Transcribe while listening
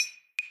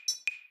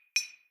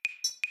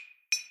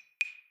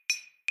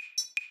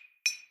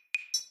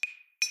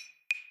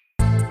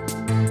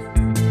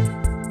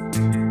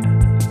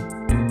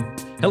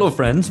Hello,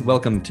 friends.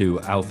 Welcome to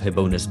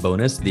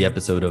Aufhebonus, the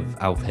episode of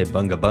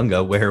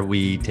Aufhebunga, where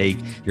we take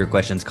your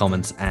questions,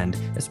 comments, and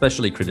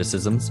especially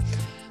criticisms.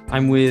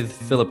 I'm with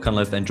Philip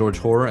Cunliffe and George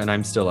Hoare, and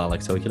I'm still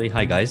Alex Hochuli.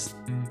 Hi, guys.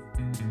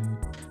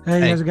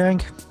 Hey, how's it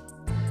going?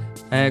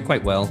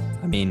 Quite well.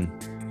 I mean,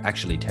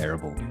 actually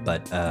terrible,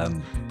 but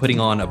putting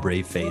on a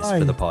brave face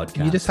for the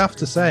podcast. You just have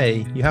to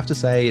say,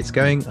 it's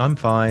going, I'm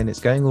fine, it's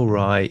going all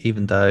right,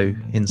 even though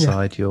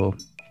inside you're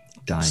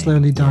dying.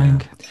 Slowly dying.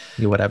 Yeah.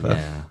 You're whatever.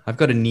 Yeah. I've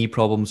got a knee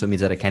problem, so it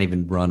means that I can't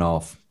even run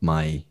off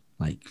my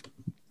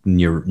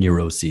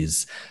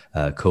neuroses,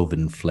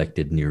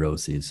 COVID-inflicted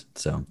neuroses.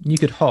 So you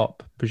could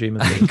hop,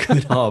 presumably. I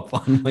could hop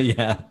on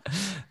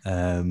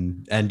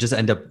and just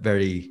end up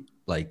very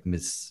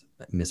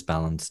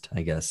misbalanced,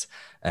 I guess.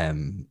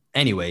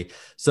 Anyway,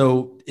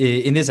 so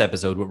in this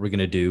episode, what we're going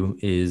to do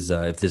is,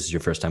 if this is your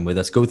first time with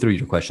us, go through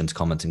your questions,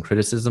 comments, and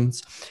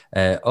criticisms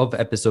of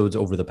episodes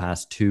over the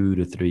past 2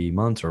 to 3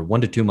 months or 1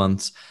 to 2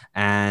 months.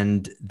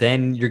 And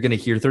then you're going to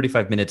hear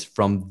 35 minutes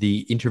from the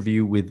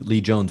interview with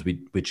Lee Jones,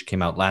 which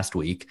came out last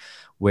week,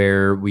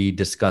 where we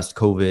discussed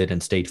COVID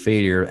and state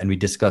failure, and we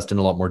discussed in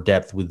a lot more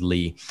depth with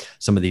Lee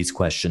some of these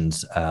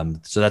questions.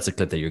 So that's a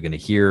clip that you're going to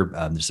hear.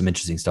 There's some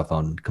interesting stuff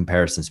on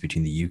comparisons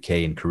between the UK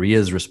and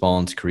Korea's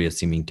response. Korea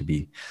seeming to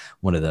be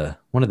one of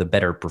the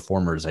better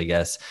performers, I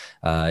guess,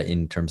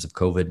 in terms of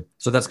COVID.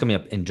 So that's coming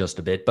up in just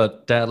a bit.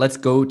 But let's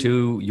go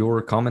to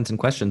your comments and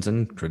questions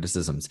and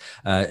criticisms.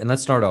 And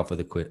let's start off with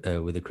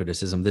a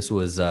criticism. This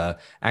was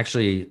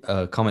actually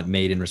a comment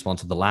made in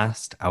response to the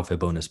last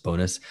Aufhebonus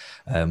bonus,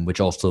 which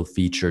also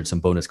featured some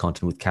bonus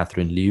content with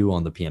Catherine Liu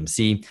on the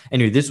PMC.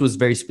 Anyway, this was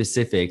very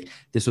specific.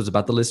 This was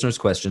about the listener's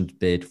question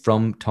bit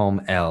from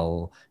Tom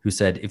L., who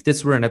said, if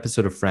this were an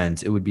episode of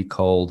Friends, it would be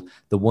called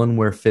The One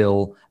Where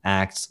Phil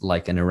Acts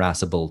Like an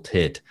Irascible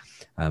Tit.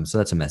 So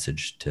that's a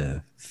message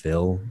to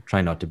Phil.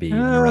 Try not to be an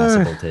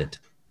irascible tit.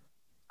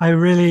 I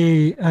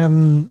really,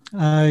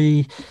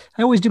 I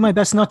always do my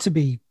best not to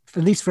be,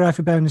 at least for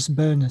Aufhebonus and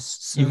bonus.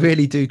 So you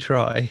really do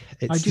try.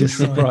 It's just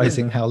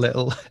surprising how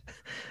little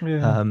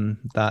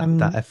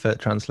that effort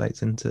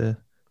translates into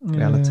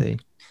reality.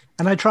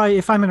 And I try,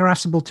 if I'm an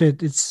irascible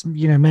tit, it's,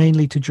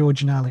 mainly to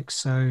George and Alex.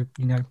 So,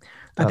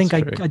 I think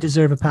I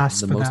deserve a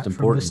pass for that. The most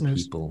important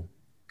people.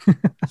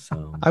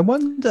 So I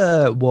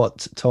wonder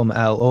what Tom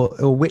L.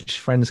 or which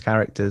Friends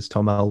characters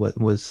Tom L.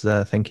 was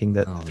thinking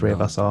that the three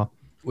of us are.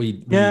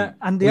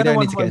 And the other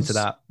one was, get into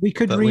that, we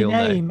could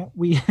rename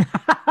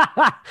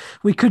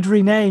we could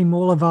rename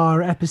all of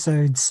our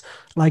episodes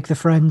like the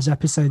Friends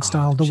episode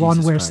style. The Jesus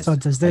one where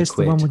Stud does this,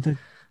 the one with the.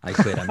 I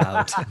quit. I'm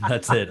out.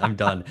 That's it. I'm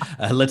done.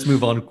 Let's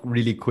move on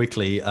really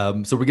quickly.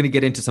 So we're going to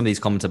get into some of these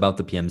comments about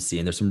the PMC,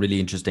 and there's some really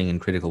interesting and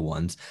critical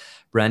ones.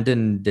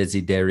 Brandon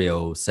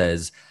Desiderio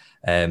says,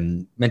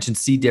 mentioned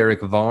C.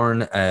 Derek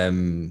Varn,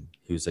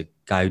 who's a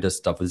guy who does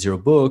stuff with Zero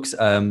Books.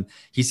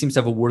 He seems to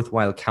have a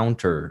worthwhile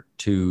counter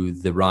to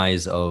the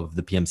rise of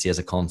the PMC as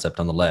a concept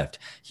on the left.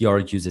 He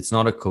argues it's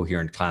not a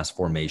coherent class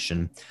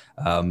formation,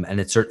 and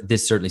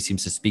this certainly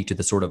seems to speak to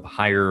the sort of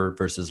higher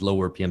versus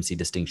lower PMC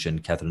distinction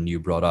Catherine Liu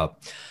brought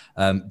up.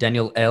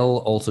 Daniel L.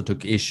 also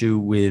took issue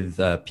with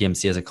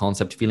PMC as a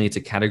concept, feeling it's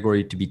a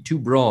category to be too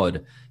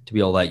broad to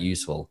be all that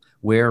useful.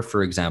 Where,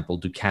 for example,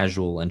 do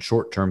casual and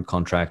short-term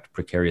contract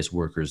precarious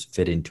workers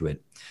fit into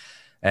it?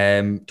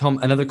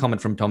 Another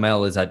comment from Tom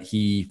L. is that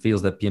he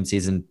feels that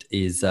PMC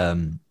is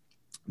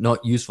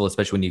not useful,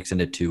 especially when you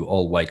extend it to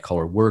all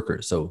white-collar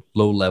workers. So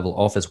low-level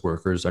office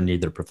workers are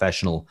neither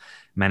professional,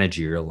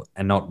 managerial,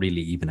 and not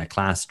really even a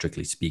class,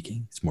 strictly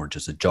speaking. It's more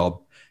just a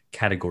job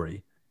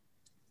category.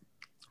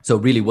 So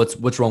really,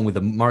 what's wrong with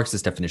the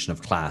Marxist definition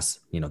of class?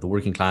 The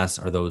working class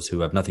are those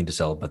who have nothing to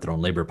sell but their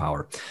own labor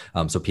power.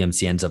 So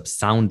PMC ends up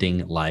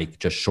sounding like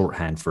just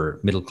shorthand for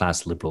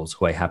middle-class liberals,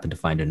 who I happen to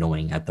find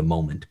annoying at the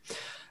moment.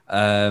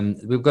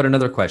 We've got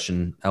another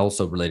question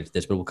also related to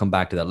this, but we'll come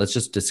back to that. Let's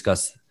just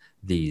discuss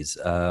these.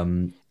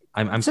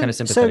 I'm kind of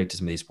sympathetic to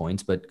some of these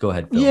points, but go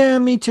ahead, Phil. Yeah,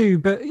 me too.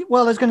 But,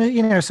 there's going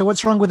to, so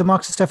what's wrong with the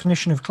Marxist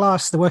definition of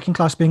class, the working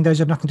class being those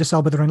who have nothing to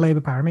sell but their own labor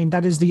power? I mean,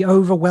 that is the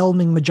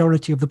overwhelming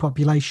majority of the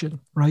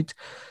population, right?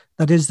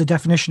 That is the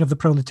definition of the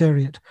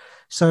proletariat.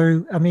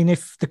 So, I mean,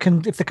 if the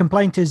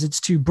complaint is it's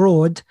too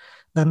broad,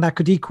 then that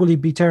could equally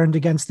be turned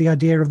against the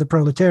idea of the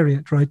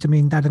proletariat, right? I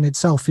mean, that in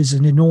itself is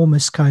an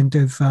enormous kind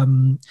of,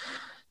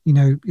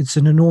 it's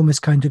an enormous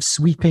kind of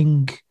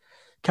sweeping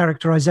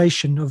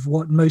characterization of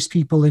what most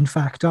people in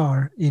fact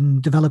are in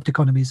developed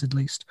economies, at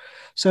least.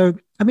 So,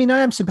 I mean, I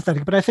am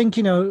sympathetic, but I think,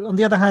 on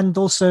the other hand,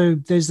 also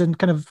there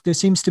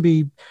seems to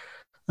be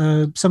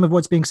some of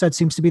what's being said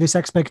seems to be this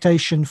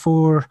expectation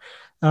for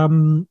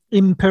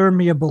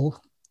impermeable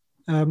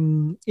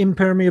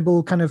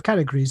kind of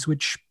categories,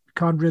 which,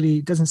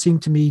 it doesn't seem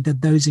to me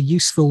that those are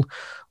useful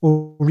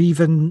or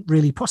even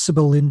really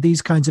possible in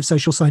these kinds of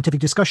social scientific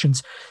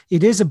discussions.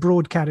 It is a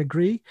broad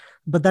category,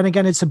 but then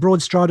again, it's a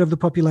broad strata of the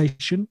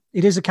population.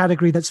 It is a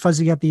category that's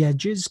fuzzy at the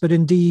edges, but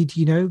indeed,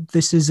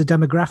 this is a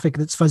demographic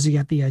that's fuzzy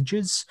at the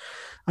edges.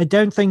 I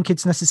don't think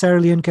it's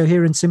necessarily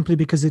incoherent simply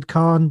because it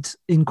can't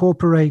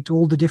incorporate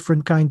all the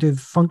different kind of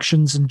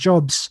functions and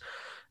jobs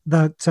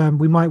that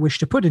we might wish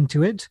to put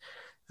into it.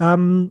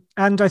 And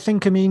I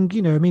think,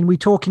 we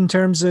talk in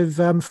terms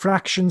of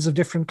fractions of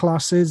different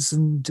classes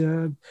and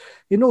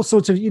in all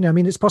sorts of,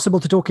 it's possible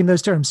to talk in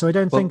those terms. So I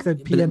don't think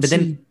that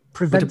PMC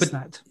prevents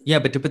that. Yeah,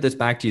 but to put this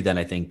back to you, then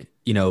I think,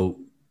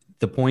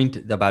 the point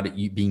about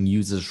it being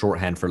used as a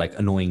shorthand for like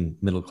annoying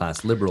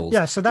middle-class liberals.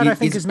 Yeah, so that I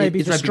think is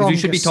maybe the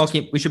strongest.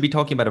 We should be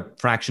talking about a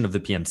fraction of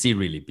the PMC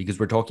really, because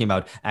we're talking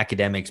about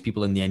academics,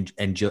 people in the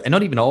NGO, and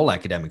not even all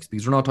academics,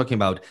 because we're not talking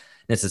about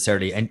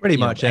necessarily pretty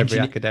much every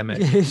academic.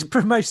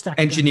 Most academics,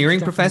 engineering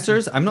definitely.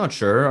 Professors. I'm not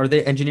sure. Are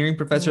they engineering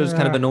professors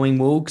kind of annoying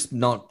wokes?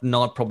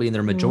 Not probably in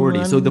their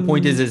majority. So the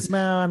point is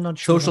I'm not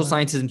sure. Social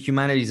sciences and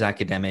humanities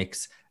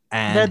academics.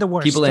 And they're the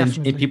worst, people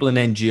in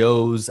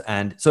NGOs.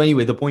 And so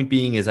anyway, the point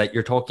being is that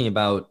you're talking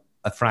about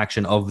a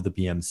fraction of the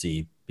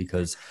PMC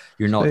because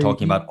you're not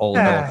talking about all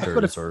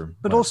doctors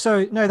but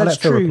also, no, that's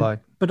true.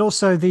 But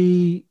also so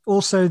the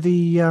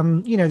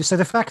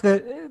fact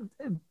that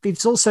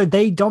it's also,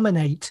 they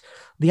dominate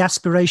the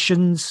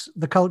aspirations,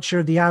 the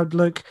culture, the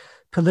outlook,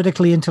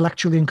 politically,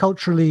 intellectually, and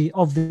culturally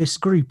of this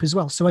group as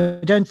well. So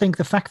I don't think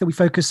the fact that we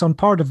focus on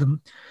part of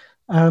them,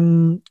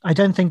 I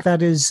don't think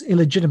that is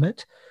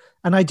illegitimate.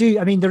 And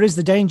there is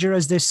the danger,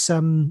 as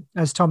Tom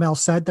L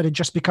said, that it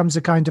just becomes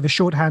a kind of a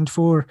shorthand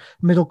for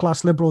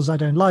middle-class liberals I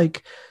don't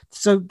like.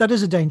 So that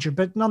is a danger.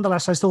 But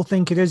nonetheless, I still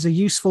think it is a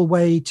useful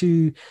way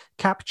to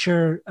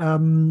capture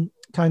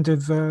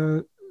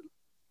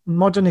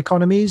modern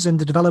economies in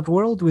the developed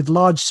world with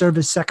large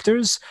service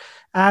sectors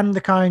and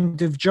the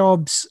kind of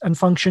jobs and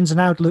functions and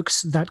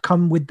outlooks that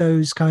come with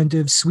those kind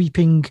of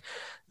sweeping,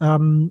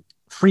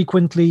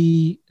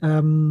 frequently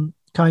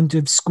kind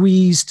of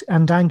squeezed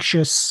and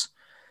anxious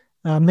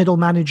middle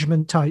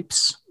management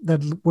types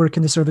that work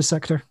in the service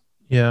sector.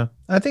 Yeah,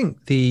 I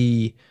think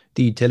the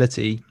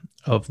utility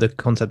of the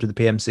concept of the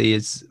PMC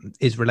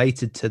is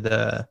related to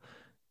the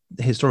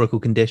historical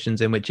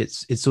conditions in which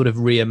it's sort of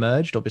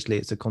re-emerged. Obviously,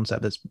 it's a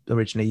concept that's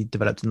originally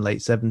developed in the late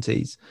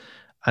 70s,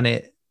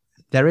 and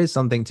there is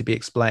something to be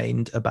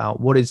explained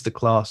about what is the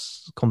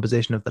class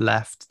composition of the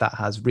left that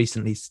has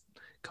recently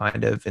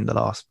kind of in the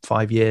last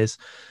 5 years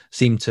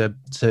seem to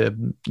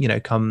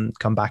come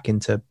back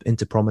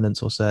into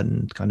prominence, or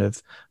certain kind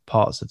of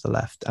parts of the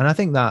left. And I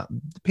think that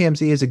the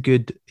PMC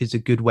is a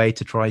good way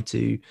to try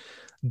to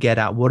get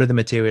at what are the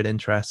material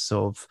interests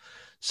of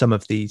some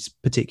of these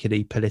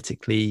particularly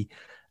politically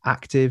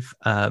active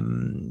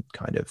and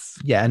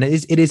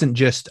it isn't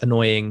just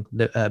annoying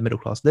middle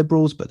class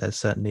liberals, but there's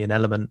certainly an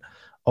element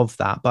of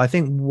that. But I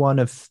think one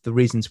of the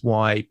reasons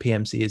why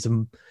PMC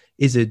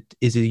is a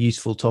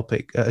useful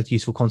topic, a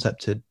useful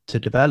concept to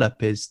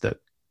develop, is that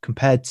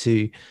compared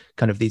to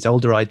kind of these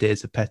older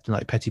ideas of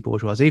petty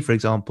bourgeoisie, for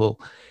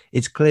example,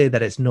 it's clear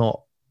that it's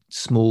not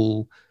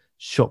small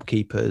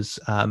shopkeepers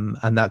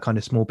and that kind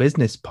of small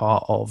business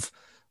part of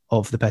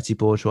the petty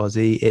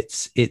bourgeoisie.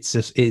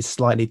 It's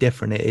slightly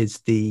different. It is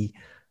the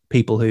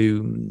people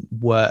who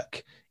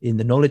work in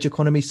the knowledge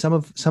economy, some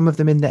of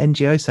them in the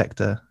NGO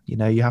sector.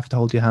 You have to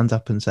hold your hands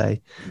up and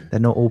say they're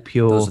not all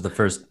pure. Those are the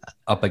first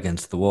up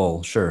against the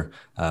wall, sure.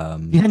 The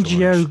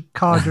NGO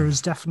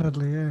cadres,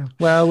 definitely, yeah.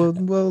 Well,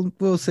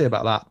 we'll see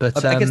about that.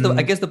 But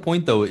I guess the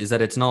point though is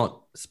that it's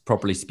not,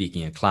 properly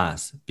speaking, a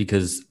class,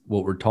 because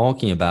what we're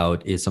talking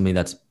about is something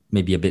that's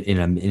maybe a bit in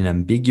an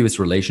ambiguous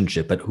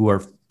relationship, but who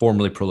are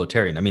formerly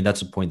proletarian. I mean, that's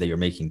the point that you're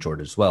making,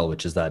 George, as well,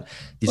 which is that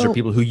these are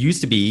people who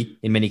used to be,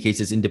 in many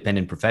cases,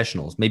 independent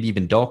professionals, maybe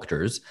even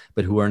doctors,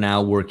 but who are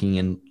now working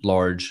in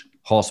large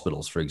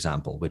hospitals, for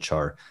example, which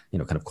are,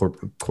 kind of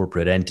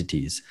corporate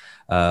entities.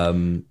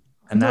 And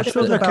that's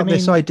about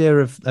this idea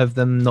of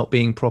them not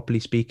being, properly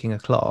speaking, a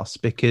class,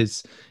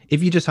 because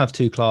if you just have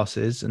two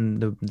classes,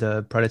 and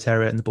the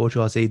proletariat and the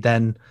bourgeoisie,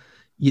 then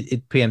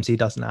PMC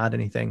doesn't add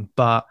anything.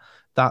 But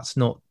that's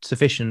not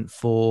sufficient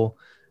for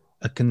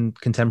a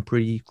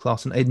contemporary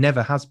class, and it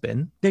never has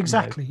been.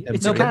 Exactly.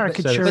 It's a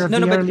caricature of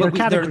the earlier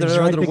categories,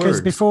 right?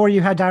 Because before you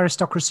had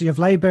aristocracy of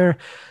labor,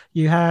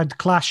 you had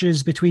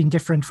clashes between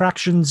different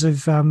fractions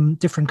of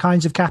different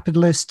kinds of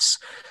capitalists,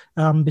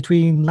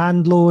 between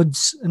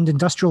landlords and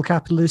industrial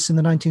capitalists in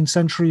the 19th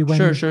century when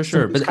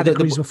but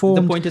categories were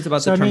formed. The point is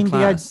about the term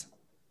class.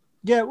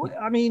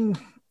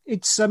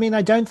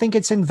 I don't think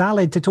it's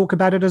invalid to talk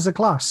about it as a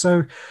class.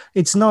 So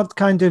it's not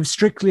kind of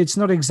strictly, it's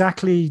not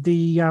exactly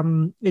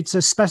it's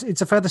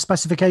a further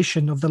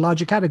specification of the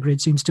larger category,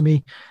 it seems to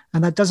me.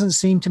 And that doesn't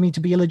seem to me to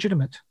be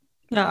illegitimate.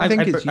 Yeah, I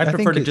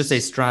prefer to just say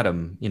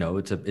stratum.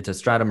 It's a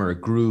stratum or a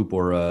group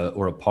or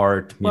a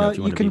part. Well,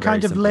 you can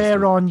kind of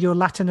layer on your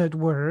Latinate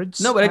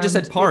words. No, but I just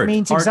said part. It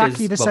means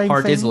exactly the same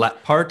thing.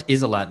 Part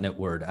is a Latinate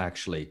word,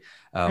 actually.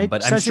 But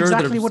I'm says sure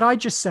exactly there's what I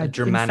just said a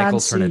Germanic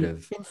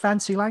alternative. in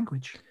fancy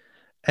language.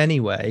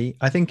 Anyway,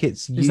 I think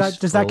it's useful.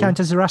 Does that count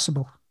as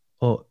irascible?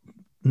 Or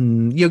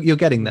you're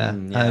getting there.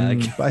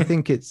 But I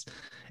think it's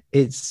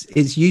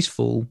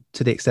useful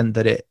to the extent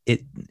that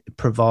it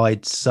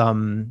provides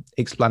some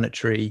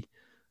explanatory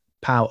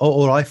power,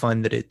 or I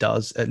find that it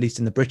does, at least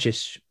in the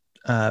British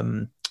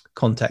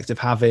context of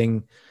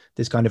having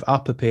this kind of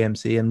upper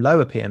PMC and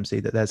lower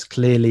PMC, that there's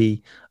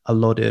clearly a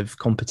lot of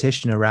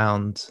competition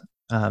around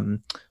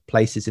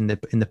places in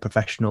the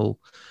professional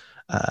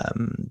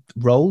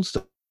roles.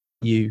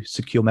 You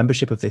secure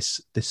membership of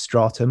this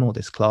stratum or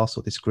this class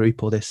or this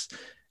group or this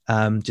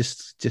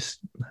just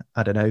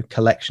I don't know,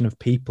 collection of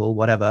people,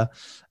 whatever,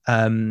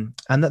 and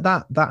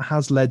that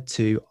has led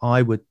to,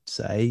 I would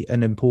say,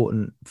 an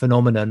important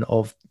phenomenon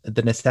of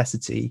the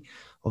necessity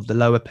of the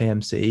lower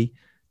PMC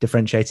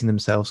differentiating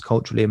themselves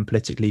culturally and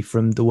politically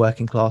from the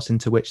working class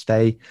into which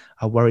they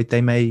are worried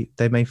they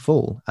may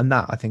fall. And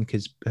that, I think,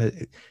 is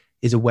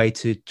a way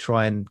to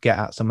try and get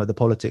at some of the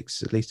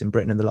politics, at least in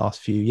Britain, in the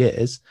last few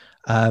years.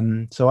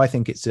 So I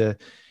think it's I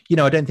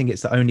don't think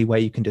it's the only way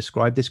you can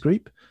describe this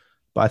group,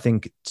 but I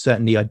think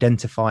certainly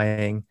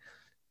identifying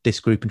this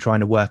group and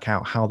trying to work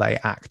out how they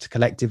act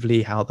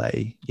collectively, how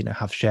they,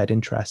 have shared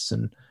interests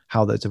and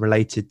how those are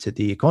related to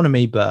the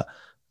economy, but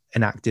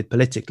enacted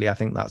politically, I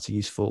think that's a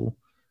useful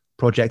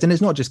project. And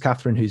it's not just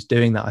Catherine who's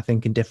doing that. I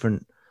think in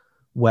different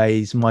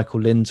ways, Michael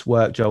Lind's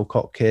work, Joel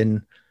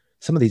Kotkin,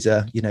 some of these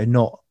are,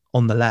 not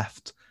on the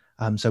left,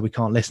 so we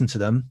can't listen to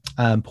them.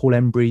 Paul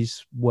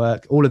Embry's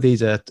work, all of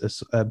these are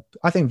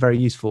I think, very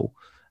useful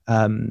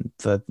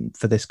for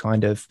this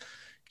kind of,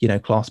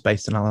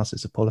 class-based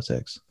analysis of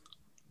politics.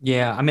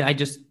 Yeah, I mean,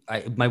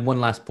 my one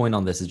last point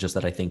on this is just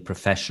that I think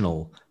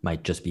professional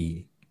might just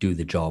do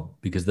the job,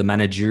 because the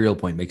managerial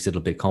point makes it a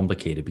bit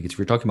complicated, because if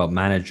you're talking about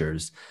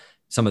managers,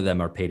 some of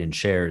them are paid in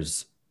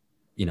shares,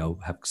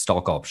 have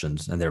stock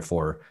options, and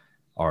therefore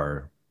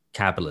are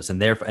capitalists, and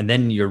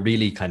then you're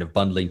really kind of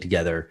bundling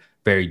together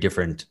very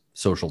different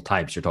social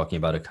types. You're talking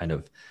about a kind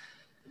of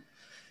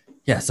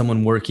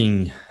someone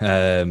working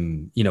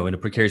in a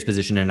precarious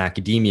position in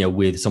academia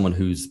with someone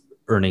who's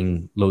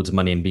earning loads of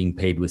money and being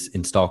paid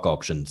in stock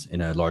options in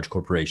a large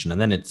corporation,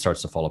 and then it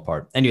starts to fall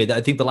apart. Anyway,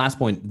 I think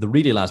the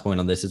really last point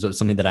on this is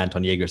something that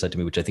Anton Jaeger said to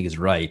me, which I think is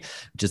right,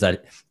 which is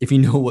that if you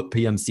know what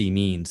PMC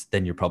means,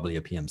 then you're probably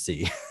a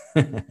PMC.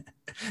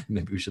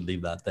 Maybe we should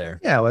leave that there.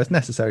 Yeah, well, it's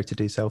necessary to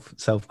do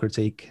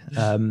self-critique.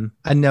 And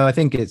no, I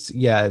think it's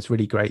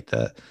really great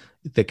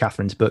that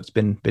Catherine's book's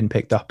been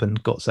picked up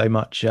and got so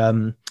much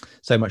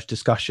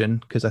discussion,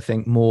 because I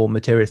think more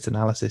materialist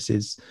analysis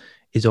is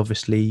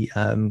obviously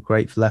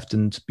great for left.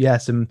 And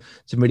some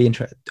really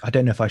interesting, I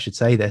don't know if I should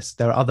say this,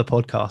 there are other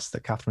podcasts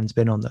that Catherine's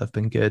been on that have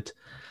been good.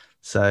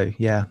 So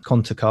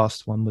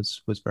Contacast one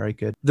was very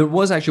good. There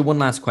was actually one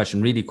last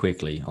question really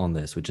quickly on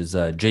this, which is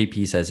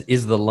JP says,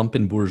 is the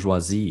lumpen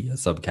bourgeoisie a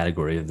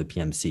subcategory of the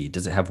PMC?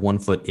 Does it have one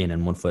foot in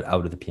and one foot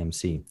out of the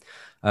PMC?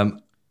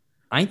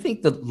 I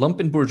think the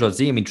lumpen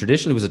bourgeoisie,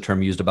 traditionally was a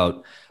term used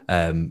about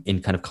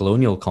in kind of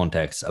colonial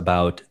contexts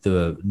about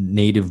the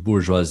native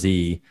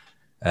bourgeoisie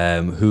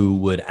who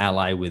would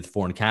ally with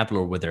foreign capital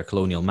or with their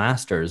colonial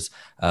masters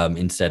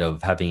instead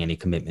of having any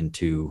commitment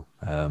to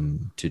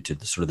the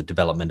sort of the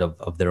development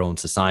of their own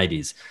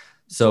societies.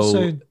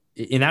 So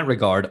in that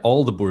regard,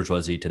 all the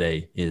bourgeoisie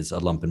today is a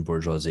lumpen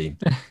bourgeoisie.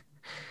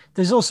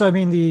 There's also,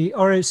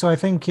 so I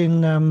think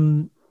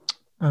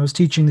I was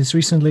teaching this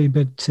recently,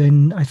 but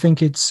I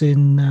think it's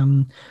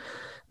in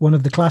one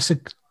of the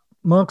classic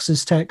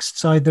Marxist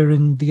texts, either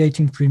in the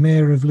 18th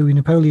Brumaire of Louis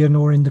Napoleon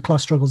or in the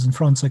Class Struggles in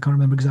France. I can't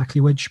remember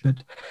exactly which, but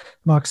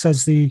Marx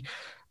says the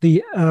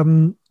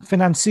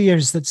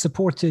financiers that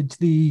supported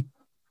the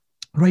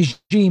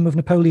regime of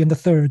Napoleon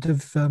III,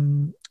 of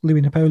Louis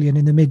Napoleon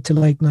in the mid to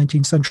late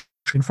 19th century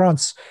in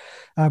France,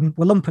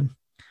 were lumpen.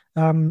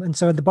 And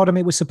so at the bottom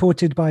it was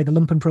supported by the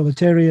lumpen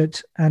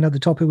proletariat, and at the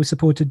top it was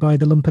supported by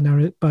the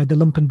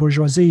lumpen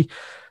bourgeoisie,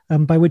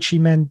 by which he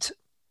meant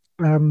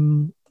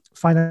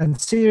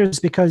financiers,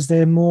 because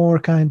they're more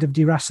kind of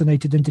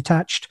deracinated and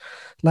detached,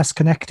 less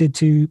connected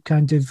to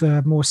kind of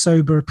more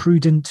sober,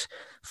 prudent,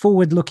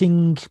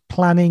 forward-looking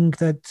planning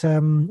that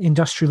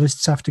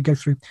industrialists have to go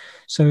through.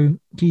 So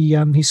he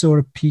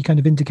kind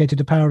of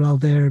indicated a parallel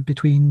there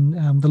between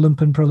the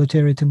lumpen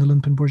proletariat and the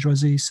lumpen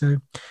bourgeoisie. So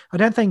I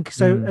don't think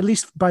so. At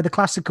least by the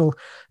classical,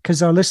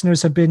 because our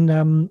listeners have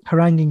been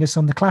haranguing us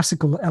on the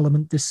classical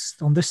element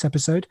on this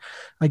episode.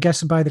 I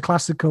guess by the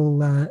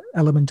classical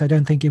element, I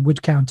don't think it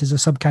would count as a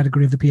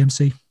subcategory of the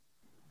PMC.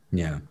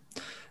 Yeah,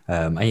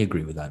 I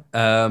agree with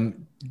that.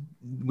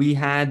 We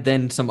had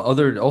then some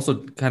other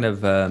also kind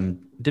of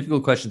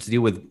difficult questions to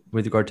deal with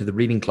regard to the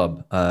reading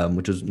club,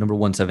 which was number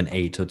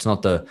 178. So it's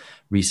not the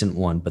recent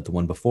one, but the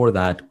one before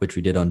that, which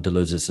we did on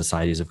Deleuze's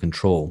Societies of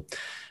Control.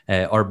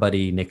 Our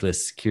buddy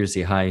Nicholas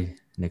Kiersey, hi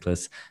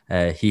Nicholas,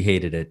 he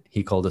hated it.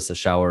 He called us a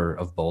shower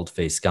of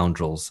bald-faced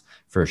scoundrels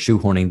for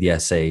shoehorning the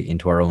essay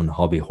into our own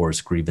hobby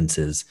horse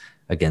grievances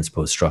against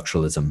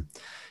post-structuralism,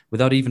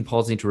 without even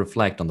pausing to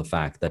reflect on the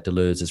fact that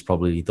Deleuze is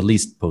probably the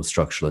least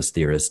post-structuralist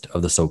theorist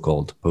of the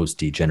so-called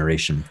post-D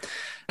generation.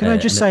 Can I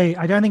just say,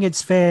 I don't think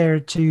it's fair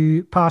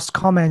to pass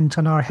comment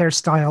on our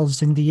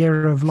hairstyles in the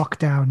era of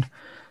lockdown.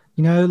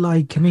 You know,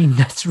 like, I mean,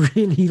 that's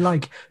really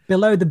like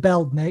below the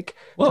belt, Nick.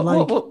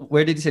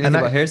 Where did you say anything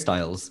about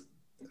hairstyles?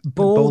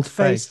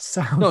 Bald-faced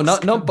sounds. No,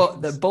 not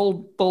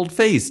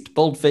bold-faced.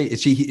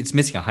 Bold-faced. It's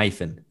missing a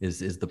hyphen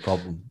is the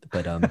problem.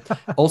 But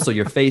also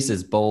your face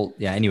is bold.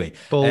 Yeah. Anyway,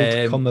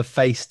 bald,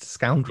 faced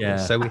scoundrels. Yeah.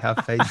 So we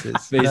have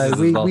faces.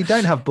 No, we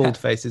don't have bald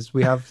faces.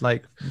 We have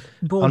like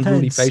bald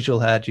unruly heads. Facial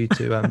hair due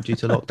to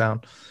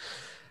lockdown.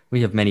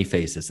 We have many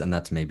faces, and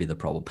that's maybe the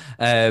problem.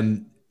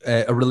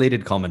 A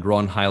related comment: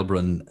 Ron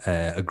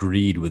Heilbrunn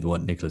agreed with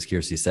what Nicholas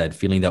Kiersey said,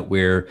 feeling that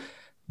we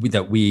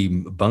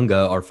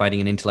Bunga are fighting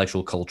an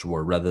intellectual culture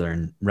war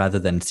rather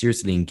than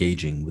seriously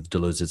engaging with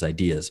Deleuze's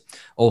ideas.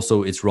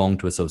 Also, it's wrong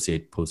to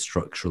associate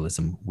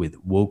post-structuralism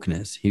with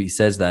wokeness. He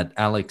says that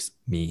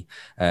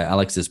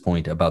Alex's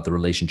point about the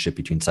relationship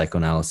between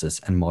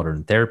psychoanalysis and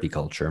modern therapy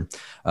culture,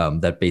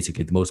 that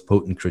basically the most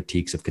potent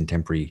critiques of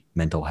contemporary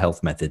mental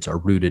health methods are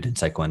rooted in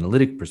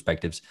psychoanalytic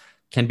perspectives,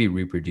 can be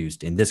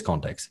reproduced in this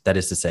context. That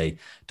is to say,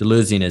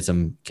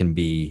 Deleuzianism can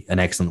be an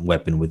excellent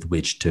weapon with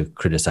which to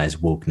criticize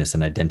wokeness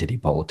and identity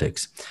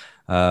politics,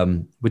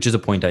 which is a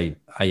point I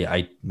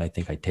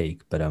think I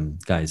take.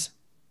 But guys.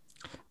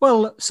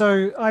 Well,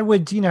 so I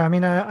would, I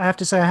mean, I have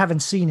to say I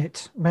haven't seen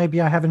it. Maybe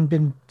I haven't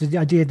been the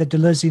idea that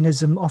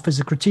Deleuzianism offers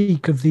a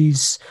critique of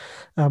these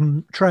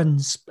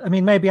trends. I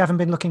mean, maybe I haven't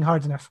been looking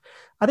hard enough.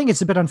 I think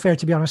it's a bit unfair,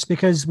 to be honest,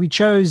 because we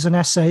chose an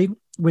essay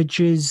which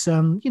is,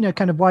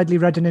 kind of widely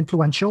read and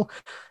influential,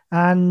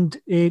 and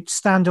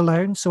it's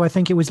standalone. So I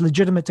think it was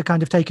legitimate to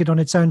kind of take it on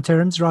its own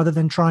terms rather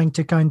than trying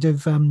to kind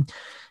of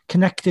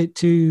connect it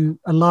to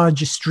a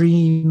larger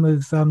stream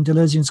of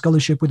Deleuzian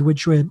scholarship with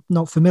which we're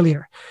not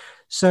familiar.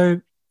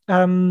 So,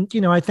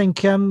 I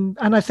think, and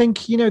I think,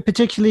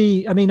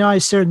 particularly, I mean, I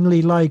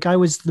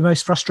was the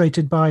most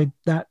frustrated by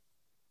that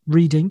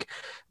reading,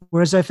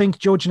 whereas I think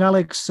George and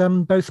Alex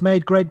both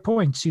made great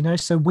points,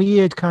 so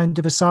weird kind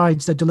of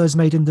asides that Deleuze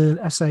made in the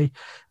essay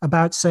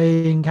about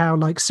saying how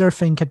like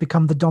surfing had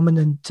become the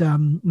dominant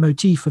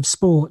motif of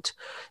sport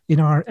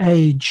in our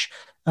age.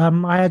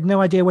 I had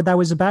no idea what that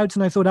was about,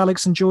 and I thought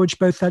Alex and George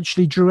both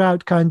actually drew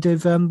out kind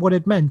of what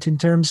it meant in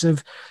terms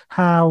of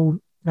how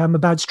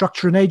about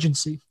structure and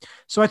agency.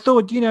 So I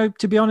thought,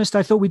 to be honest,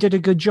 I thought we did a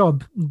good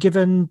job,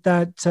 given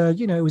that,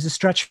 it was a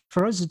stretch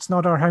for us. It's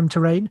not our home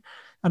terrain.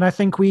 And I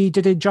think we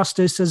did it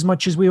justice as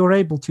much as we were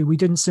able to. We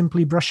didn't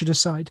simply brush it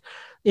aside.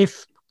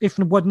 If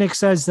what Nick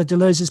says, that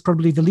Deleuze is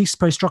probably the least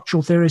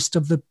post-structural theorist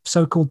of the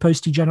so-called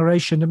post-D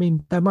generation, I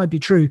mean, that might be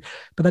true,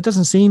 but that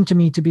doesn't seem to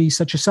me to be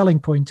such a selling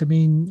point. I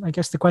mean, I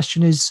guess the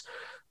question is,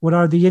 what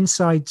are the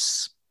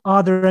insights?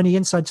 Are there any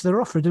insights that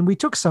are offered? And we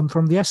took some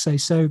from the essay.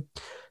 So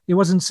it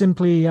wasn't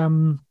simply,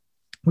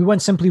 we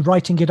weren't simply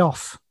writing it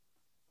off.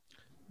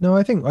 No,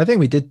 I think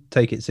we did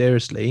take it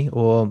seriously,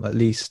 or at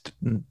least,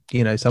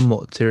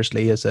 somewhat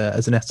seriously as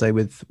an essay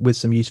with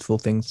some useful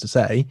things to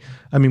say.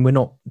 I mean, we're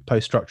not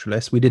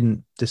post-structuralists. We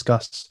didn't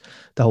discuss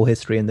the whole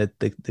history and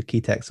the key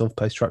texts of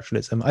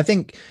post-structuralism. I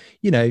think,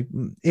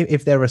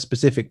 if there are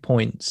specific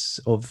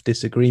points of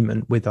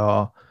disagreement with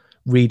our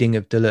reading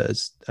of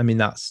Deleuze, I mean,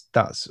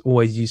 that's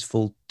always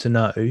useful to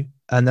know.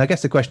 And I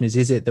guess the question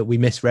is it that we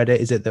misread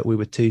it? Is it that we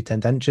were too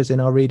tendentious in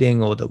our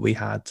reading, or that we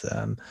had,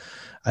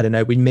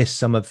 we missed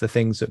some of the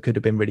things that could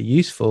have been really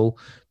useful?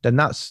 Then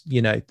that's,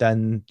 let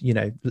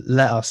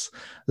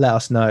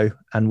us know,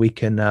 and we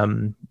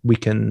can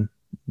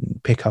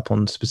pick up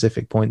on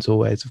specific points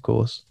always, of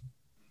course.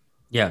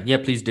 Yeah,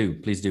 please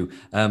do.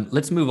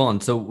 Let's move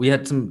on. So we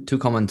had two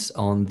comments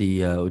on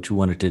the which we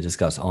wanted to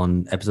discuss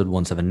on episode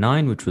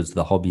 179, which was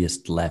The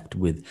Hobbyist Left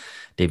with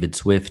David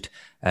Swift.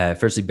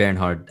 Firstly,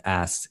 Bernhard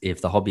asks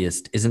if The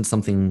Hobbyist isn't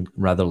something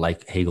rather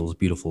like Hegel's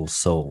Beautiful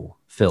Soul.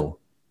 Phil?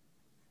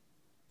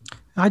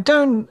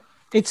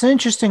 It's an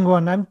interesting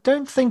one. I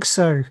don't think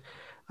so.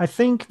 I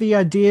think the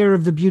idea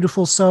of the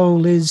beautiful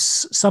soul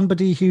is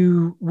somebody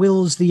who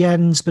wills the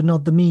ends but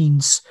not the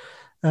means.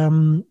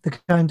 The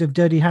kind of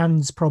dirty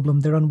hands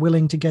problem. They're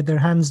unwilling to get their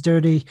hands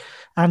dirty,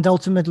 and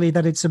ultimately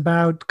that it's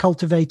about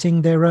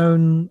cultivating their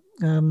own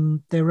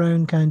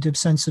kind of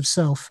sense of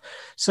self.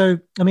 So,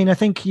 I mean, I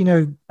think,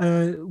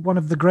 one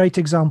of the great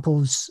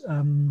examples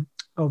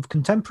of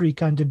contemporary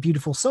kind of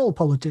beautiful soul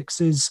politics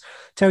is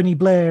Tony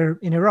Blair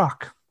in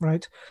Iraq,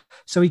 right?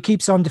 So he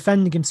keeps on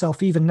defending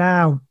himself even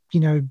now,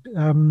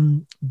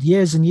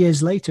 years and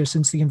years later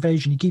since the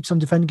invasion. He keeps on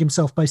defending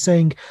himself by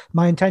saying,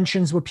 my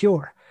intentions were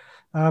pure.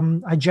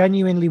 I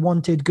genuinely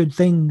wanted good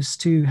things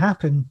to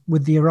happen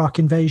with the Iraq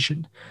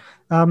invasion.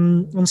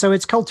 And so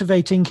it's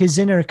cultivating his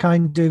inner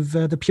kind of,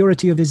 the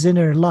purity of his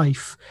inner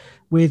life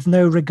with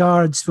no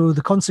regards for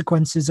the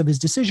consequences of his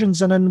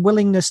decisions and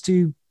unwillingness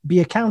to be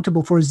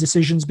accountable for his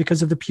decisions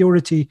because of the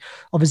purity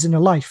of his inner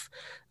life.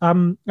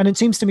 And it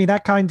seems to me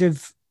that kind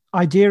of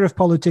idea of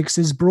politics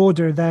is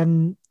broader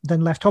than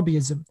left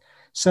hobbyism.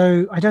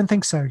 So I don't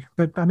think so.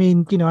 But I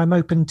mean, I'm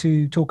open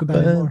to talk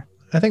about it more.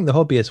 I think the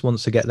hobbyist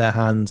wants to get their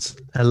hands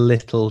a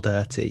little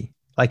dirty,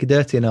 like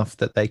dirty enough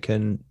that they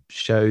can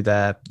show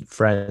their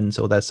friends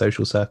or their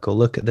social circle,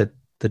 look at the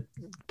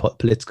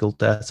political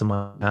dirt on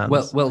my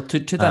hands. Well, to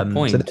that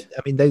point,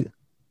 I mean, they.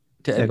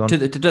 To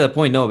that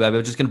point, no, I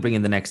was just going to bring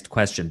in the next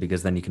question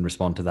because then you can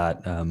respond to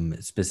that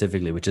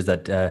specifically, which is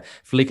that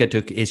Flickr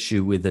took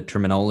issue with the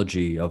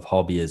terminology of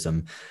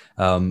hobbyism.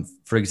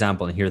 For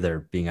example, and here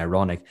they're being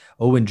ironic,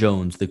 Owen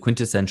Jones, the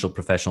quintessential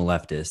professional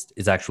leftist,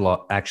 is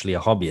actually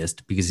a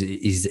hobbyist because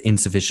he's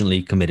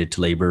insufficiently committed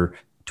to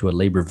a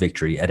labor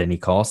victory at any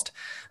cost.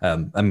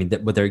 I mean,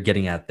 what they're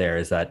getting at there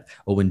is that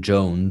Owen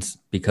Jones,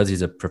 because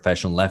he's a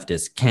professional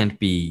leftist, can't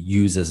be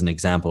used as an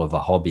example of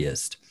a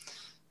hobbyist.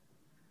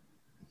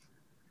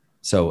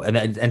 So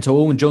and so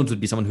Owen Jones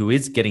would be someone who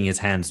is getting his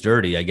hands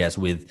dirty, I guess,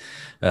 with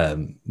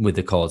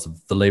the cause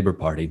of the Labour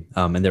Party,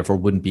 and therefore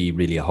wouldn't be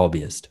really a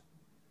hobbyist.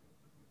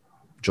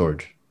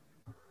 George.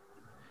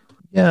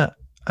 Yeah,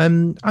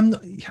 I'm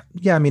not,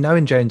 yeah. I mean,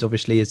 Owen Jones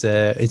obviously is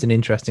an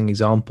interesting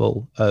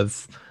example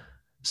of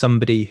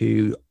somebody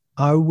who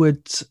I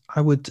would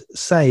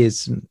say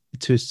is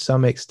to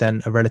some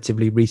extent a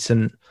relatively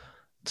recent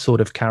sort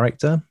of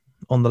character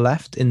on the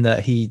left, in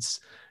that he's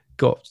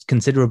got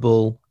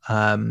considerable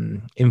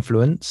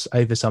influence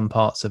over some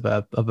parts of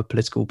a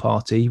political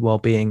party while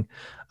being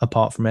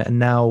apart from it, and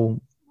now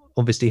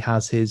obviously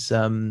has his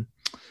in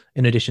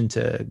addition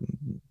to a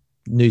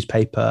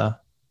newspaper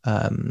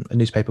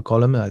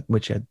column,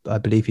 which I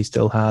believe he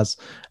still has,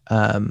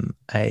 a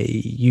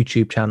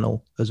YouTube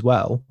channel as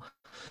well.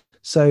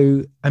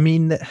 So I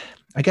mean,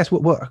 I guess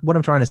what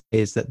I'm trying to say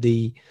is that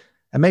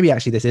and maybe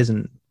actually this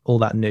isn't all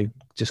that new,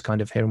 just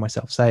kind of hearing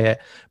myself say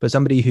it, but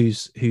somebody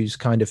who's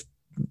kind of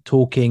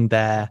talking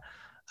their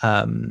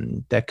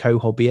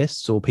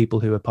co-hobbyists or people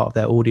who are part of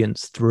their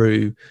audience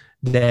through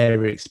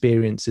their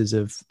experiences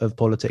of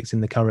politics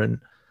in the current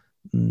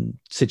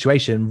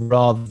situation,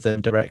 rather than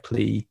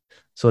directly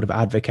sort of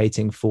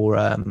advocating for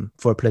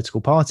a political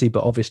party.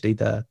 But obviously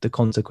the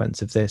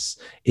consequence of this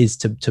is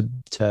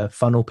to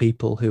funnel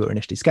people who are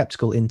initially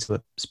skeptical into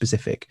a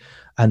specific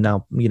and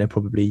now, you know,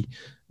 probably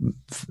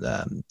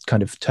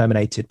kind of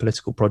terminated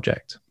political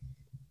project.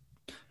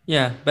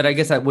 Yeah, but I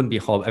guess that wouldn't be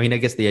hobby. I mean, I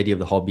guess the idea of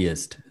the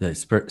hobbyist,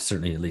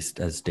 certainly, at least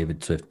as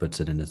David Swift puts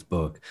it in his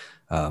book,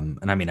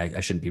 and I mean, I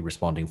shouldn't be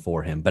responding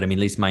for him, but I mean,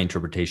 at least my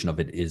interpretation of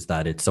it is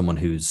that it's someone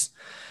who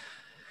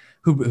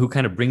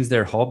kind of brings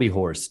their hobby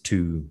horse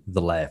to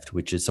the left,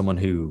 which is someone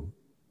who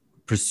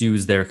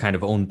pursues their kind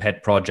of own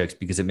pet projects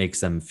because it makes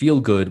them feel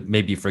good.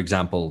 Maybe, for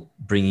example,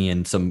 bringing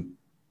in some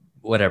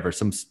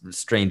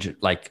strange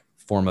like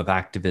form of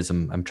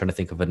activism. I'm trying to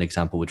think of an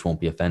example which won't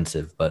be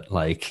offensive, but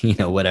like, you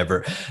know,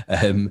 whatever,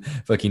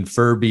 fucking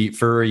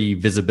furry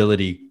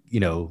visibility,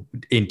 you know,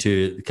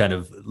 into kind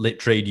of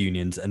lit trade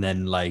unions. And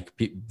then like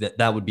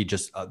that would be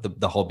just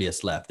the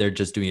hobbyist left. They're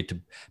just doing it to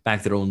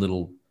back their own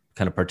little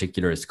kind of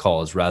particularist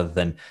cause rather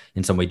than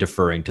in some way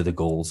deferring to the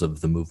goals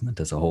of the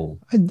movement as a whole.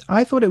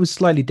 I thought it was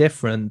slightly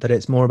different, that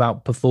it's more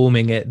about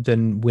performing it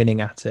than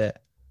winning at it.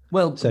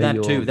 Well, so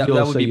that too. That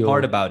would be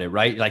part about it,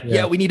 right? Like,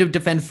 yeah, we need to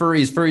defend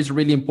furries. Furries are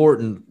really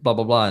important, blah,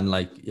 blah, blah. And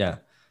like, yeah.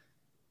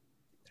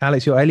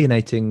 Alex, you're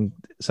alienating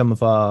some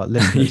of our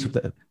listeners,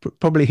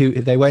 probably who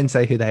they won't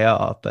say who they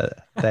are,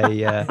 but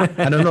they,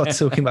 and I'm not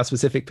talking about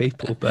specific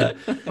people, but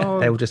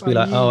they will just be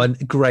like, oh,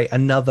 and great,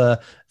 another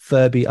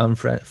furry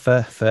unfriendly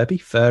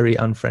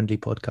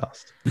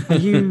podcast.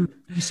 You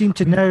seem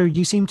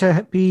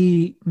to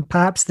be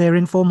perhaps their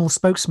informal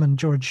spokesman,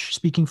 George,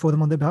 speaking for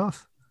them on their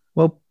behalf.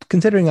 Well,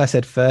 considering I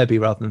said Furby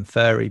rather than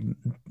furry,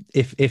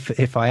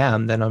 if I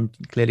am, then I'm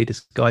clearly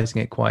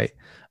disguising it quite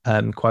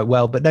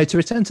well. But no, to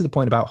return to the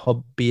point about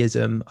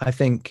hobbyism, I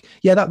think,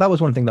 yeah, that was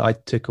one thing that I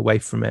took away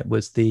from it,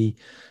 was the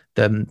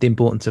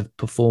importance of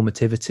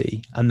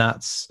performativity. And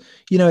that's,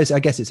 you know, I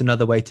guess it's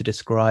another way to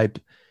describe,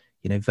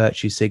 you know,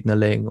 virtue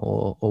signaling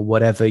or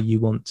whatever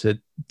you want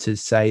to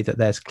say, that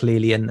there's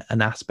clearly an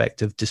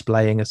aspect of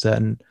displaying a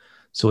certain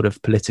sort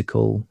of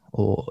political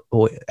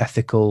or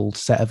ethical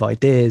set of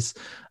ideas,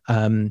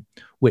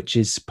 which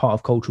is part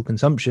of cultural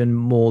consumption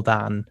more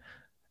than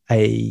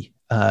a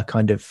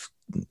kind of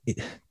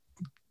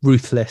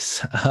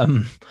ruthless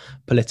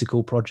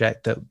political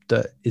project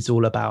that is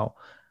all about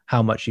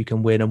how much you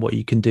can win and what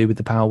you can do with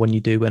the power when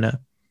you do win it.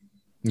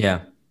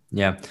 Yeah.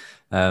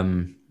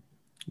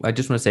 I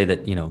just want to say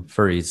that, you know,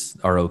 furries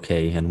are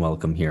okay and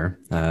welcome here.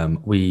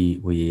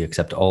 We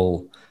accept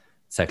all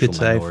sexual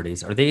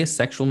minorities. Are they a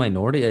sexual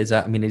minority? Is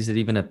it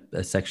even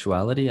a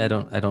sexuality? I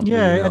don't yeah, really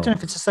know. I don't know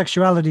if it's a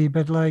sexuality,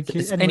 but like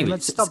anyway,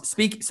 let's stop.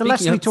 Speaking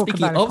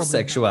of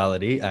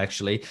sexuality,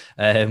 actually,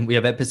 we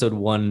have episode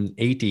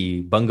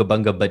 180, Bunga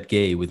Bunga But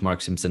Gay, with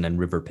Mark Simpson and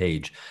River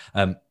Page.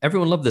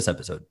 Everyone loved this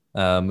episode.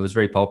 It was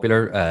very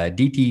popular.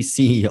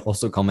 DTC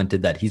also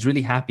commented that he's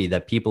really happy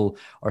that people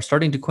are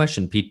starting to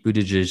question Pete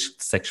Buttigieg's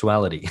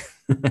sexuality.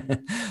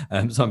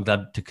 So I'm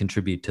glad to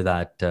contribute to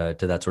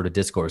that sort of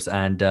discourse.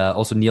 And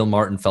also Neil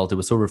Martin felt it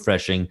was so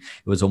refreshing.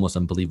 It was almost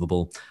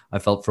unbelievable. I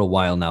felt for a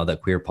while now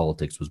that queer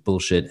politics was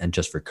bullshit and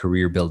just for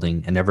career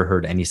building, and never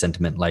heard any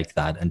sentiment like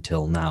that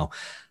until now.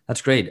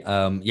 That's great.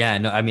 Yeah,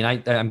 no, I mean,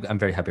 I'm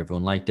very happy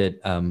everyone liked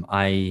it.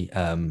 I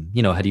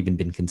had even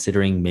been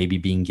considering maybe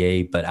being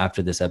gay, but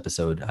after this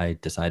episode, I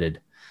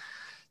decided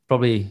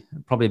probably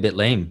a bit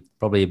lame,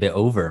 probably a bit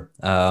over.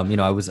 I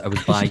was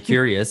bi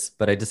curious,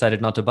 but I decided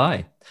not to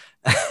buy.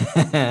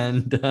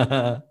 And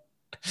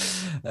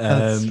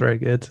That's very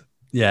good.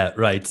 yeah,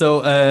 right.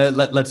 So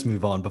let's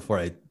move on before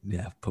I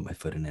put my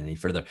foot in any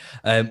further.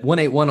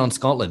 181 on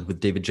Scotland with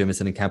David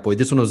Jimison and Catboy.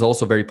 This one was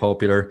also very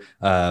popular.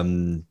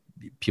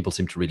 People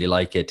seem to really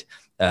like it.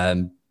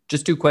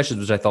 Just two questions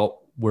which I thought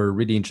were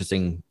really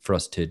interesting for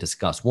us to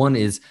discuss. One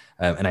is,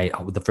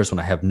 the first one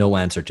I have no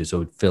answer to,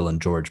 so Phil and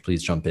George,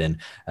 please jump in.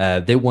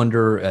 They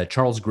wonder,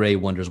 Charles Gray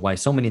wonders why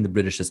so many in the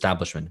British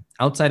establishment,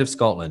 outside of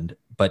Scotland,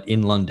 but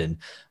in London,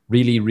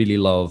 really, really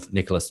love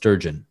Nicola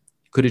Sturgeon.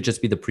 Could it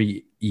just be the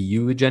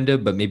pre-EU agenda,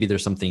 but maybe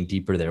there's something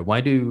deeper there?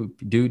 Why does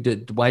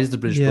the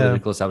British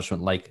political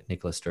establishment like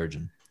Nicola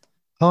Sturgeon?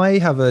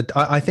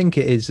 I think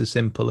it is as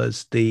simple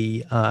as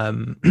the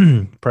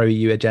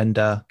pro-EU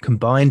agenda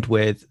combined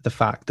with the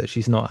fact that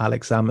she's not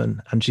Alex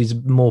Salmond and she's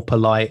more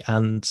polite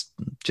and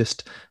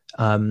just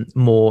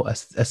more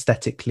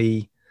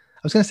aesthetically, I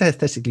was going to say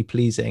aesthetically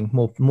pleasing,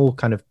 more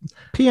kind of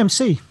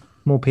PMC,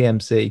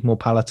 more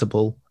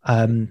palatable.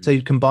 So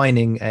you're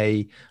combining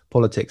a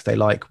politics they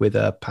like with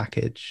a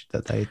package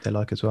that they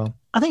like as well.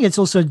 I think it's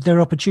also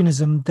their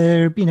opportunism.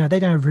 They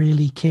don't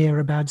really care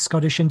about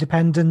Scottish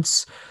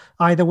independence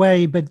either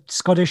way, but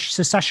Scottish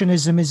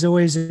secessionism is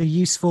always a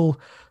useful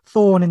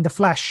thorn in the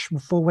flesh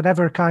for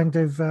whatever kind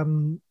of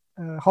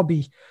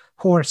hobby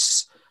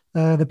horse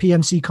the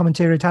PMC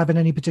commentariat have in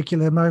any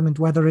particular moment,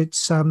 whether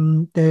it's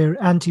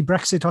their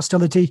anti-Brexit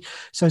hostility,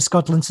 so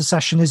Scotland's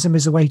secessionism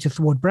is a way to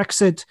thwart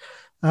Brexit,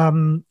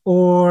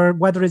 or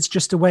whether it's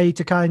just a way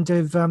to kind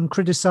of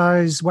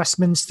criticize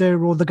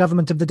Westminster or the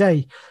government of the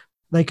day.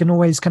 They can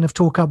always kind of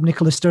talk up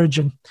Nicola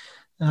Sturgeon.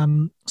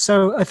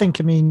 So I think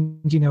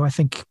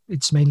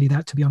it's mainly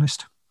that, to be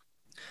honest.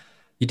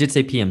 You did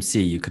say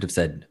PMC. You could have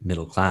said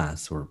middle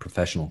class or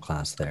professional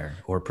class there,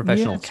 or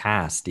professional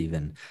caste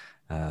even.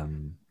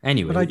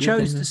 Anyway, but I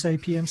chose to say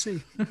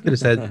PMC. You could have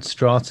said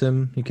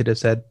stratum. You could have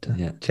said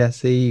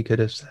Chessie. You could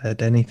have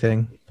said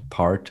anything.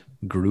 Part.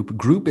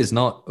 Group is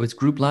not, it's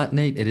group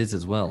Latinate. It is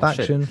as well.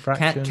 Fraction.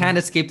 Can't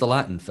escape the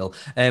Latin, Phil.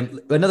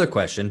 Another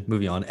question,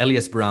 moving on.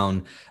 Elias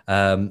Brown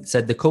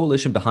said the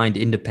coalition behind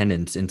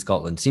independence in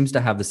Scotland seems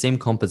to have the same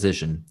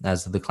composition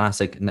as the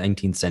classic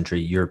 19th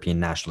century European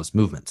nationalist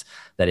movements.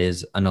 That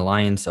is, an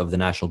alliance of the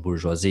national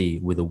bourgeoisie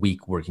with a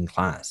weak working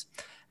class.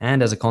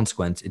 And as a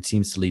consequence, it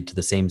seems to lead to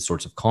the same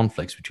sorts of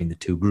conflicts between the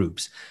two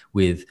groups,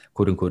 with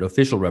quote-unquote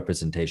official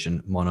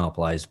representation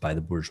monopolized by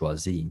the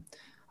bourgeoisie.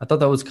 I thought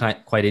that was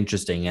quite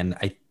interesting, and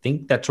I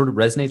think that sort of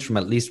resonates from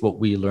at least what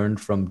we learned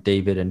from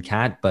David and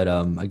Kat. But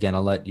again,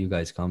 I'll let you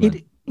guys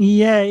comment.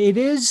 It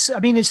is.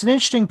 I mean, it's an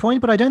interesting point,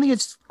 but I don't think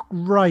it's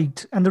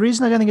right. And the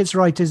reason I don't think it's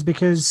right is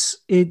because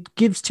it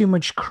gives too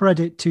much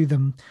credit to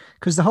them.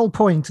 Because the whole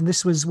point, and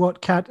this was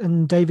what Kat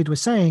and David were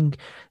saying,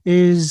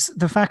 is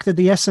the fact that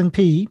the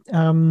SNP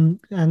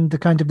and the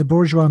kind of the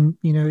bourgeois,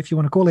 if you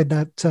want to call it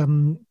that,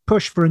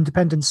 push for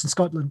independence in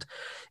Scotland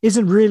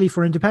isn't really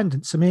for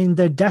independence. I mean,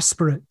 they're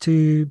desperate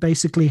to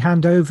basically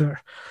hand over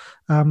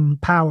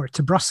power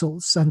to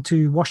Brussels and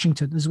to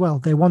Washington as well.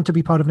 They want to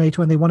be part of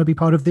NATO and they want to be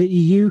part of the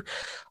EU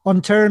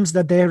on terms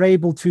that they're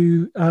able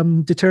to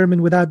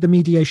determine without the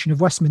mediation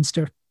of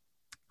Westminster.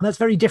 And that's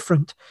very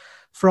different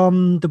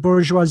from the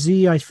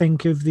bourgeoisie, I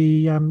think, of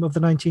the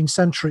 19th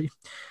century.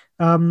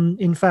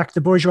 In fact,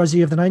 the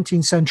bourgeoisie of the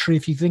 19th century,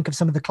 if you think of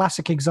some of the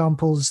classic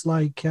examples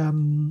like,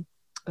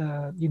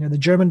 the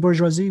German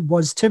bourgeoisie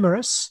was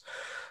timorous,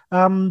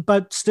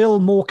 but still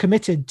more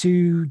committed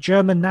to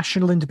German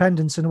national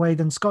independence in a way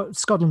than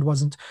Scotland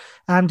wasn't.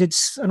 And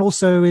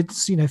also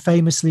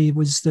famously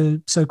was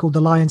the so-called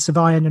Alliance of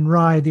Iron and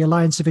Rye, the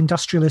alliance of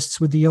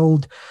industrialists with the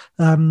old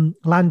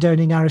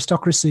landowning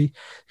aristocracy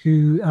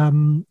who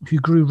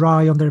grew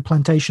rye on their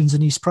plantations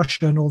in East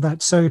Prussia and all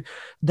that. So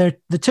the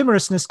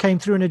timorousness came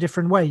through in a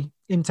different way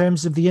in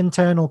terms of the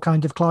internal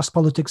kind of class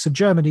politics of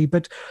Germany.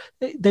 But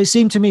they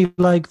seem to me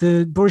like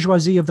the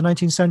bourgeoisie of the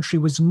 19th century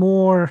was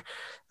more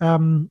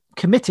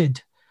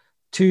committed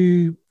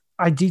to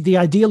the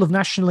ideal of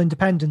national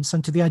independence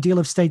and to the ideal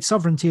of state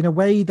sovereignty in a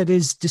way that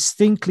is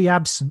distinctly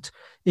absent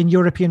in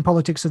European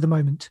politics at the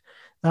moment.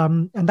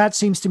 And that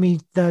seems to me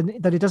that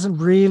it doesn't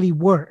really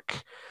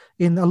work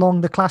along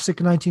the classic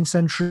 19th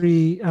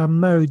century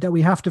mode, that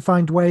we have to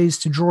find ways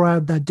to draw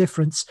out that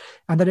difference,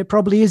 and that it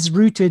probably is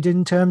rooted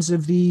in terms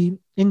of the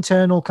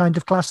internal kind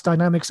of class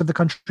dynamics of the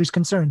countries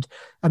concerned.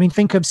 I mean,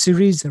 think of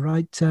Syriza,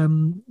 right?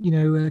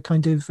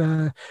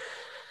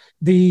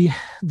 The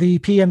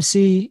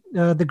PMC,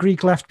 the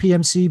Greek left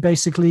PMC,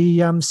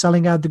 basically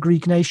selling out the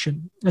Greek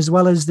nation as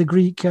well as the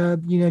Greek,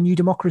 New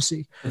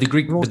Democracy. The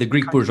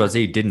Greek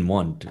bourgeoisie didn't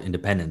want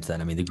independence.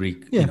 Then I mean, the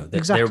Greek,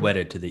 exactly. They're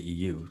wedded to the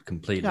EU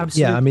completely.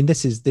 Absolutely. Yeah, I mean,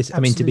 this. Absolutely. I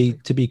mean,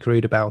 to be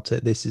crude about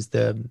it, this is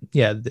the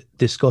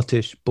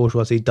Scottish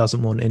bourgeoisie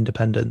doesn't want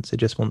independence. It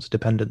just wants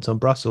dependence on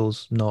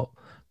Brussels, not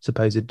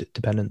supposed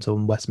dependence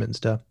on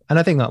Westminster. And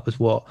I think that was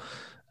what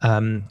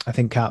I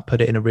think Kat put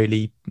that in a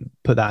really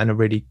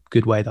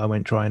good way that I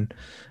won't try and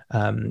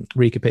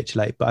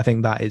recapitulate. But I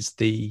think that is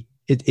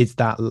it's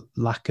that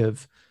lack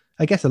of,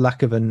 I guess, a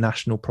lack of a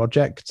national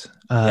project,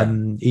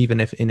 even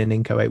if in an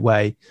inchoate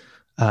way,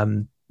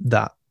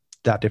 that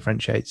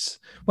differentiates.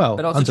 Well,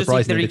 but also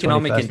just their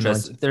economic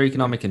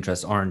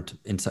interests aren't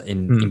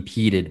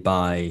impeded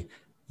by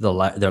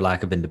their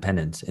lack of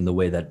independence, in the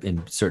way that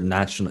in certain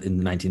in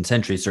the 19th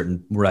century,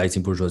 certain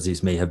rising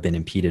bourgeoisies may have been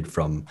impeded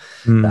from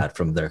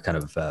their kind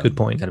of good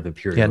point, kind of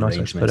imperial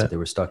arrangements that they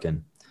were stuck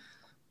in.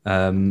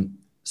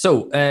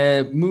 So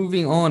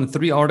moving on,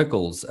 3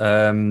 articles,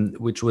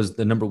 which was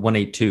the number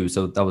 182.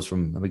 So that was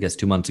from, I guess,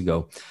 2 months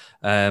ago.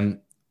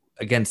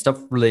 Again, stuff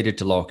related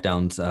to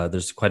lockdowns.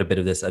 There's quite a bit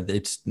of this.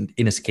 It's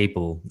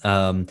inescapable.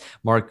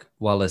 Mark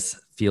Wallace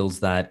feels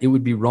that it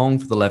would be wrong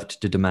for the left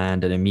to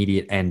demand an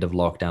immediate end of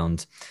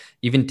lockdowns,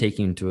 even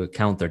taking into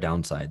account their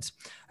downsides.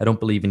 I don't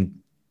believe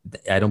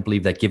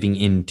that giving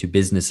in to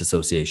business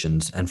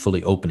associations and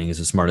fully opening is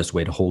the smartest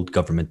way to hold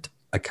government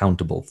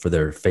accountable for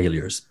their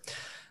failures.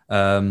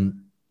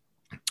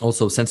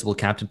 Also, Sensible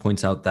Captain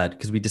points out that,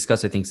 because we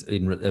discussed, I think, a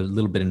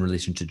little bit in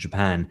relation to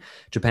Japan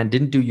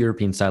didn't do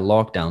European-style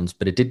lockdowns,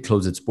 but it did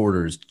close its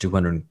borders to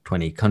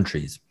 220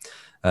 countries.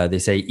 They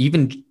say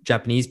even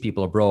Japanese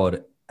people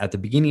abroad at the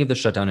beginning of the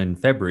shutdown in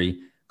February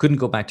couldn't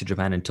go back to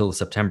Japan until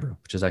September,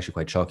 which is actually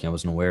quite shocking. I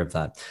wasn't aware of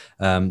that.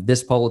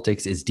 This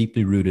politics is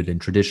deeply rooted in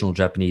traditional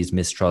Japanese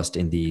mistrust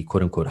in the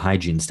quote-unquote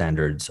hygiene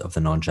standards of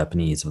the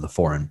non-Japanese, of the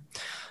foreign.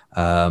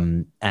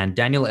 And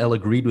Daniel L.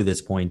 agreed with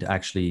this point,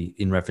 actually,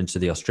 in reference to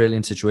the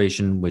Australian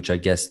situation, which I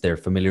guess they're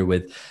familiar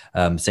with,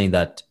 saying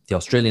that the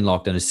Australian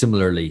lockdown is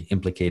similarly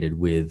implicated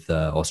with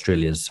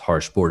Australia's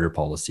harsh border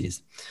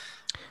policies.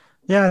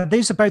 Yeah,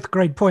 these are both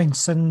great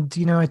points. And,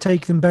 I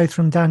take them both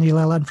from Daniel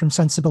L. and from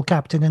Sensible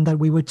Captain, in that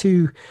we were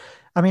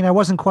I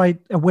wasn't quite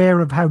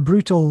aware of how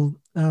brutal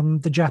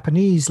the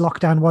Japanese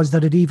lockdown was,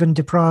 that it even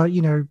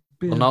deprived,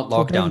 well, not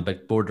lockdown,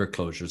 but border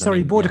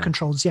closures. Border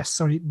controls. Yes,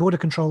 border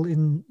control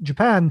in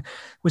Japan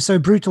was so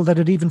brutal that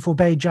it even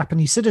forbade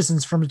Japanese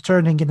citizens from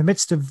returning in the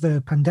midst of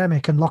the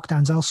pandemic and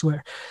lockdowns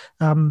elsewhere.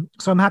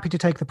 So I'm happy to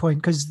take the point,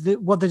 because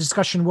what the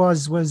discussion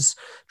was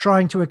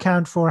trying to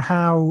account for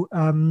how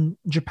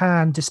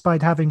Japan,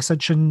 despite having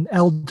such an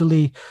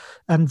elderly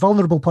and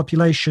vulnerable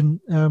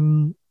population,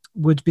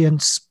 would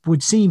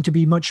seem to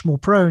be much more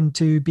prone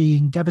to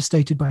being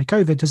devastated by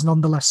COVID, has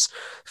nonetheless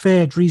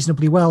fared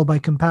reasonably well by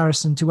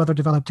comparison to other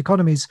developed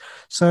economies.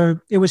 So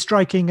it was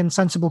striking, and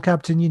Sensible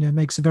Captain,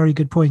 makes a very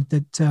good point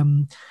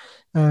that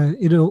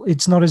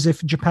it's not as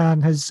if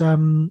Japan has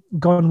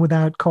gone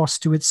without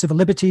cost to its civil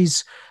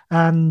liberties,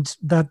 and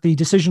that the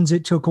decisions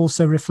it took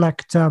also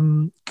reflect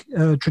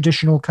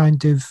traditional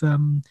kind of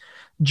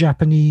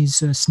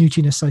Japanese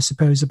snootiness, I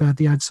suppose, about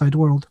the outside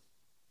world.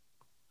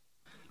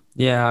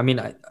 Yeah, I mean,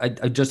 I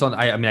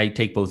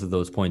take both of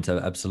those points,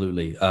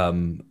 absolutely. I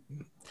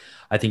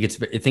think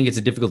it's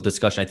a difficult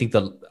discussion. I think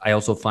that I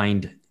also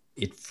find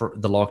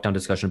the lockdown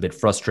discussion a bit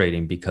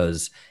frustrating,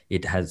 because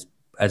it has,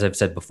 as I've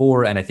said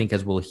before, and I think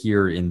as we'll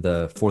hear in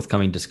the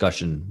forthcoming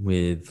discussion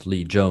with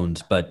Lee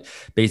Jones, but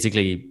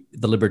basically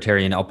the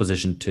libertarian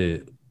opposition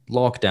to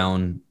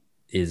lockdown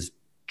is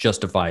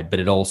justified,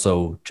 but it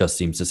also just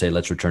seems to say,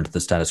 let's return to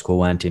the status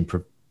quo ante, and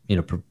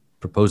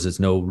proposes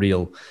no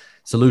real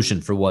solution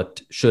for what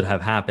should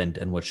have happened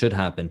and what should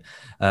happen,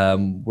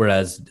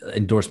 whereas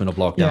endorsement of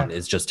lockdown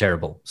is just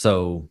terrible.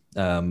 So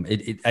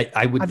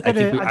I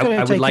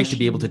would like to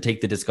be able to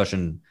take the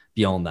discussion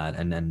beyond that,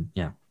 and then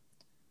Yeah,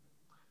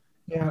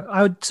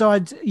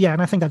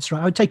 and I think that's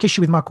right. I would take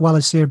issue with Mark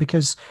Wallace here,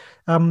 because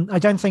I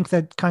don't think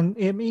that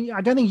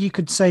I don't think you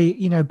could say,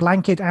 a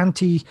blanket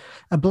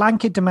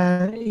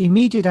demand,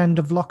 immediate end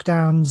of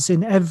lockdowns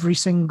in every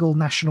single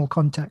national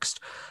context.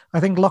 I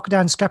think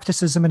lockdown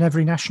skepticism in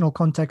every national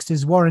context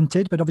is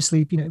warranted, but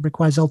obviously, it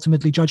requires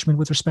ultimately judgment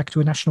with respect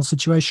to a national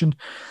situation.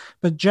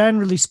 But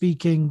generally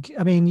speaking,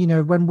 I mean,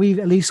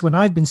 at least when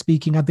I've been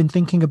speaking, I've been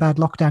thinking about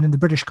lockdown in the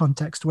British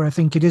context, where I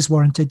think it is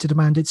warranted to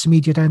demand its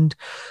immediate end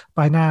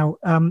by now.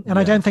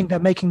 I don't think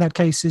that making that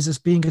case is as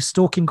being a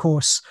stalking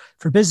horse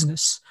for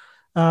business.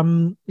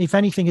 If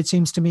anything, it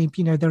seems to me,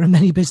 there are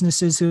many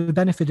businesses who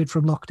benefited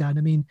from lockdown.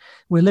 I mean,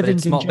 we're living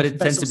but it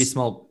tends to be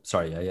small.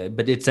 Sorry,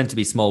 but it tends to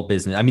be small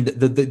business. I mean,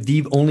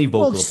 the only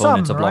vocal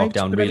opponents of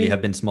lockdown really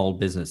have been small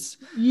business.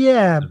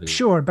 Yeah,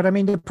 sure. But I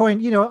mean, the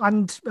point,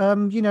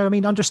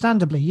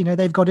 understandably,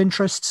 they've got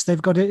interests,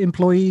 they've got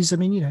employees. I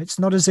mean, it's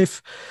not as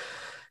if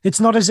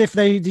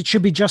it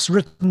should be just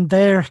written,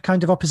 their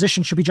kind of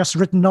opposition should be just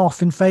written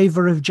off in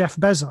favor of Jeff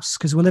Bezos,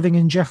 because we're living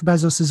in Jeff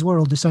Bezos's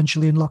world,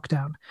 essentially, in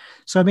lockdown.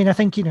 So, I mean, I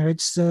think,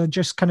 it's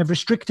just kind of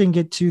restricting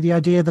it to the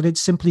idea that it's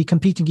simply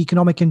competing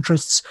economic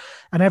interests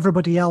and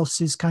everybody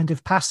else is kind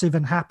of passive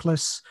and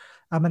hapless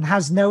and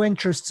has no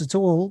interests at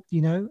all.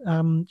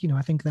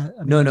 I think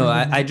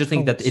that. I just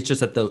think that it's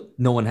just that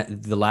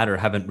the latter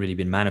haven't really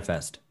been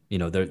manifest.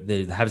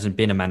 There hasn't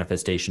been a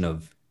manifestation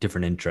of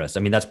different interests. I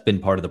mean, that's been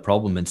part of the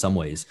problem in some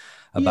ways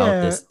about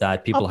Yeah, this,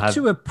 that people up have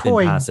to a been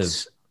point.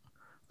 passive.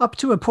 Up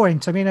to a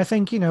point. I mean, I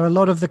think, a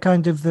lot of the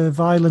kind of the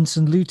violence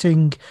and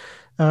looting,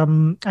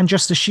 and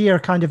just the sheer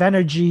kind of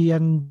energy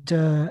and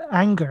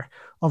anger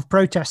of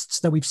protests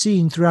that we've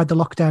seen throughout the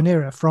lockdown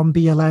era, from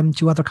BLM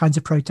to other kinds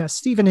of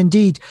protests, even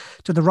indeed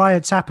to the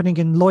riots happening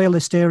in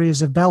loyalist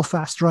areas of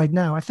Belfast right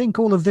now. I think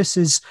all of this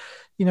is,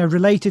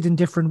 related in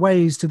different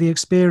ways to the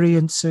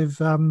experience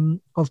of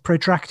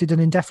protracted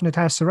and indefinite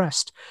house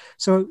arrest.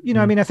 So,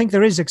 I mean, I think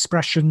there is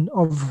expression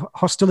of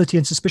hostility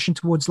and suspicion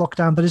towards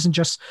lockdown that isn't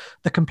just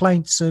the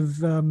complaints of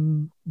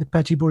the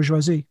petty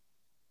bourgeoisie.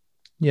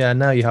 Yeah,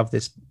 now you have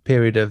this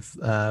period of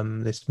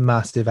this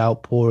massive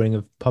outpouring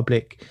of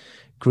public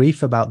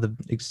grief about the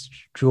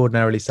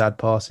extraordinarily sad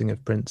passing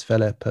of Prince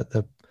Philip at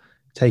the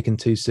taken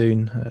too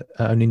soon,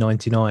 only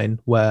 99,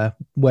 where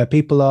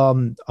people are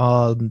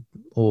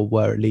or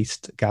were at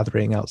least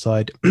gathering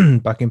outside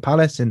Buckingham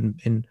Palace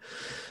in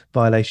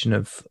violation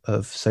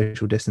of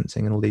social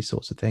distancing and all these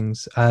sorts of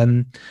things.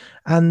 And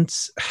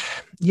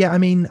yeah, I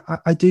mean,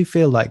 I do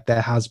feel like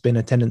there has been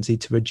a tendency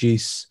to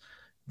reduce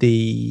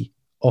the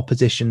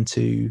opposition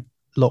to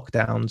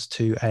lockdowns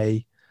to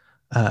a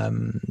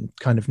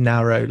kind of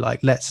narrow,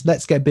 like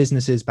let's get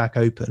businesses back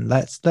open,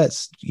 let's get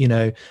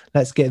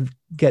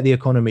the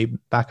economy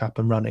back up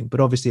and running.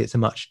 But obviously it's a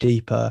much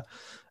deeper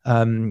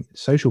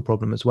social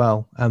problem as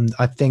well. And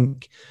I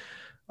think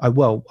I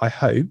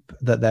hope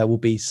that there will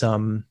be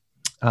some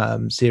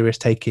serious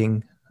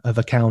taking of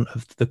account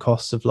of the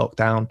costs of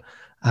lockdown,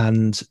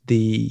 and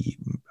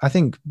I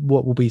think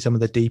what will be some of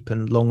the deep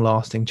and long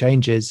lasting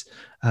changes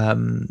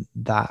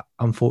that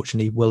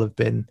unfortunately will have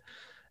been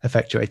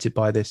effectuated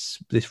by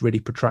this really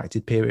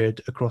protracted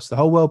period across the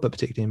whole world, but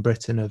particularly in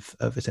Britain, of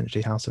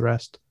essentially house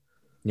arrest.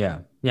 Yeah,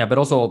 but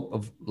also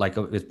of, like,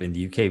 it's been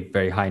the UK,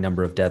 very high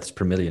number of deaths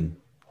per million,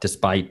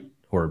 despite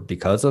or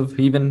because of,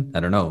 even, I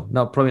don't know,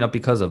 no, probably not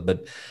because of,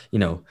 but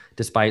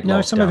despite No,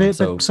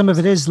 lockdown. Some of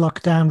it is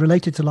lockdown,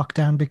 related to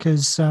lockdown,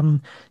 because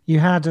you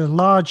had a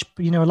large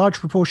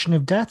proportion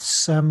of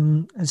deaths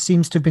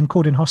seems to have been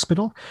caught in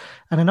hospital,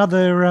 and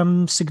another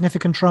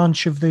significant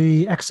tranche of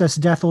the excess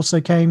death also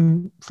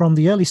came from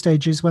the early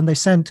stages when they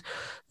sent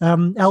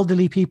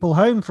elderly people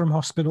home from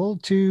hospital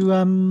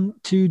to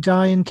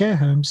die in care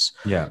homes.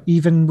 Yeah,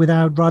 even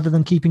rather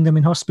than keeping them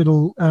in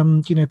hospital,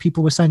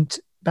 people were sent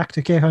back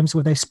to care homes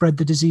where they spread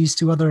the disease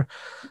to other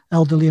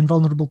elderly and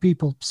vulnerable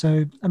people.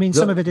 So, I mean,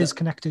 some of it is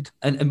connected.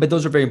 But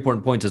those are very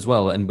important points as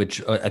well, and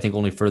which I think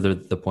only further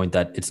the point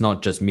that it's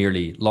not just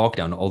merely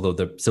lockdown, although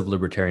the civil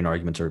libertarian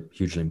arguments are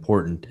hugely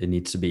important. It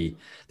needs to be,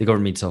 the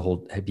government needs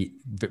to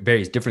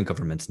various different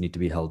governments need to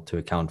be held to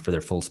account for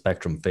their full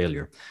spectrum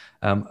failure,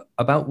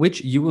 about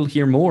which you will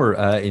hear more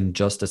in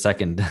just a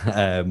second,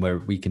 where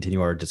we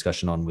continue our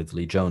discussion on with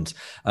Lee Jones.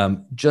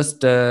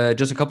 Just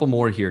a couple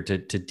more here to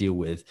deal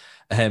with.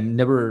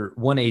 Number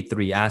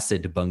 183,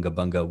 Acid Bunga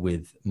Bunga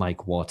with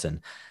Mike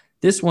Watson.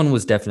 This one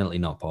was definitely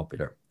not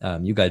popular.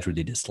 You guys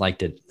really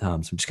disliked it. So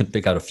I'm just going to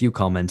pick out a few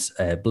comments.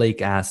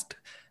 Blake asked,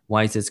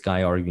 why is this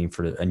guy arguing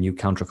for a new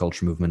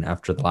counterculture movement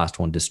after the last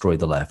one destroyed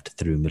the left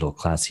through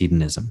middle-class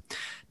hedonism?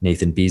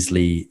 Nathan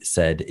Beasley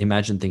said,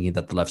 imagine thinking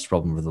that the left's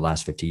problem over the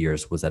last 50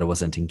 years was that it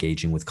wasn't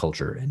engaging with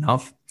culture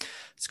enough.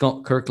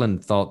 Scott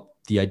Kirkland thought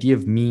the idea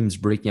of memes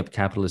breaking up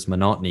capitalist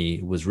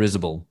monotony was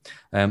risible,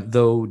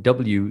 though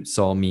W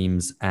saw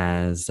memes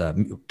as,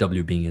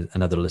 W being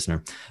another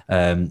listener,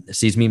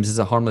 sees memes as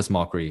a harmless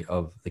mockery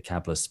of the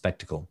capitalist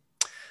spectacle.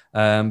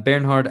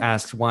 Bernhard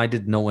asks, why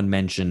did no one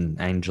mention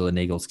Angela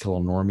Nagel's Kill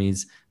All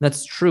Normies?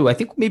 That's true. I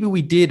think maybe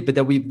we did, but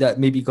that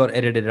maybe got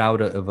edited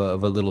out of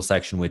a little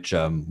section which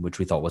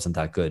we thought wasn't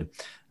that good.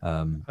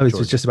 I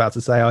was just about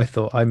to say, I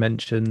thought I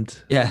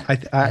mentioned. Yeah, I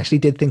actually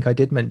did think I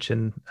did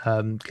mention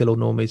Kill All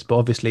Normies, but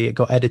obviously it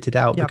got edited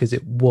out because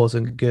it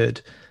wasn't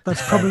good.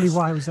 That's probably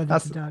why it was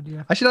edited out.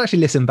 Yeah, I should actually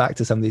listen back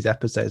to some of these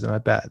episodes, and I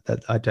bet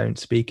that I don't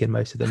speak in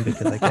most of them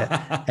because I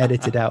get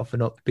edited out for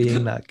not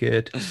being that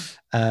good.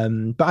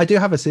 But I do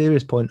have a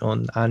serious point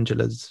on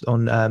Angela's Kill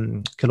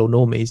All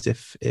Normies.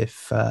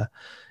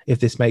 If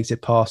this makes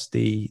it past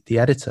the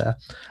editor,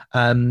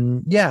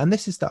 and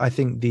this is that I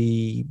think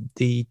the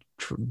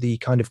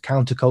kind of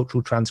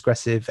countercultural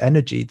transgressive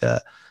energy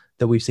that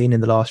we've seen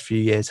in the last few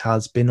years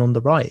has been on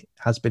the right,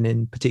 has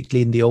been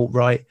particularly in the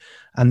alt-right,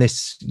 and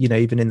this,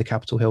 even in the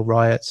Capitol Hill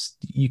riots,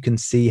 you can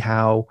see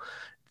how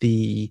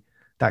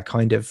that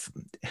kind of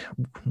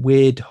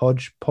weird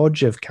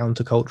hodgepodge of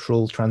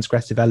countercultural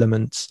transgressive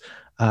elements,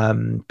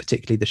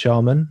 particularly the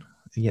shaman,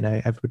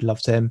 everybody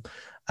loves him,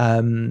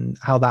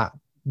 how that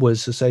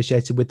was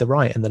associated with the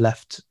right, and the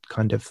left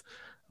kind of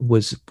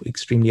was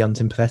extremely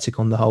unsympathetic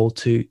on the whole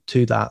to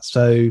that.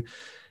 So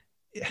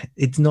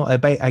it's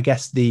not I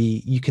guess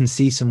you can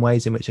see some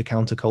ways in which a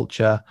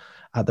counterculture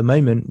at the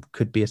moment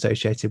could be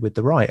associated with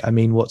the right. I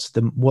mean, what's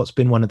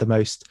been one of the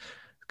most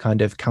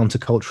kind of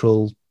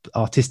countercultural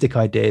artistic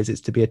ideas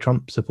is to be a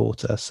Trump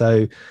supporter.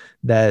 So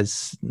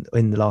there's,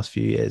 in the last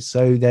few years,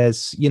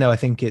 I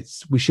think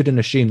we shouldn't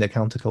assume that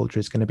counterculture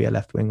is going to be a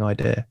left-wing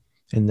idea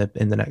in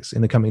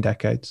the coming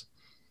decades.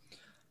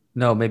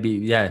 No, maybe,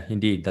 yeah,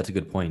 indeed. That's a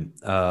good point.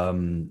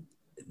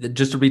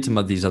 Just to read some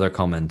of these other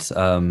comments,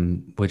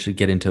 which would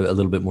get into a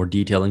little bit more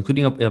detail,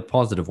 including a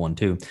positive one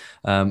too.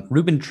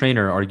 Ruben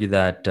Trainer argued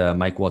that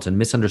Mike Watson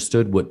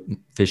misunderstood what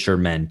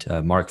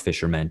Mark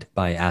Fisher meant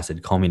by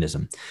acid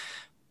communism.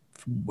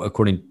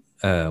 According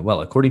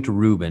to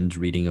Rubin's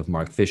reading of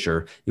Mark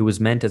Fisher, it was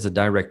meant as a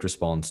direct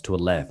response to a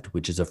left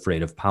which is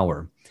afraid of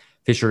power.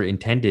 Fisher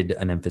intended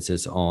an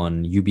emphasis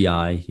on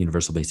UBI,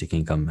 universal basic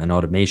income, and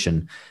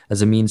automation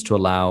as a means to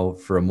allow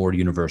for a more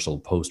universal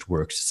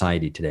post-work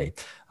society today.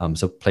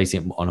 So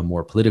placing it on a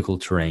more political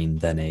terrain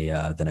than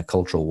a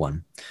cultural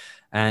one.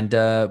 And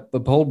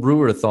but Paul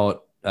Brewer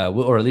thought,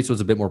 or at least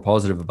was a bit more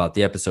positive about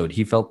the episode.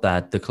 He felt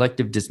that the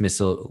collective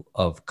dismissal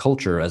of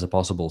culture as a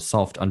possible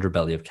soft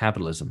underbelly of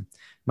capitalism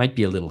might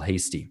be a little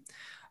hasty.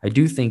 I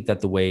do think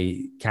that the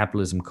way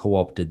capitalism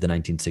co-opted the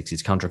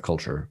 1960s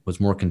counterculture was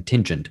more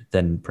contingent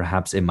than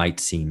perhaps it might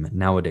seem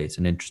nowadays.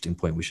 An interesting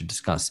point we should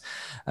discuss.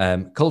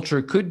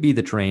 Culture could be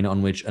the terrain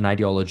on which an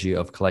ideology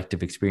of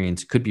collective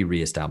experience could be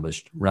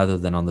reestablished rather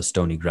than on the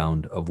stony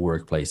ground of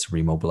workplace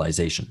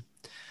remobilization.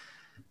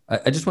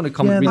 I just want to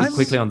comment really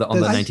quickly on the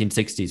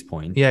 1960s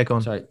point. Yeah, go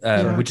on. Sorry,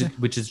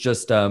 which is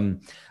just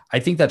I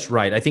think that's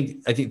right. I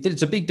think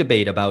it's a big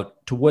debate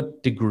about to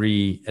what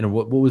degree and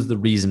what was the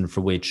reason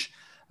for which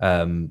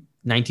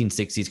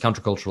 1960s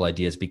countercultural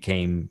ideas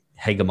became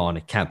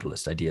hegemonic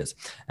capitalist ideas.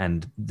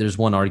 And there's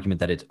one argument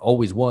that it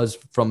always was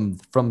from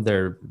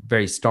their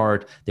very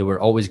start. They were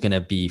always going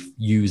to be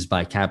used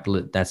by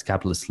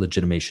capitalist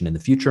legitimation in the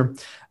future.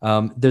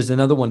 There's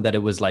another one that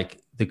it was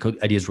like the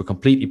ideas were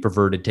completely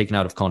perverted, taken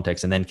out of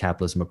context, and then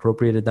capitalism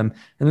appropriated them.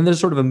 And then there's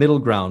sort of a middle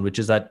ground, which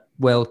is that,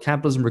 well,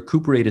 capitalism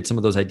recuperated some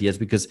of those ideas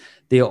because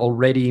they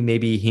already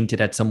maybe hinted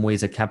at some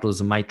ways that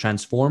capitalism might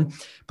transform,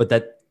 but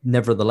that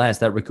nevertheless,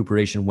 that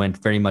recuperation went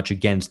very much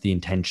against the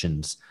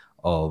intentions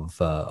of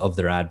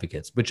their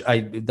advocates, which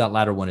that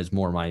latter one is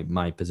more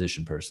my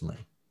position personally.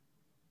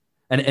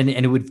 And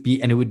it would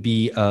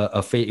be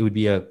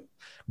a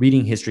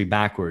reading history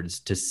backwards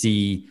to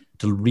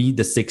read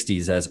the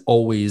 60s as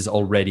always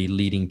already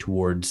leading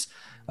towards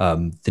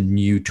the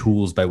new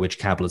tools by which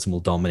capitalism will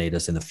dominate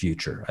us in the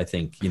future. I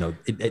think,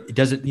 it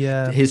doesn't,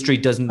 history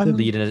doesn't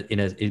lead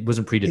it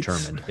wasn't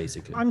predetermined,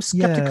 basically. I'm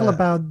skeptical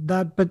about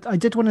that, but I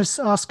did want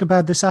to ask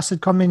about this acid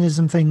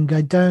communism thing.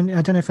 I don't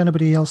know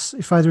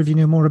if either of you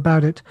know more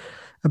about it,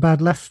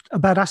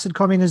 about acid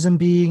communism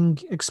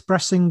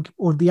expressing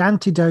or the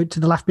antidote to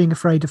the left being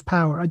afraid of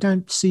power. I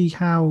don't see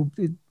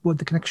what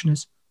the connection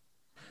is.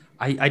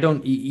 I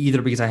don't either,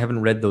 because I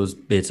haven't read those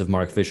bits of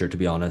Mark Fisher, to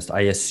be honest.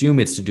 I assume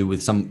it's to do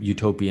with some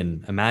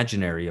utopian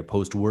imaginary, a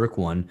post-work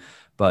one.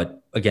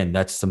 But again,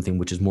 that's something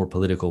which is more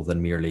political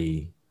than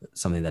merely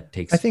something that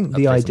takes. I think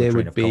the idea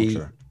would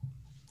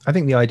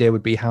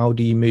be, how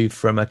do you move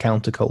from a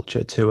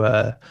counterculture to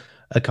a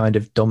kind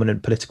of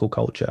dominant political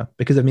culture?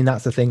 Because I mean,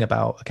 that's the thing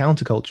about a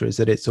counterculture, is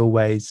that it's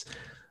always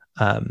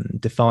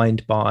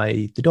defined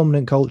by the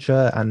dominant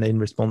culture and in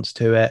response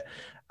to it,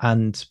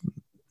 and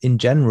in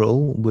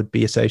general would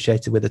be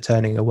associated with a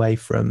turning away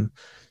from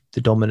the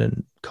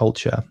dominant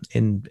culture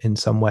in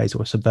some ways,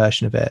 or a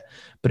subversion of it.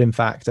 But in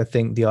fact, I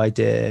think the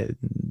idea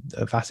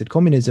of acid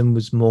communism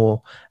was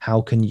more, how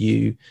can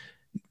you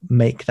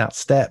make that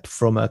step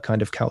from a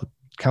kind of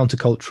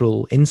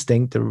countercultural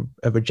instinct,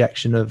 a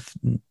rejection of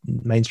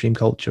mainstream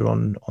culture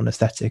on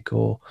aesthetic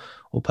or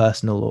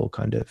personal or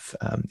kind of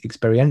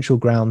experiential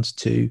grounds,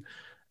 to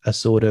a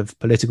sort of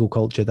political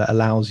culture that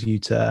allows you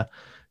to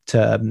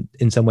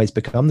in some ways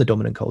become the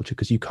dominant culture,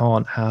 because you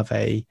can't have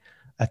a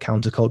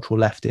countercultural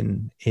left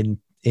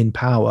in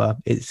power.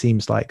 It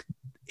seems like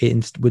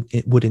it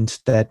would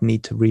instead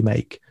need to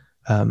remake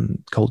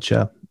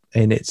culture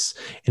in its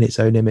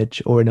own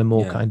image, or in a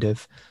more kind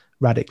of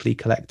radically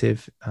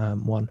collective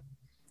one.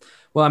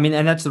 Well, I mean,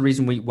 and that's the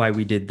reason why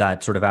we did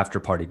that sort of after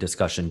party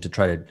discussion, to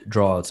try to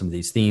draw out some of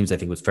these themes. I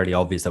think it was fairly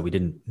obvious that we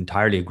didn't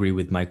entirely agree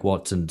with Mike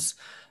Watson's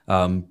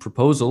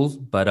proposals,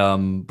 but I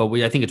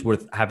think it's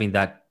worth having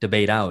that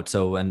debate out.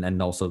 So and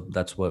also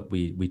that's what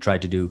we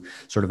tried to do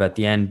sort of at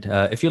the end.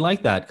 If you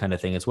like that kind of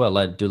thing as well,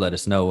 let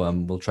us know.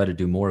 We'll try to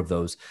do more of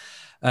those.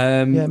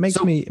 It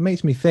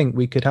makes me think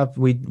we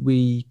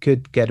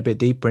could get a bit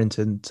deeper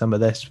into some of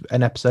this.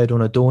 An episode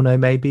on Adorno,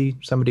 maybe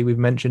somebody we've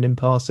mentioned in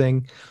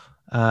passing.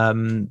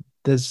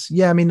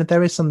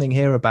 There is something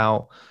here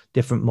about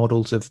different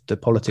models of the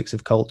politics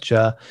of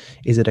culture.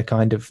 Is it a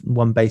kind of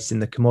one based in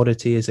the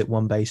commodity? Is it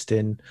one based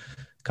in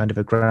kind of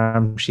a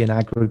Gramscian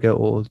aggregate,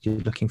 or you're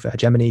looking for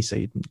hegemony? So,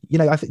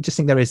 I just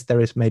think there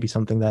is maybe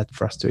something there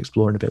for us to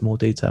explore in a bit more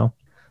detail.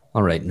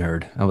 All right,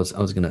 nerd. I was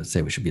going to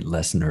say we should be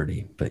less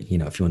nerdy, but if you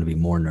want to be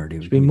more nerdy,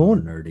 we should be more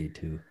nerdy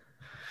too.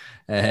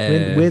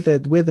 We're the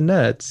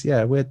nerds.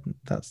 Yeah,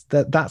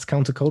 that's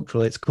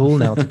countercultural. It's cool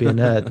now to be a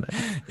nerd.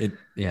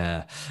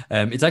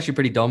 It's actually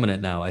pretty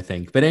dominant now, I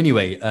think. But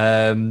anyway,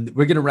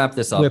 we're going to wrap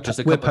this up. Just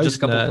a couple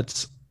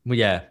nerds.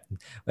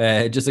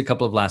 Just a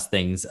couple of last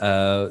things.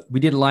 We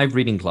did a live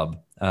reading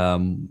club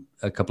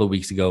a couple of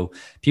weeks ago.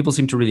 People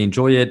seem to really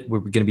enjoy it. We're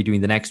going to be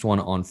doing the next one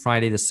on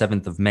Friday, the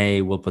 7th of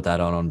May. We'll put that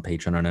on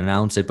Patreon and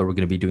announce it, but we're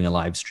going to be doing a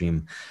live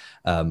stream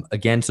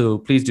again. So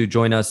please do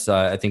join us.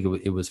 I think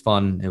it was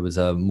fun. It was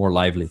a more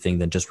lively thing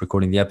than just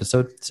recording the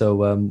episode.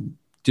 So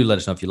do let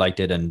us know if you liked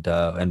it. And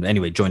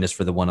anyway, join us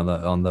for the one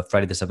on the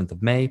Friday, the 7th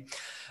of May.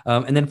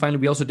 And then finally,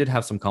 we also did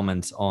have some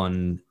comments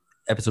on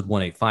episode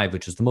 185,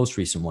 which was the most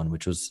recent one,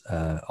 which was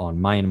on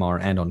Myanmar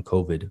and on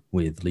COVID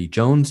with Lee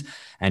Jones.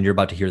 And you're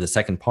about to hear the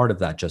second part of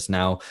that just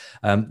now.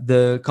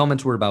 The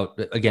comments were about,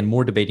 again,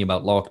 more debating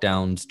about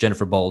lockdowns,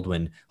 Jennifer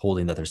Baldwin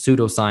holding that they're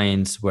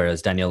pseudoscience,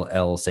 whereas Danielle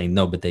L saying,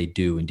 no, but they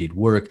do indeed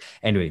work.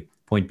 Anyway,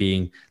 point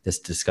being, this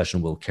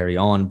discussion will carry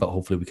on, but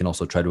hopefully we can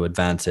also try to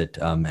advance it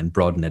and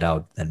broaden it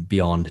out and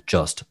beyond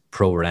just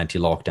pro or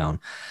anti-lockdown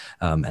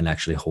and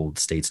actually hold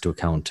states to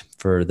account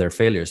for their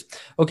failures.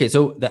 Okay,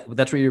 so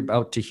that's what you're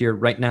about to hear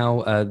right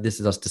now.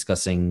 This is us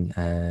discussing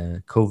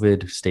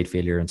COVID, state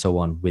failure, and so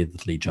on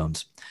with Lee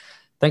Jones.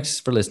 Thanks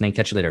for listening.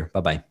 Catch you later.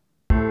 Bye-bye.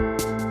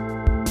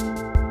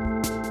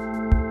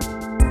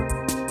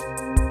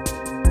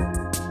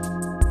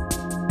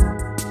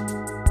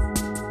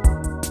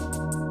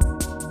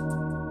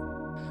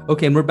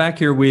 Okay, and we're back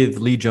here with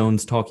Lee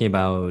Jones talking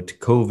about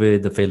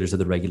COVID, the failures of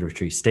the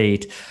regulatory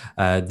state.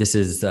 This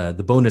is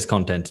the bonus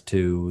content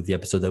to the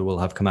episode that will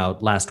have come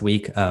out last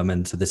week.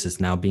 And so this is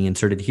now being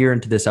inserted here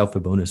into this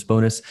Aufhebonus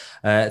bonus.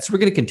 So we're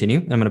going to continue.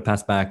 I'm going to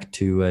pass back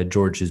to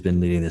George, who's been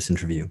leading this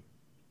interview.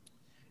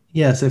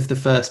 Yeah, so if the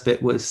first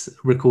bit was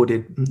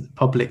recorded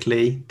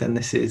publicly, then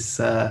this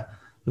is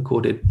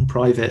recorded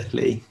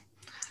privately.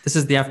 This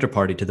is the after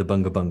party to the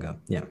Bunga Bunga.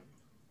 Yeah.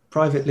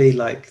 Privately,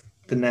 like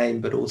the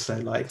name, but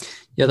also like...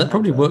 Yeah, that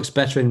probably works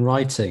better in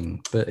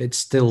writing, but it's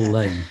still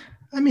lame.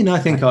 I mean, I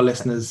think our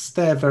listeners,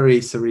 they're very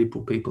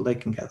cerebral people. They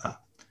can get that.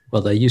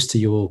 Well, they're used to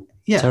your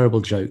terrible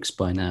jokes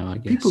by now, I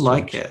guess. People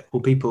like it,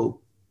 or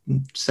people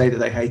say that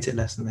they hate it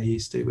less than they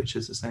used to, which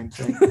is the same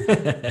thing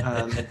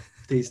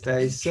these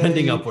days. So,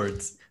 trending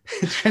upwards.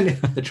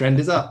 The trend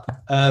is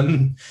up.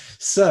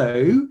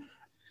 So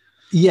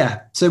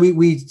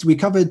we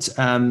covered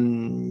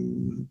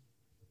in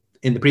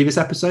the previous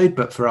episode,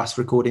 but for us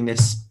recording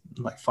this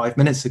like 5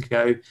 minutes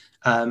ago,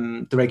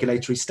 the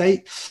regulatory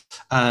state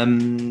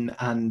and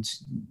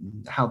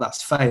how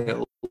that's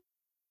failed.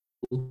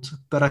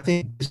 But I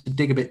think just to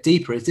dig a bit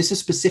deeper, is this a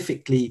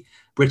specifically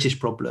British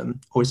problem,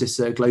 or is this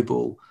a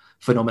global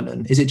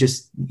phenomenon? Is it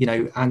just,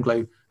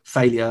 Anglo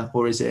failure,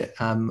 or is it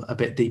a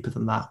bit deeper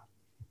than that?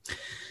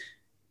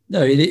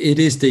 No, it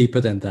is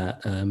deeper than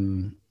that.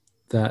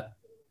 That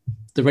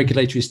the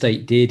regulatory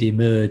state did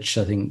emerge,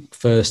 I think,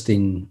 first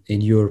in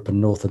Europe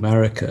and North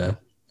America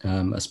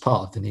as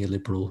part of the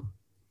neoliberal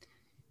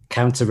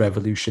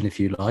counter-revolution, if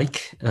you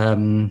like.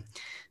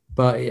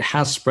 But it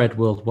has spread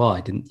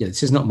worldwide. And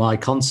this is not my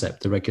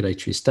concept, the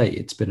regulatory state.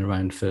 It's been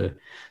around for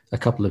a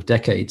couple of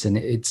decades, and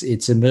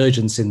its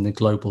emergence in the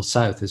global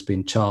south has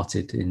been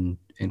charted in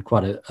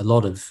quite a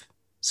lot of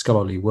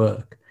scholarly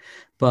work.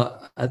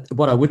 But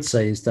what I would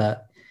say is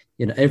that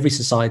every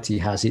society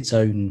has its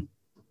own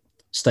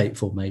state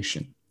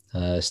formation.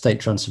 State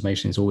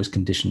transformation is always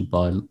conditioned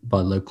by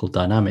local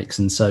dynamics,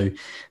 and so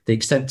the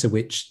extent to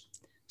which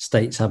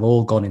states have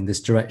all gone in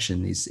this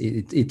direction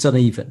it's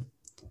uneven,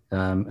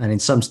 and in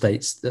some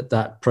states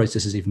that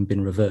process has even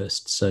been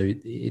reversed. So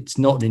it's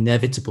not an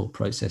inevitable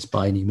process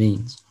by any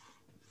means,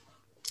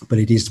 but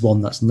it is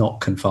one that's not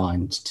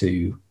confined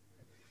to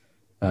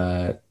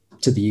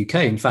the UK.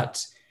 In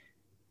fact,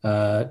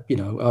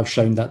 I've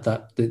shown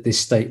that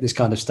this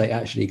kind of state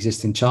actually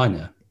exists in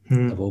China,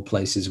 of all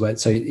places, where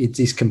so it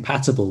is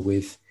compatible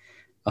with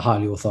a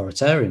highly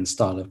authoritarian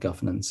style of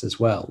governance as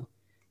well,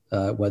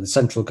 where the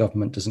central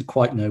government doesn't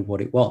quite know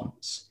what it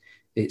wants.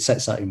 It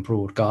sets out in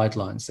broad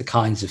guidelines the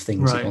kinds of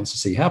things it wants to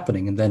see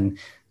happening, and then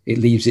it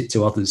leaves it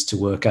to others to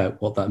work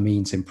out what that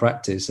means in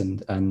practice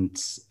and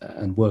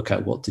work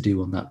out what to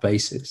do on that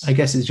basis. I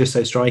guess it's just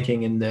so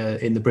striking in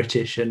the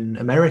British and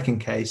American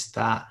case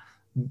that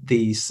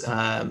these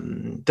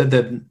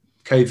the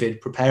COVID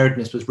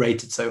preparedness was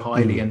rated so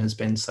highly and has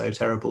been so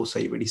terrible. So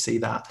you really see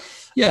that.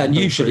 Yeah, and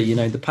usually,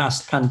 the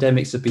past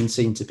pandemics have been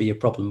seen to be a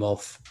problem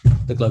of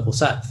the global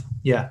south.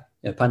 Yeah.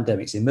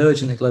 Pandemics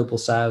emerge in the global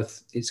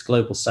south. It's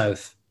global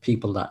south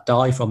people that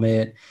die from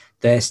it.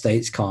 Their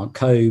states can't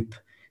cope.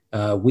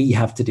 We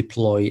have to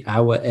deploy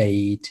our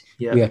aid.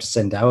 Yeah. We have to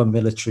send our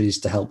militaries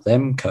to help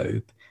them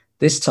cope.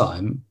 This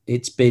time,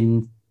 it's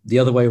been the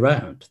other way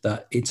around,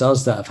 that it's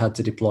us that have had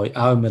to deploy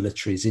our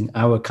militaries in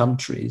our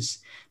countries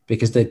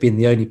because they've been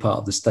the only part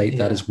of the state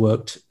that has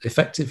worked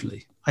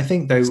effectively. I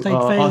think though,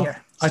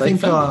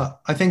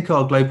 I think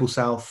our global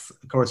south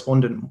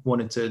correspondent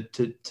wanted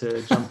to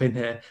jump in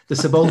here. The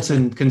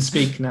subaltern can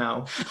speak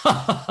now.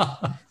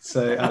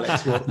 So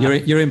Alex,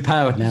 you're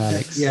empowered now,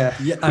 Alex. Yeah,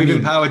 we've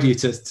empowered you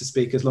to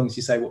speak as long as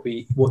you say what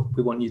we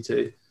want you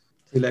to.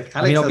 Look,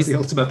 Alex has the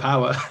ultimate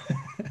power.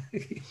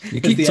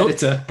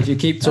 If you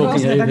keep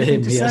talking over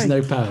him, he has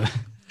no power.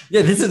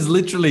 Yeah, this is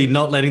literally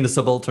not letting the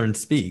subaltern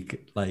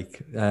speak.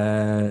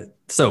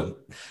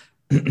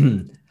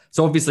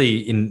 So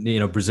obviously,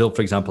 in Brazil,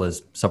 for example,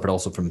 has suffered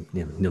also from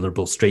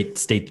neoliberal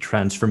state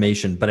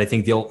transformation. But I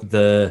think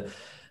the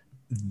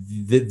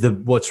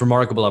what's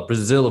remarkable about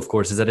Brazil, of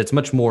course, is that it's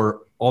much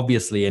more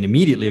obviously and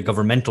immediately a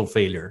governmental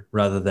failure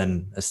rather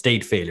than a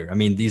state failure. I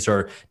mean, these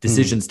are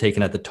decisions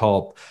taken at the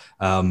top,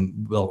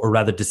 or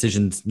rather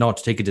decisions not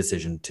to take a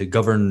decision, to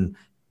govern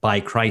by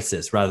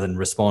crisis rather than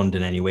respond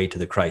in any way to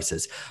the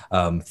crisis,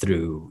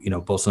 through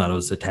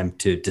Bolsonaro's attempt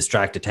to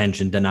distract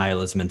attention,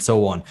 denialism, and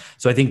so on.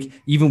 So I think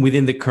even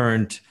within the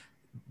current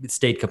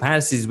state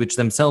capacities, which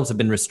themselves have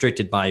been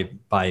restricted by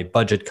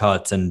budget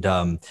cuts and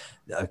a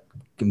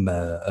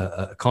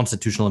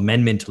constitutional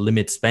amendment to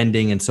limit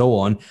spending and so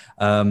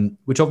on,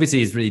 which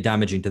obviously is really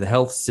damaging to the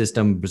health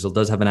system. Brazil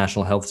does have a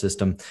national health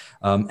system,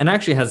 and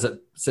actually has a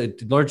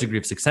large degree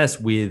of success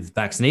with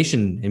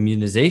vaccination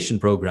immunization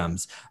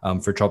programs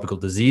for tropical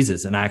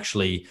diseases, and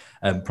actually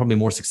probably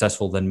more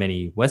successful than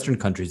many Western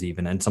countries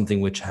even, and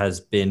something which has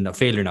been a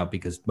failure now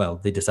because, well,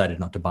 they decided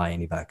not to buy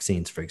any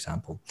vaccines, for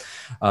example.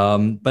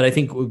 But I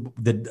think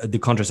the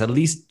contrast, at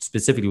least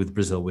specifically with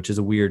Brazil, which is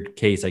a weird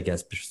case, I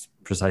guess,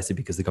 precisely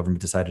because the government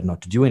decided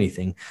not to do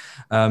anything,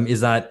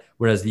 is that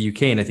whereas the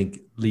UK, and I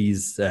think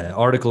Lee's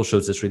article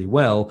shows this really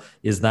well,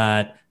 is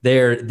that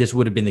this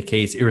would have been the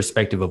case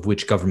irrespective of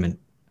which government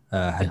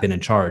had been in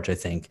charge, I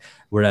think.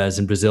 Whereas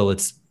in Brazil,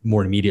 it's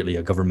more immediately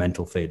a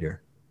governmental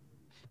failure.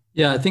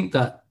 Yeah, I think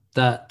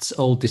that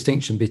old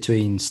distinction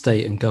between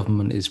state and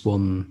government is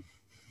one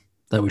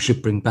that we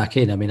should bring back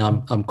in. I mean,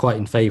 I'm quite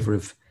in favor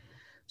of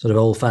sort of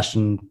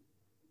old-fashioned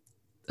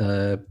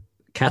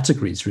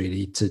categories,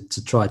 really,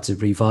 to try to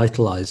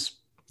revitalize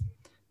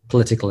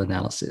political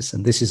analysis.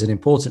 And this is an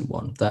important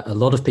one, that a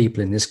lot of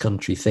people in this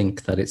country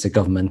think that it's a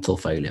governmental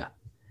failure.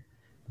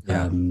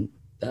 Yeah. And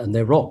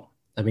they're wrong.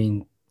 I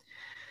mean,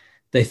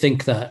 they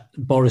think that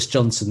Boris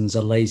Johnson's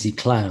a lazy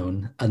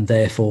clown and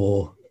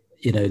therefore,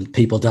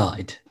 people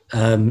died.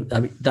 I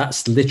mean,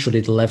 that's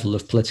literally the level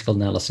of political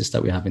analysis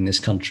that we have in this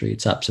country.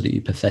 It's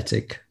absolutely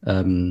pathetic.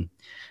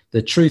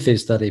 The truth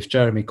is that if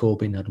Jeremy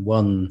Corbyn had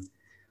won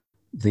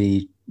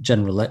the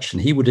general election,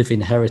 he would have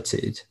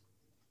inherited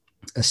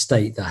a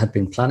state that had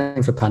been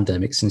planning for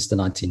pandemics since the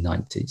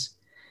 1990s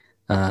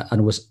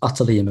and was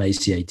utterly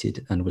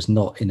emaciated and was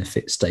not in a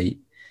fit state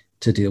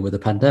to deal with a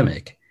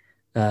pandemic.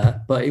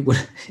 But it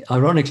would,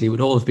 ironically, it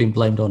would all have been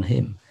blamed on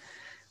him.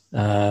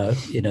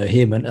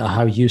 Him and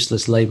how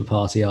useless Labour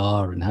Party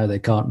are and how they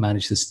can't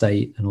manage the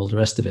state and all the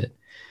rest of it.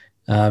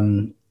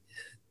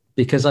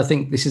 Because I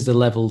think this is the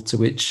level to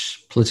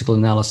which political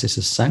analysis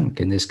has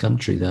sank in this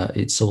country, that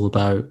it's all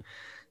about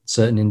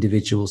certain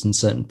individuals and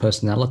certain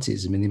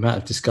personalities. I mean, the amount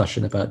of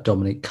discussion about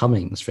Dominic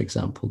Cummings, for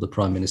example, the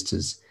Prime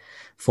Minister's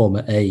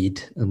former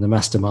aide and the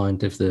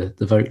mastermind of the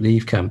Vote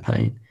Leave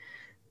campaign,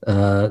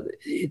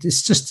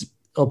 it's just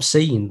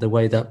obscene the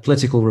way that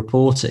political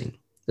reporting,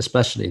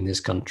 especially in this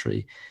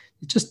country,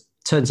 it just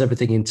turns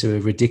everything into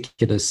a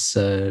ridiculous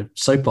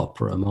soap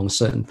opera among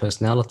certain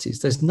personalities.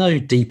 There's no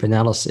deep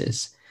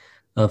analysis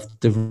of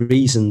the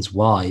reasons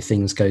why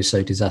things go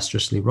so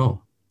disastrously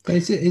wrong. But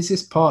is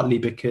this partly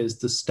because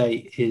the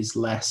state has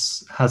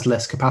less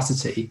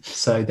capacity,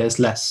 so there's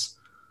less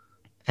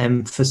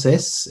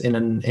emphasis in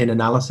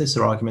analysis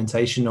or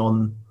argumentation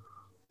on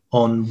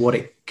what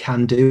it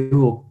can do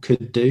or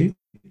could do?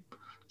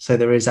 So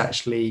there is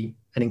actually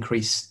an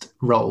increased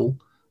role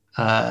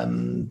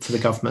for the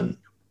government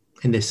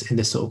in this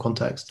sort of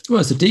context.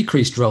 Well, it's a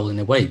decreased role in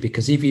a way,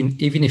 because even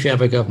if you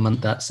have a government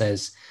that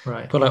says,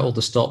 right, pull out all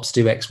the stops,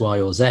 do X, Y,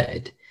 or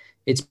Z,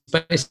 it's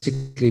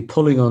basically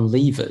pulling on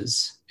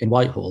levers in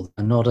Whitehall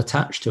and not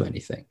attached to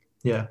anything.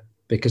 Yeah,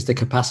 because the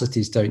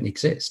capacities don't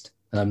exist.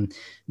 When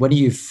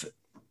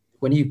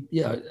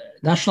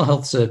National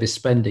Health Service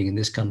spending in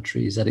this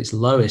country is at its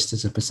lowest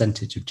as a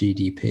percentage of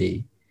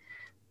GDP,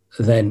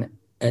 then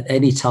at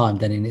any time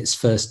than in its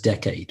first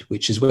decade,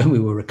 which is when we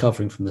were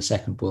recovering from the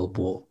Second World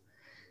War.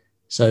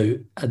 So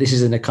this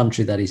is in a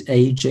country that is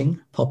aging,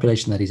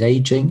 population that is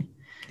aging,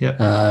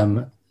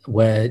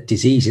 where the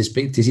disease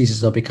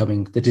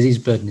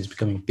burden is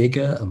becoming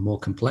bigger and more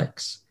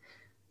complex.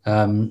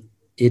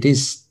 It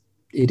is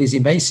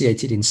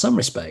emaciated in some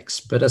respects,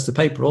 but as the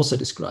paper also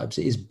describes,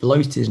 it is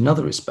bloated in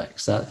other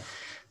respects. That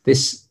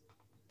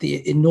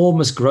the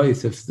enormous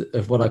growth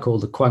of what I call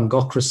the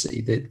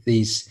quangocracy, that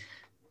these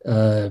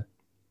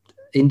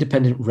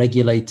independent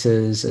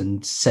regulators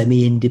and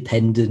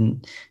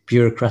semi-independent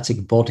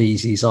bureaucratic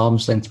bodies, these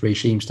arm's length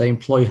regimes, they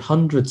employ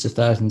hundreds of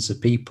thousands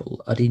of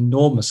people at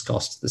enormous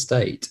cost to the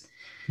state.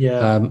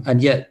 Yeah.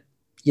 And yet,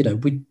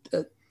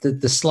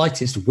 the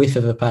slightest whiff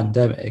of a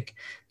pandemic,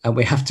 and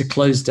we have to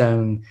close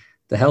down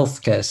the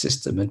healthcare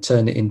system and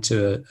turn it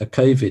into a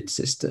COVID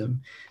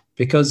system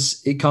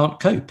because it can't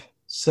cope.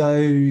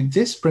 So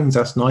this brings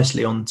us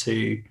nicely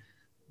onto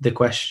the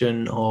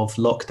question of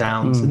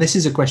lockdowns, and this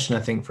is a question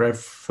I think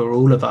for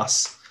all of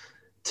us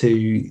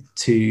to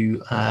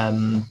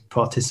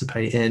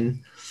participate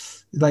in.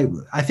 Like,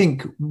 I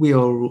think we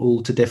are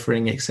all to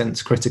differing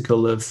extents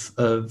critical of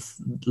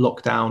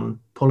lockdown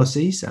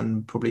policies,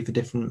 and probably for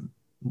different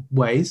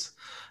ways.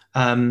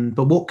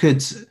 But what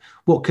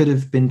could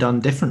have been done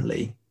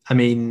differently? I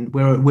mean,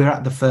 we're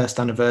at the first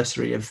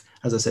anniversary of,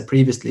 as I said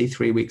previously,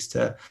 3 weeks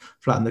to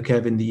flatten the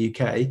curve in the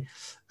UK.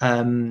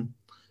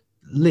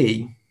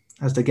 Lee,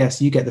 as the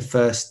guest, you get the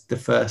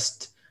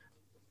first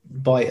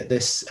bite at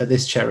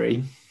this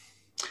cherry.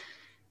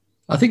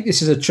 I think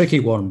this is a tricky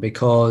one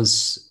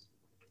because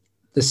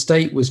the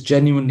state was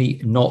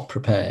genuinely not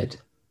prepared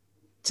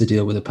to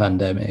deal with a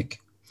pandemic.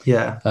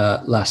 Yeah.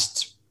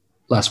 Last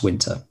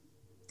winter,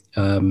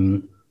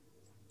 and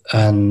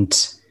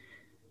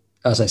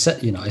as I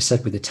said, I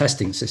said with the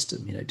testing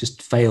system,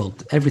 just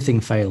failed.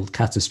 Everything failed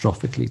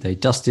catastrophically. They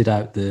dusted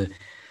out the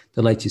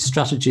latest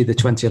strategy, the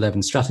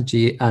 2011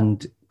 strategy,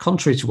 and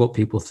contrary to what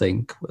people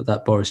think,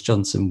 that Boris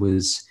Johnson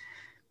was,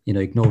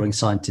 ignoring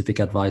scientific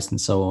advice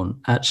and so on.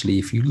 Actually,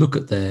 if you look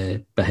at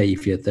their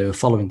behaviour, they were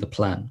following the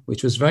plan,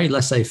 which was very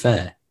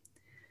laissez-faire.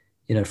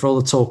 For all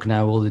the talk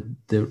now, all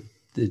the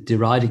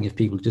deriding of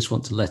people who just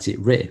want to let it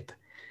rip.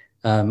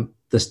 The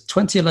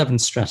 2011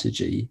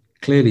 strategy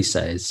clearly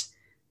says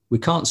we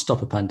can't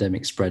stop a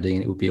pandemic spreading,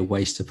 and it would be a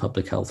waste of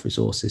public health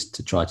resources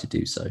to try to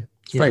do so.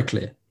 It's very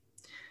clear.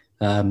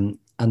 And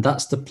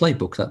that's the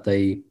playbook that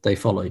they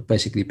follow.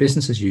 Basically,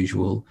 business as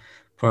usual,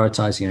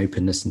 prioritizing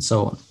openness and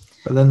so on.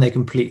 But then they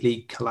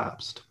completely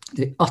collapsed.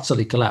 It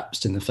utterly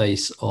collapsed in the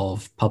face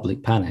of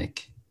public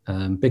panic.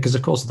 Because,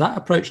 of course, that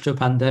approach to a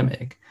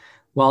pandemic,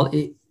 while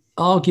it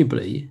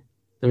arguably,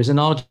 there is an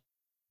argument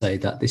to say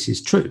that this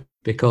is true,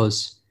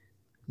 because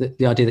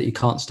the idea that you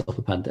can't stop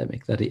a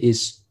pandemic, that it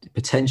is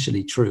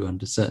potentially true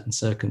under certain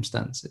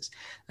circumstances.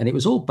 And it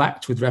was all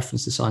backed with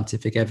reference to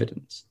scientific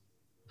evidence.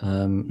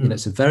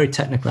 It's a very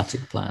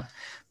technocratic plan,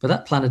 but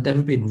that plan had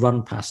never been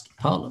run past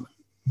Parliament.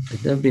 It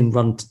had never been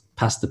run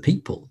past the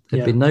people. There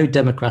had been no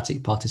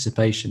democratic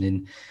participation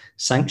in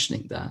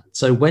sanctioning that.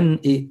 So when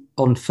it,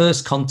 on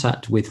first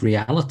contact with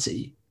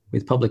reality,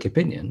 with public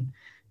opinion,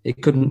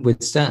 it couldn't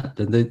withstand.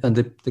 And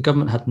the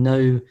government had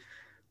no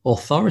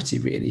authority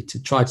really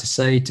to try to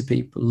say to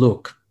people,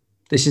 look,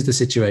 this is the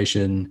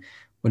situation.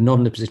 We're not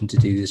in a position to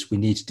do this. We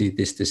need to do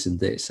this, this, and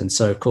this. And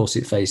so, of course,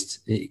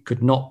 it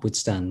could not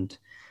withstand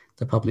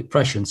the public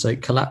pressure. And so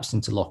it collapsed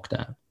into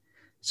lockdown.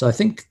 So I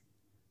think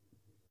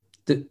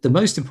the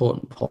most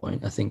important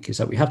point, I think, is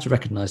that we have to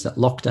recognize that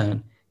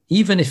lockdown,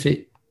 even if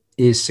it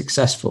is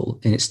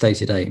successful in its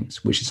stated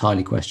aims, which is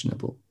highly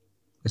questionable,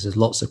 because there's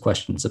lots of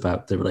questions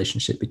about the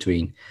relationship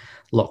between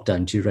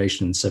lockdown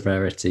duration and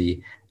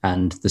severity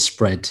and the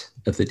spread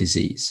of the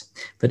disease.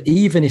 But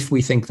even if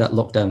we think that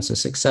lockdowns are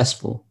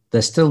successful,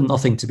 there's still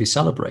nothing to be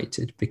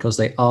celebrated, because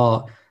they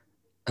are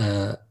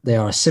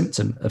a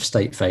symptom of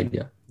state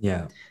failure.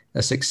 Yeah.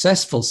 A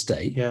successful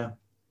state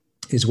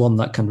is one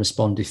that can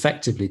respond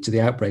effectively to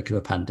the outbreak of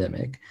a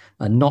pandemic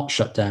and not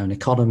shut down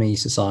economy,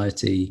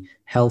 society,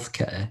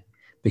 healthcare,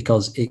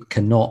 because it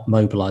cannot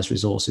mobilize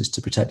resources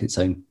to protect its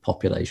own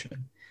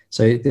population.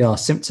 So they are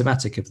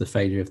symptomatic of the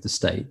failure of the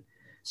state.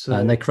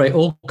 And they create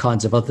all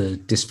kinds of other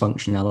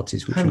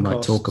dysfunctionalities, which we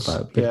might talk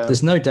about. But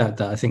there's no doubt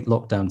that I think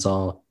lockdowns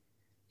are,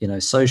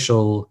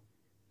 social,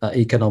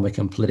 economic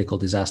and political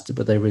disaster,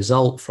 but they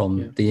result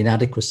from the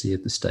inadequacy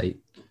of the state.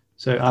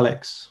 So,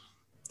 Alex.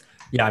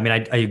 Yeah, I mean,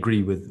 I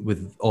agree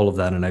with all of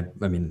that. And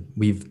I mean,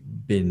 we've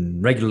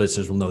been, regular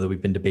listeners will know that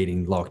we've been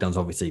debating lockdowns,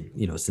 obviously,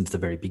 since the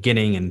very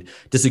beginning, and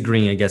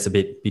disagreeing, I guess, a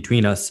bit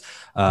between us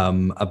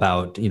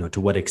about, to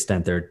what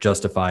extent they're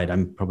justified.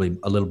 I'm probably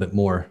a little bit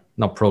more,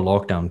 not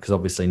pro-lockdown, because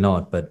obviously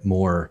not, but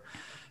more,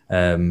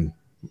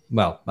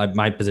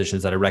 my position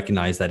is that I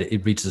recognize that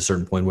it reaches a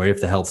certain point where if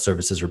the health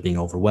services are being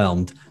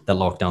overwhelmed, that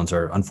lockdowns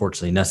are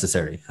unfortunately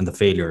necessary, and the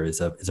failure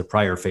is a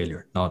prior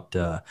failure, not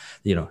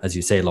as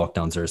you say,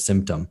 lockdowns are a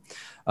symptom.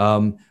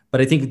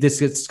 But I think this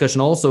discussion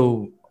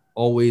also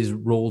always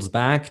rolls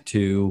back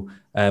to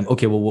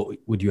okay, well, what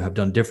would you have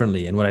done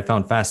differently? And what I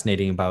found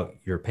fascinating about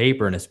your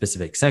paper, and a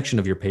specific section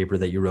of your paper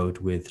that you wrote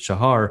with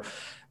Shahar,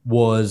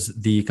 was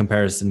the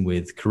comparison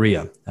with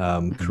Korea.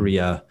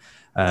 Korea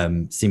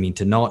seeming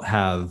to not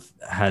have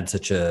had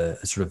such a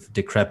sort of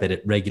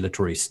decrepit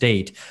regulatory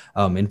state.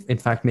 In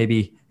fact,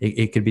 maybe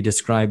it could be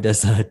described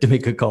as, to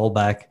make a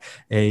callback,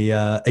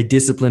 a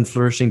disciplined,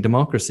 flourishing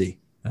democracy,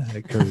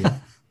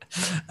 Korea.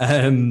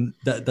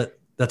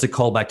 That's a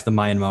callback to the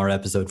Myanmar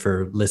episode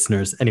for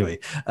listeners. Anyway,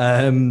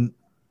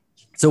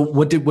 so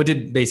what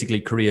did basically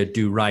Korea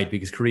do right?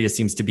 Because Korea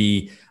seems to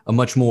be a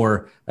much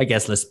more, I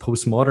guess, less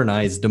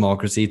postmodernized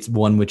democracy. It's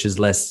one which is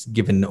less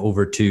given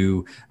over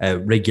to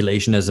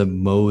regulation as a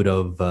mode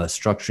of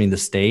structuring the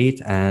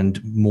state,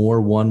 and more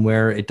one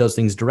where it does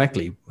things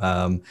directly.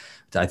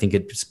 I think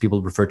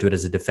people refer to it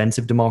as a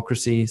defensive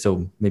democracy.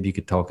 So maybe you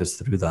could talk us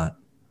through that.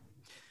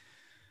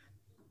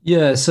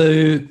 Yeah,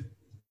 so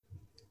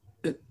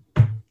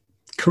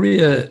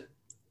Korea,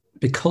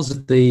 because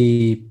of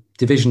the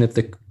division of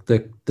the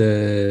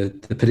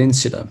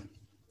peninsula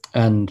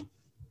and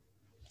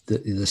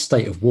the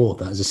state of war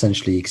that has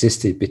essentially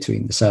existed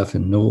between the South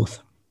and North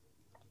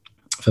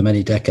for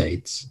many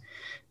decades,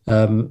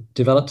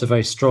 developed a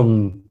very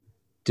strong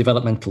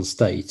developmental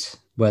state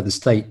where the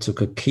state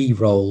took a key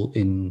role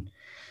in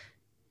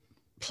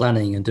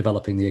planning and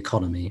developing the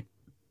economy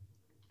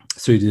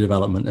through the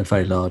development of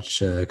very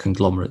large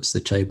conglomerates,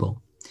 the chaebol.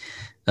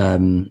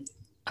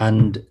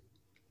 And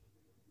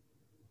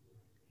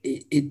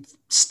it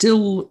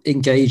still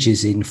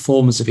engages in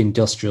forms of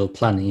industrial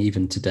planning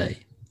even today.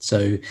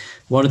 So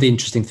one of the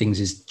interesting things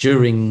is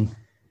during,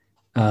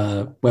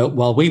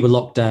 while we were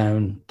locked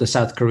down, the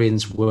South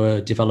Koreans were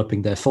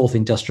developing their fourth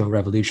industrial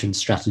revolution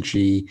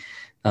strategy,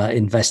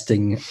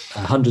 investing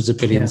hundreds of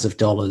billions of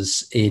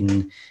dollars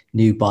in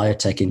new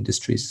biotech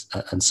industries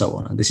and so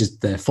on. And this is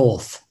their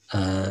fourth,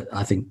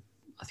 I think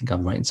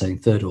I'm right in saying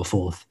third or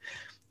fourth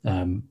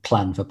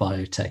plan for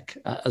biotech,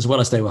 as well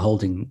as they were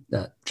holding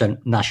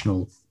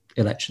national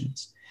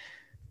elections.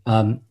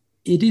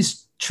 It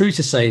is true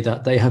to say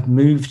that they have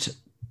moved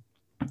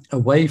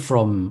away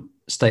from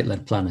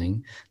state-led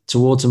planning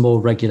towards a more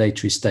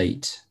regulatory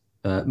state,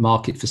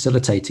 market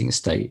facilitating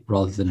state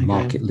rather than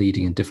market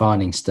leading and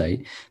defining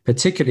state,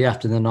 particularly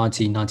after the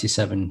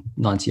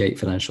 1997-98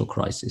 financial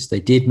crisis. They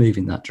did move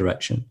in that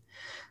direction.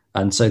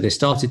 And so they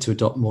started to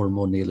adopt more and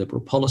more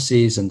neoliberal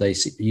policies, and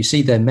you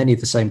see there many of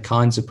the same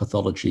kinds of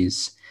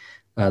pathologies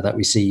that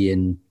we see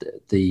in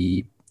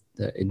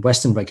in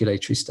Western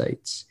regulatory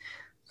states.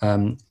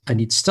 And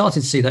you'd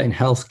started to see that in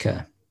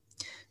healthcare.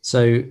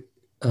 So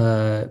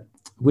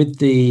with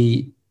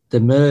the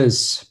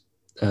MERS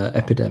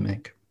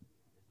epidemic,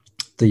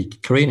 the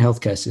Korean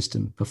healthcare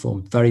system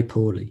performed very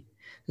poorly,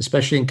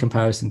 especially in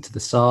comparison to the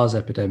SARS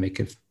epidemic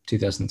of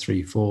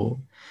 2003-04.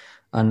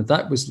 And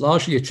that was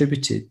largely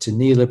attributed to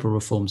neoliberal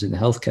reforms in the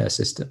healthcare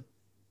system.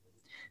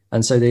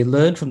 And so they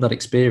learned from that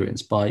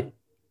experience by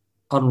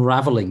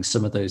unraveling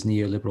some of those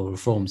neoliberal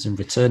reforms and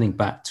returning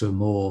back to a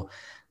more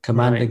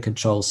command and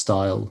control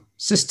style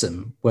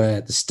system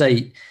where the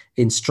state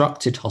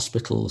instructed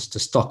hospitals to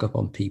stock up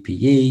on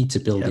PPE, to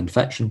build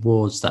infection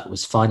wards. That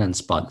was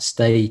financed by the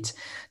state.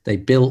 They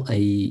built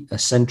a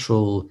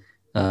central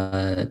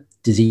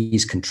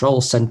disease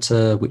control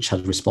center, which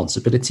had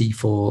responsibility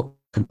for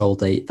control.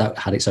 That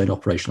had its own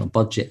operational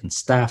budget and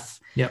staff.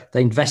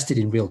 They invested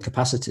in real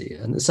capacity.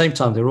 And at the same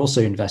time, they were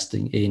also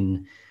investing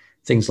in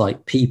things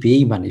like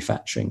PPE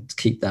manufacturing to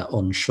keep that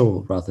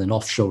onshore rather than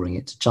offshoring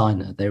it to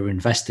China. They were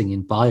investing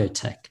in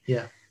biotech.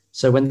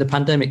 So when the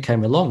pandemic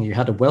came along, you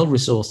had a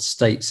well-resourced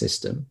state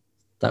system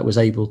that was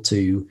able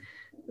to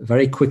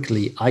very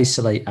quickly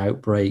isolate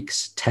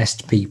outbreaks,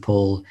 test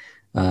people,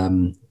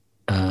 contain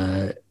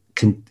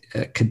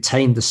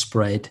the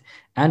spread.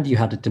 And you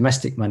had a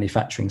domestic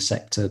manufacturing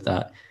sector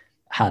that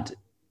had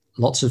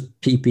lots of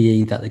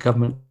PPE that the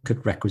government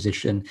could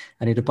requisition,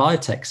 and in a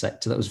biotech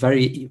sector that was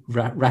very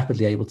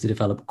rapidly able to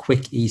develop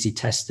quick, easy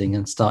testing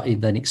and start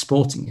then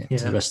exporting it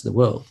to the rest of the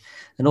world,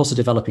 and also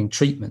developing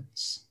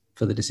treatments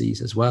for the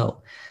disease as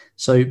well.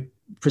 So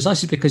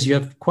precisely because you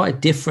have quite a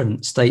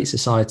different state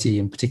society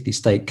and particularly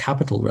state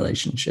capital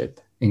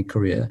relationship in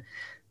Korea,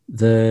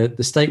 the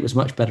state was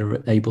much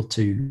better able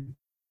to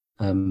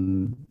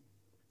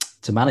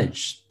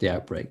manage the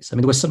outbreaks. I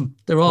mean,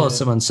 there are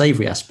some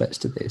unsavory aspects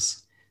to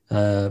this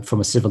from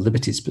a civil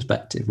liberties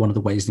perspective. One of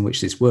the ways in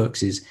which this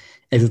works is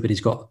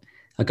everybody's got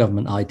a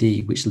government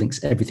ID which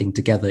links everything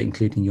together,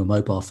 including your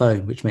mobile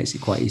phone, which makes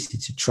it quite easy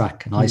to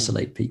track and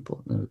isolate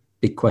people. There are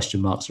big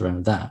question marks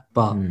around that.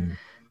 But,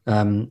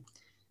 in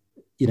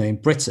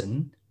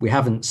Britain, we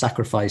haven't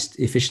sacrificed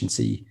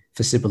efficiency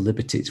for civil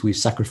liberties. We've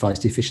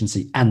sacrificed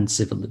efficiency and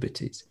civil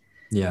liberties.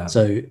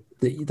 So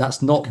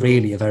that's not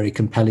really a very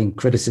compelling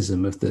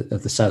criticism of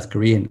the South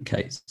Korean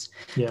case.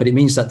 But it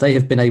means that they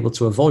have been able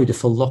to avoid a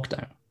full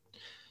lockdown.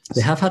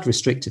 They have had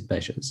restrictive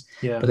measures,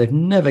 but they've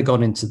never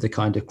gone into the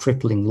kind of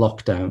crippling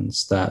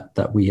lockdowns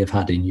that we have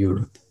had in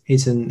Europe.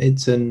 It's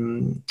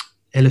an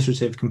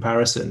illustrative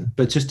comparison,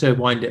 but just to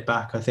wind it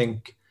back, I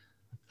think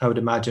I would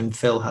imagine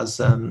Phil has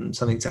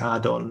something to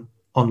add on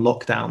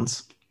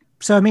lockdowns.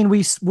 So, I mean,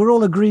 we're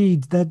all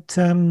agreed that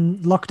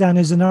lockdown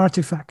is an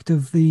artifact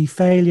of the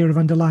failure of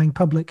underlying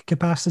public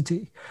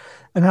capacity.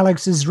 And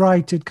Alex is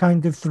right. It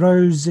kind of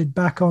throws it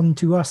back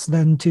onto us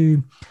then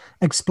to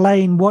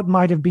explain what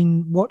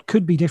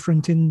could be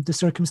different in the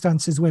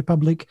circumstances where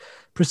public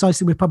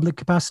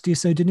capacity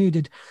is so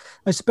denuded.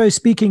 I suppose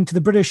speaking to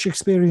the British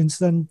experience,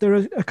 then there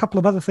are a couple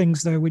of other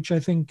things there which I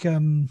think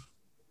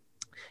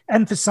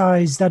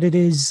emphasize that it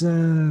is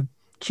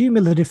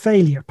cumulative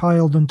failure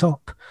piled on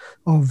top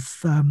of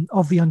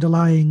the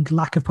underlying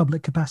lack of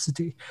public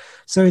capacity.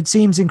 So it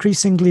seems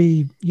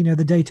increasingly,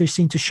 the data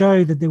seem to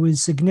show that there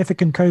was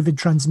significant COVID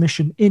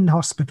transmission in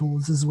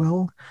hospitals as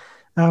well.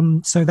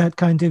 So that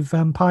kind of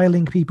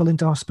piling people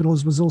into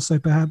hospitals was also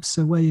perhaps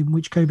a way in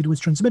which COVID was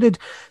transmitted,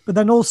 but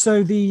then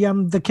also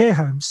the care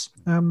homes.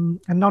 And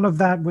none of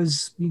that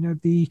was,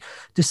 the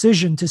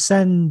decision to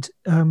send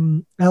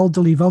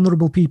elderly,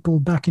 vulnerable people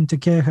back into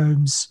care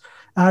homes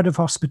out of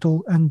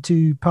hospital and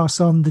to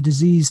pass on the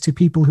disease to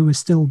people who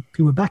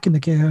were back in the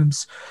care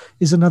homes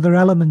is another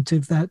element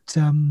of that,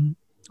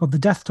 of the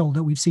death toll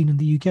that we've seen in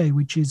the UK,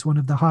 which is one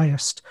of the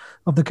highest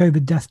of the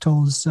COVID death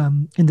tolls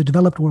in the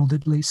developed world,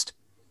 at least.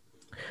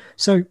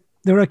 So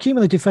there are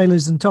cumulative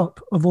failures on top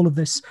of all of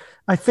this.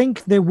 I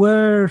think there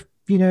were,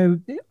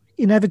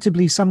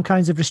 inevitably some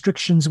kinds of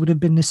restrictions would have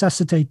been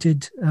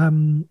necessitated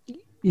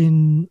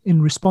in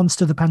response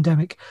to the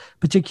pandemic,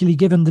 particularly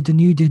given the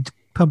denuded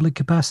public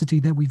capacity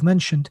that we've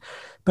mentioned.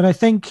 But I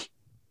think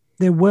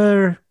there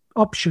were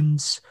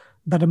options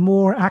that a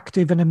more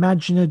active and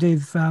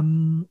imaginative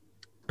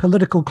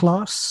political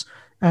class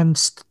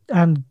and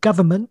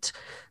government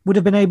would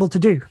have been able to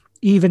do,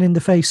 even in the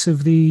face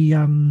of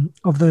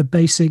the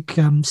basic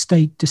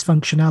state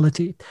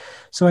dysfunctionality.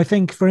 So I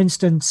think, for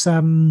instance,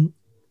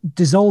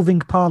 dissolving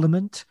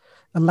Parliament,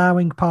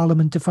 allowing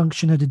Parliament to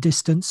function at a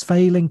distance,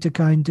 failing to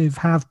kind of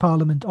have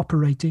Parliament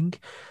operating,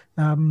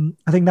 I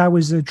think that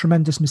was a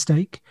tremendous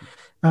mistake.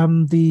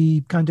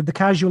 The kind of the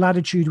casual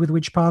attitude with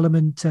which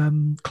Parliament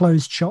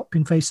closed shop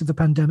in face of the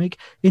pandemic,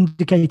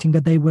 indicating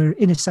that they were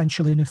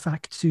inessential in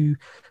effect to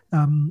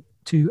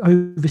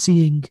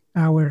overseeing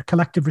our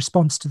collective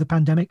response to the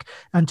pandemic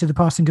and to the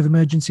passing of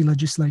emergency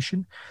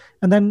legislation.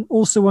 And then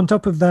also on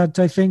top of that,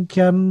 I think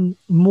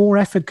more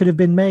effort could have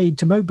been made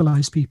to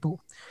mobilize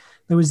people.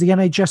 There was the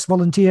NHS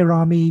volunteer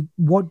army.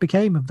 What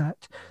became of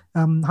that?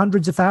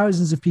 Hundreds of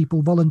thousands of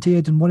people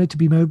volunteered and wanted to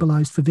be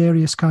mobilized for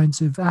various kinds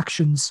of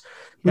actions,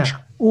 which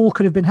all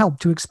could have been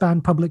helped to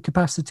expand public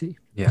capacity.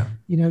 Yeah.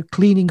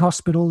 Cleaning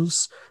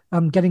hospitals,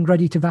 getting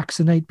ready to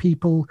vaccinate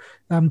people,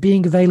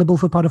 being available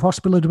for part of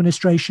hospital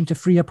administration to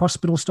free up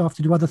hospital staff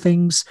to do other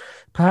things,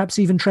 perhaps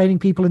even training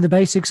people in the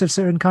basics of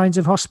certain kinds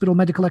of hospital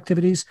medical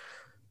activities.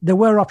 There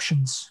were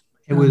options.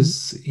 It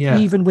was,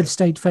 even with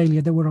state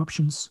failure, there were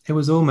options. It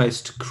was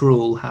almost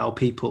cruel how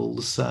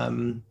people's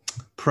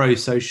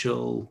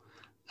pro-social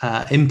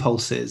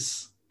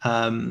impulses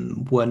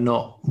were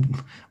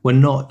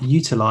not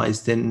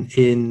utilized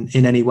in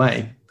any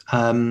way.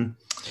 I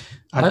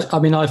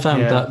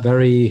found that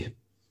very,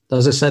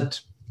 as I said,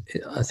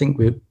 I think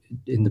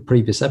in the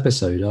previous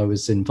episode, I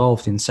was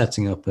involved in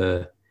setting up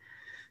a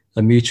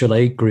mutual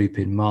aid group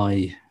in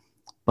my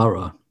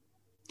borough,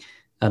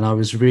 and I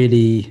was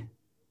really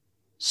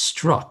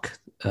struck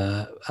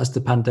as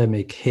the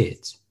pandemic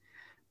hit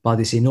by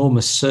this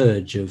enormous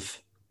surge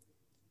of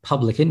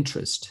public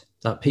interest,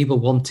 that people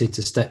wanted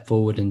to step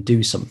forward and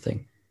do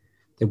something.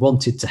 They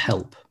wanted to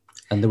help.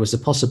 And there was a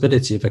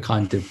possibility of a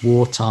kind of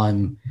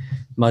wartime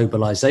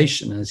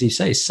mobilization. As you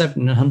say,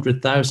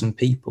 700,000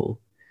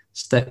 people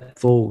stepped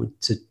forward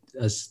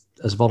as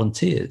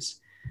volunteers,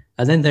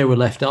 and then they were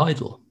left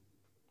idle.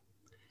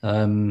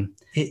 I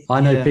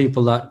know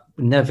people that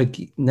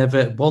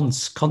never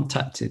once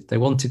contacted. They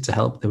wanted to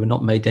help. They were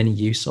not made any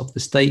use of. The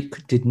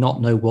state did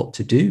not know what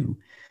to do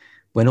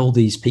when all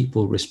these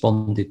people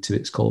responded to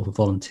its call for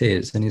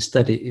volunteers. And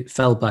instead it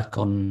fell back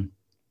on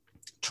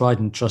tried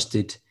and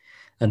trusted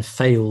and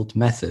failed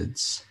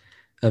methods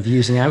of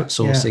using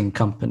outsourcing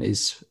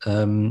companies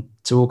to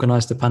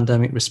organize the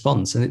pandemic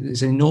response. And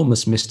it's an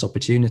enormous missed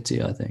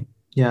opportunity, I think.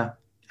 Yeah.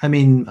 I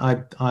mean,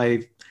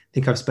 I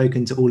think I've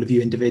spoken to all of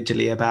you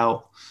individually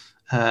about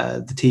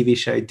the TV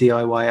show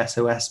DIY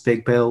SOS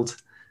Big Build,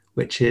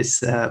 which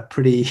is a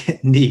pretty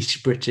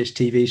niche British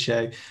TV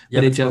show.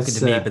 Yeah, it's spoken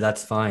to me, but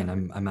that's fine.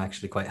 I'm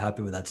actually quite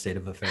happy with that state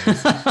of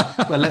affairs.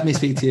 Well, let me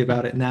speak to you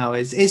about it now.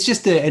 It's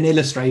just an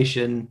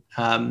illustration,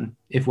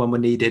 if one were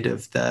needed,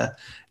 of the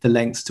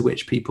lengths to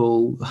which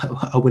people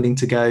are willing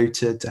to go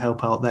to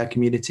help out their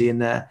community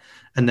and their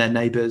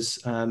neighbours.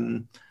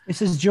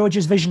 This is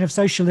George's vision of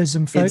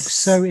socialism, folks.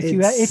 So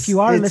if you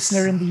are a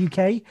listener in the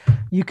UK,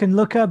 you can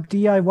look up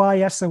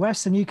DIY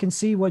SOS and you can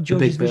see what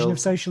George's vision of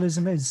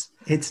socialism is.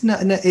 It's not.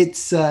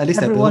 It's at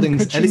least they're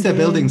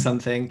building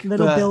something.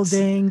 Little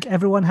building.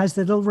 Everyone has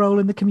their little role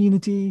in the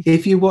community.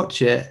 If you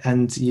watch it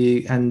and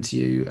you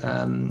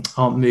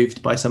aren't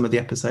moved by some of the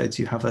episodes,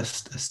 you have a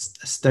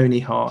stony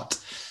heart.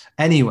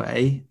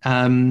 Anyway,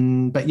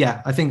 but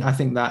yeah, I think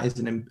that is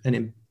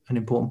an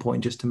important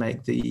point, just to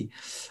make the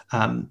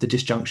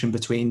disjunction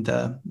between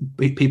the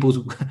people's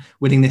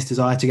willingness,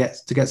 desire to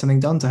get something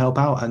done to help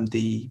out, and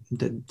the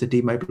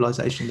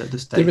demobilization that the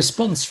state. The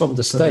response from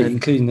the state,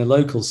 including the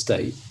local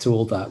state, to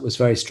all that was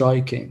very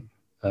striking.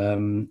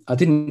 I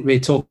didn't really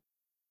talk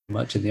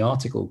much in the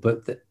article,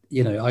 but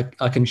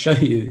I can show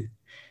you.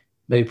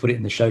 Maybe put it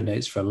in the show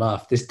notes for a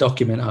laugh. This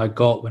document I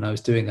got when I was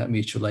doing that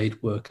mutual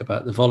aid work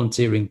about the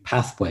volunteering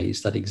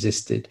pathways that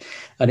existed.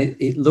 And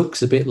it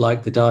looks a bit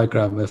like the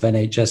diagram of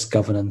NHS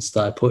governance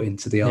that I put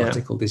into the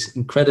article, this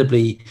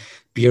incredibly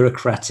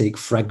bureaucratic,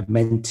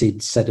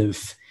 fragmented set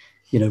of,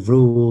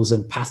 rules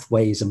and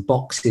pathways and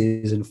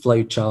boxes and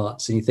flow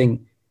charts. And you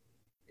think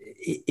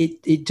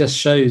it just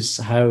shows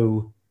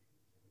how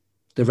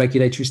the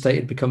regulatory state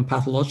had become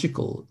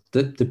pathological.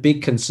 The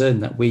big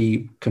concern that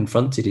we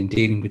confronted in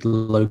dealing with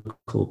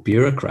local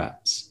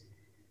bureaucrats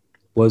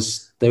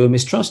was they were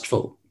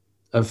mistrustful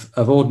of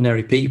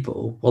ordinary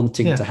people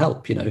wanting to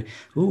help.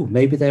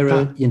 Maybe they're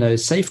a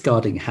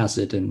safeguarding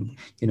hazard, and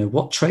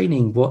what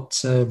training, what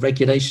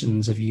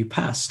regulations have you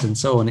passed, and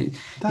so on.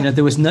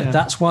 There was no.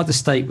 That's why the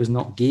state was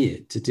not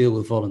geared to deal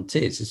with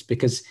volunteers. It's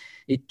because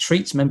it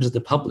treats members of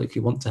the public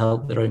who want to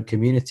help their own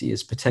community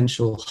as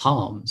potential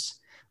harms,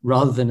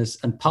 rather than as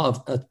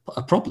part of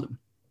a problem.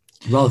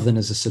 rather than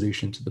as a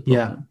solution to the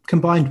problem.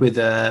 Combined with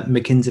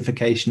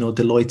McKinseyfication or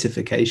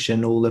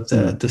Deloittefication, all of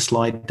the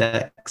slide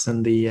decks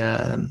and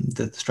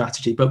the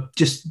strategy. But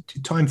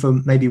just time for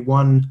maybe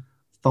one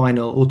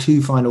final or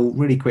two final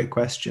really quick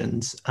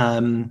questions.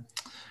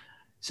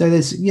 So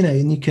there's,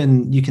 and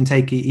you can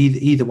take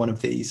either one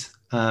of these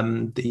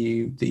that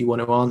you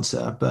want to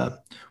answer.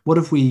 But what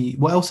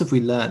else have we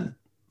learned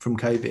from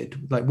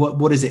COVID? Like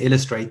what is it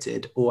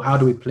illustrated, or how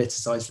do we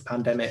politicize the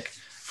pandemic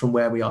from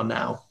where we are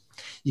now?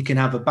 You can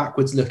have a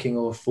backwards looking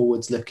or a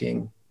forwards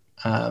looking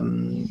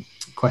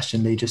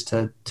question, Lee, just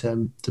to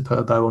put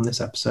a bow on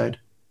this episode.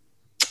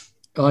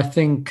 I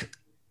think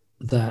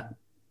that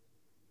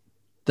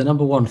the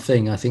number one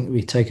thing I think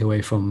we take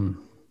away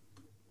from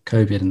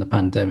COVID and the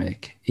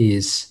pandemic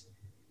is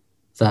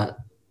that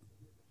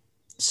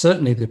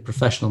certainly the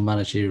professional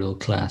managerial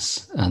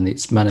class and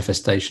its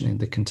manifestation in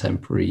the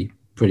contemporary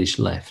British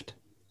left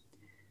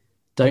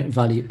don't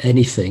value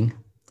anything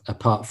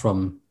apart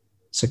from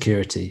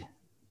security,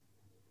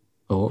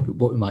 or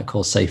what we might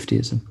call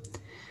safetyism.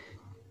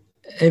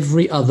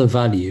 Every other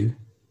value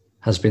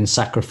has been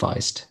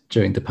sacrificed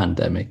during the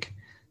pandemic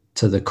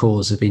to the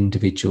cause of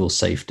individual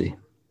safety.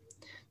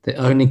 The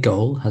only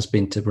goal has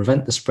been to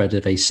prevent the spread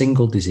of a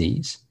single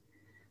disease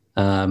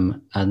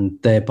and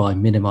thereby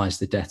minimize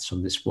the deaths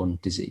from this one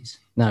disease.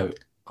 Now,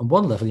 on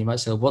one level, you might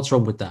say, well, what's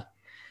wrong with that?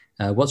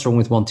 What's wrong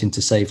with wanting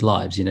to save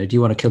lives? Do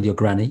you want to kill your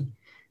granny?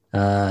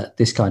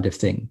 This kind of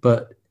thing.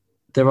 But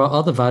there are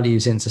other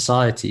values in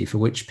society for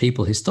which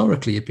people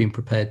historically have been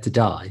prepared to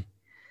die.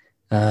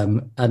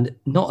 And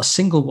not a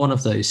single one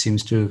of those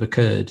seems to have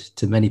occurred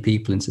to many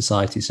people in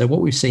society. So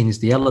what we've seen is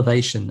the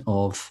elevation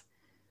of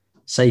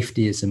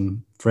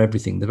safetyism for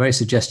everything. The very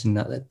suggestion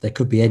that there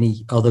could be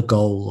any other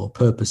goal or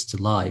purpose to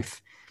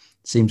life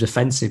seems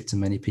offensive to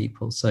many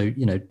people. So,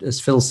 as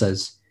Phil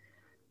says,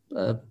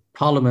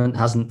 Parliament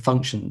hasn't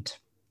functioned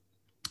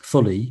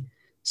fully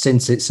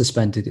since it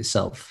suspended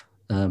itself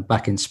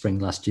back in spring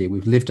last year.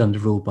 We've lived under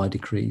rule by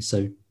decree.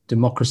 So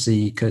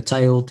democracy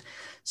curtailed,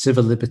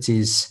 civil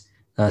liberties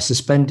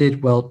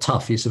suspended. Well,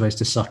 tough. You're supposed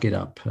to suck it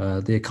up.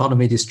 The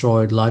economy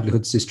destroyed,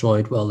 livelihoods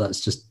destroyed. Well,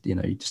 that's just, you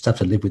just have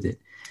to live with it.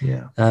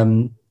 Yeah.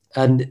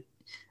 And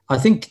I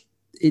think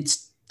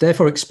it's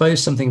therefore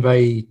exposed something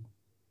very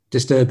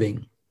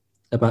disturbing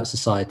about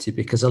society,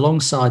 because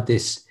alongside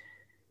this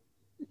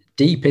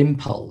deep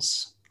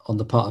impulse on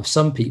the part of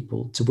some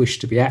people to wish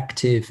to be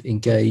active,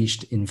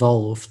 engaged,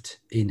 involved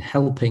in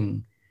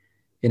helping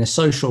in a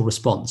social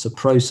response, a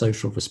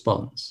pro-social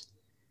response,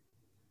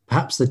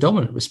 perhaps the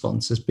dominant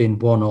response has been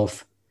one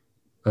of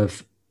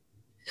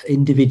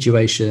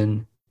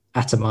individuation,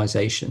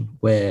 atomization,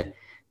 where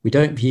we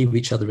don't view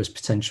each other as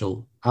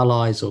potential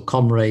allies or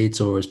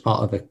comrades or as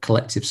part of a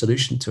collective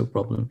solution to a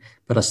problem,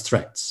 but as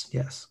threats.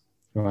 Yes.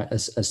 Right,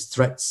 as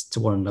threats to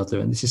one another.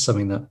 And this is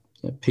something that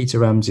Peter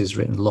Ramsey has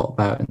written a lot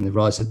about in The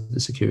Rise of the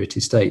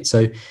Security State.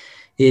 So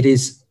it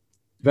is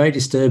very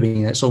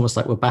disturbing. It's almost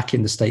like we're back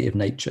in the state of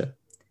nature.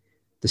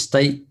 The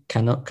state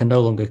can no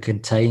longer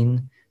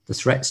contain the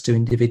threats to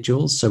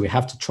individuals, so we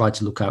have to try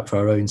to look out for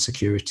our own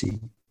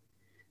security.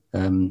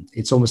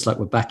 It's almost like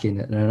we're back in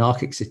an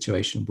anarchic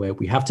situation where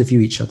we have to view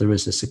each other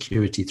as a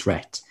security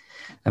threat,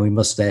 and we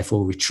must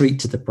therefore retreat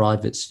to the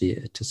private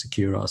sphere to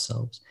secure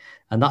ourselves.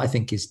 And that, I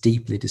think, is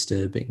deeply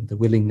disturbing. The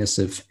willingness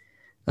of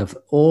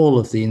all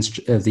of the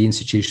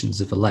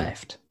institutions of the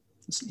left,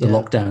 the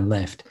lockdown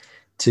left,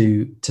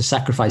 to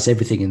sacrifice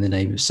everything in the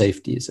name of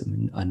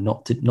safetyism and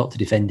not to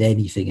defend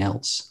anything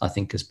else, I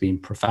think, has been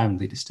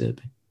profoundly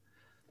disturbing.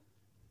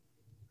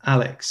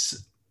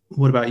 Alex,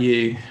 what about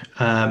you?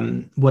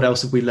 What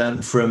else have we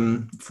learned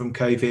from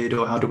COVID,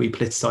 or how do we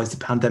politicize the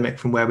pandemic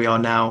from where we are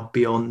now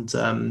beyond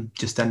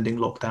just ending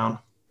lockdown?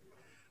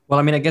 Well,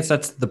 I mean, I guess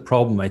that's the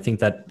problem. I think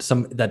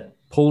that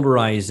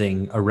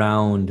polarizing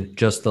around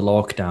just the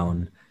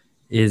lockdown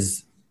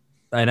is,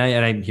 and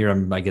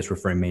I'm I guess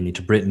referring mainly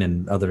to Britain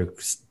and other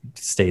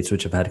states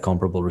which have had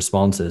comparable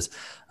responses,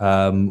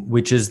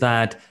 which is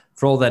that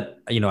for all that,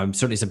 I'm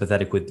certainly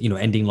sympathetic with,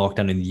 ending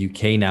lockdown in the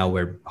UK now,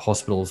 where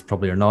hospitals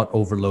probably are not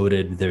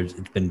overloaded. It's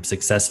been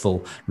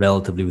successful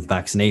relatively with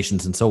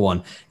vaccinations and so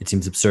on. It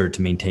seems absurd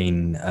to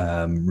maintain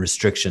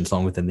restrictions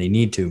longer than they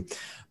need to.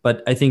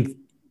 But I think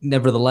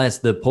nevertheless,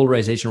 the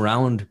polarization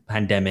around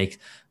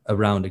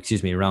around the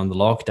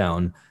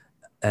lockdown,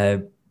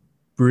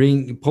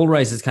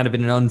 polarizes kind of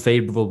in an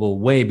unfavorable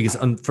way, because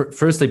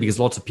firstly, because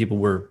lots of people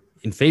were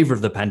in favor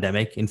of the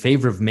pandemic, in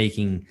favor of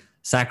making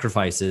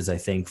sacrifices, I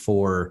think,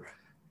 for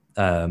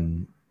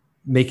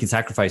making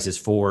sacrifices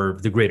for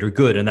the greater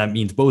good. And that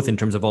means both in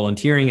terms of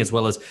volunteering as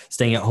well as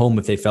staying at home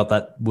if they felt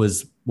that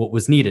was what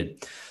was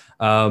needed.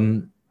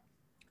 And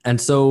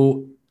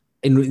so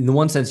in the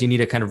one sense, you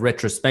need a kind of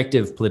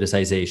retrospective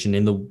politicization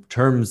in the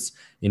terms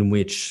in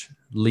which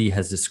Lee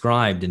has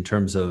described, in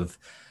terms of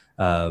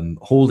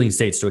holding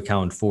states to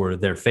account for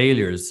their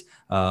failures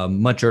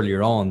much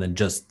earlier on than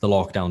just the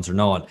lockdowns or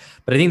not.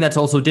 But I think that's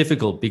also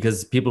difficult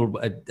because people,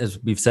 as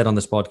we've said on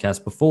this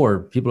podcast before,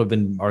 people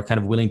are kind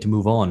of willing to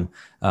move on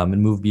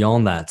and move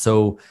beyond that.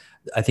 So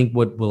I think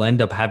what will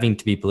end up having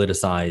to be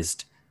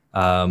politicized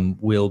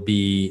will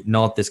be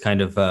not this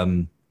kind of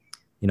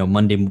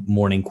Monday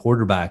morning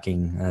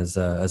quarterbacking,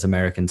 as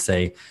Americans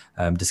say,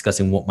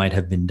 discussing what might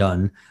have been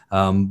done,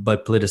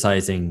 but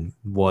politicizing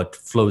what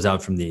flows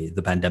out from the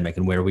pandemic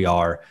and where we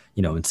are,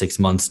 in 6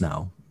 months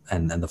now,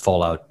 and the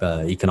fallout,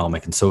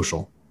 economic and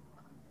social.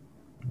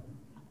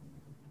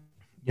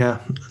 Yeah,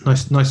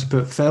 nicely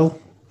put. Phil,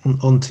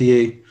 on to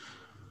you.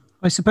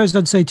 I suppose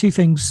I'd say two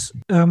things.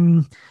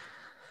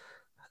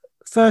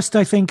 First,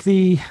 I think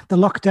the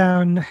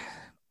lockdown,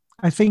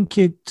 I think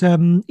it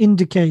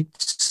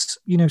indicates,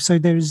 so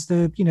there's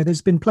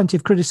there's been plenty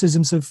of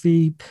criticisms of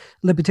the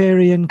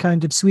libertarian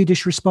kind of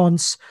Swedish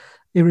response,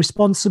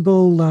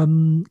 irresponsible,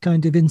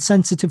 kind of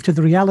insensitive to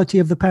the reality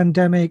of the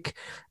pandemic,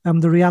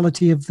 the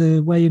reality of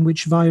the way in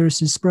which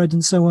viruses spread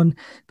and so on.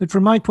 But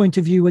from my point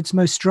of view, what's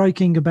most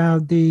striking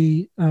about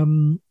the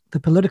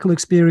political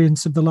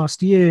experience of the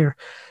last year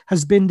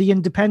has been the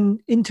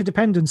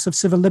interdependence of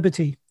civil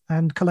liberty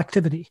and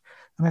collectivity.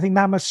 And I think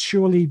that must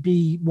surely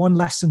be one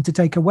lesson to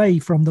take away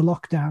from the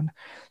lockdown.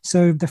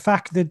 So the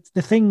fact that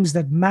the things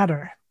that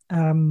matter,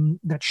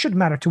 that should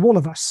matter to all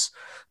of us,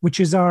 which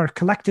is our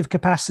collective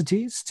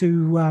capacities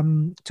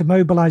to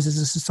mobilize as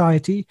a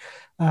society,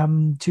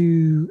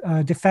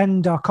 to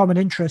defend our common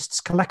interests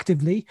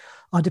collectively,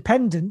 are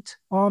dependent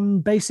on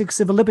basic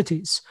civil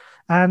liberties.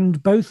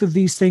 And both of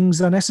these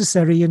things are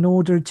necessary in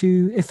order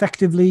to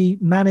effectively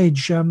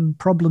manage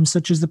problems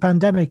such as the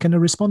pandemic and a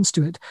response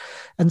to it.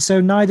 And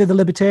so neither the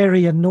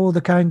libertarian nor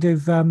the kind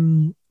of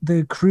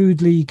the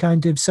crudely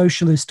kind of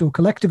socialist or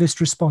collectivist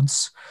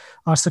response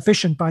are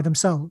sufficient by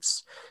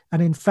themselves.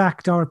 And in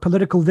fact, our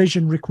political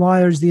vision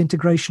requires the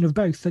integration of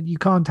both, that you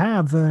can't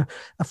have a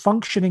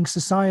functioning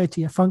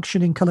society, a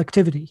functioning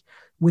collectivity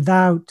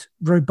without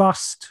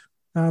robust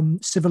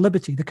civil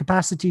liberty. The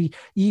capacity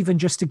even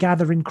just to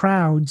gather in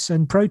crowds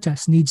and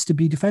protest needs to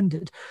be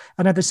defended.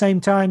 And at the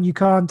same time, you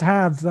can't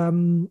have,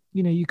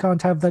 you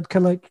can't have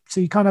that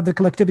so you can't have the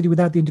collectivity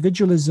without the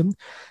individualism,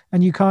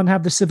 and you can't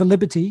have the civil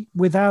liberty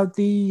without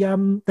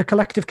the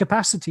collective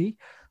capacity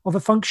of a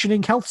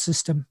functioning health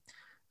system.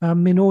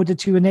 In order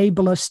to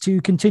enable us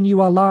to continue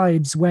our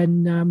lives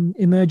when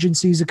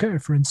emergencies occur,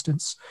 for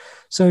instance.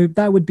 So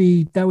that would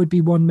be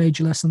one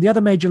major lesson. The other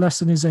major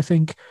lesson is, I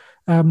think,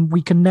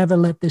 we can never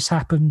let this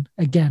happen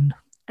again,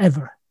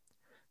 ever.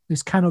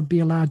 This cannot be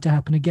allowed to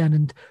happen again.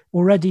 And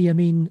already,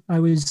 I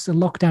was a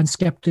lockdown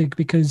skeptic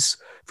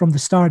from the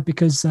start,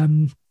 because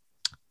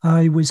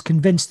I was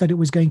convinced that it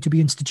was going to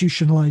be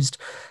institutionalized,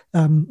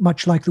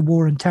 much like the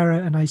war on terror.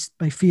 And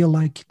I feel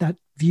like that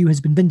view has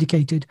been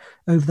vindicated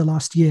over the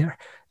last year.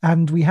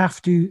 And we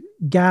have to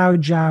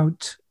gouge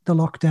out the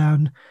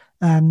lockdown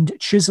and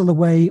chisel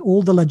away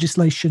all the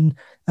legislation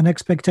and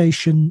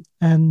expectation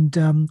and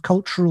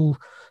cultural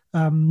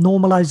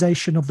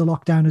normalization of the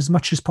lockdown as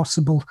much as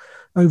possible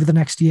over the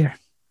next year.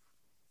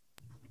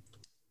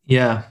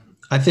 Yeah,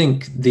 I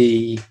think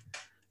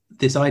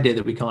this idea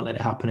that we can't let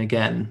it happen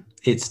again,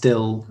 it's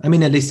still, at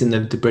least in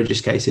the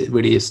British case, it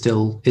really is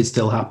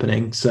still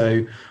happening.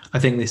 So I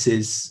think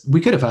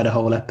we could have had a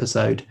whole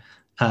episode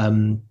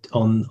on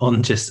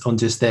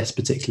just this,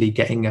 particularly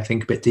getting, I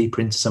think, a bit deeper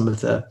into some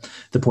of the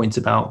points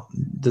about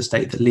the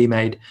state that Lee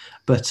made.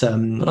 But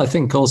I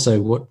think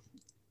also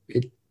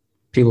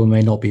people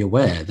may not be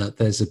aware that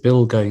there's a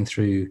bill going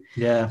through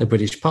the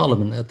British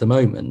Parliament at the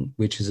moment,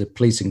 which is a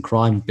police and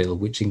crime bill,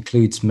 which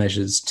includes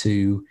measures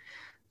to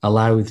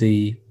allow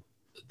the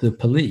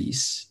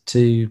police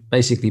to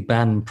basically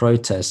ban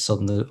protests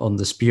on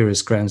the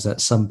spurious grounds that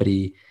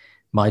somebody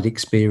might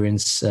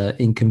experience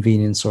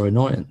inconvenience or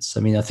annoyance.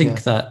 I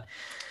think that...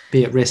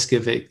 Be at risk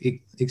of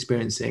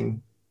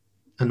experiencing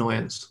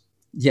annoyance.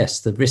 Yes,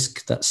 the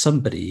risk that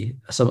some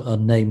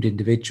unnamed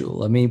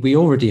individual... we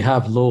already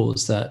have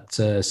laws that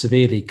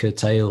severely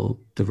curtail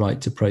the right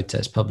to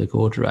protest public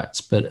order acts,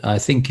 but I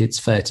think it's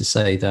fair to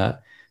say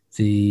that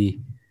the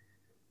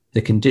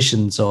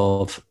conditions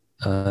of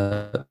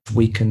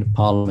weakened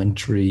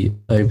parliamentary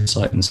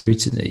oversight and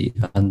scrutiny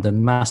and the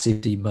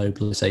massive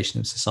demobilization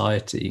of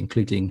society,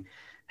 including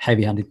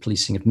heavy-handed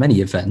policing of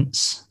many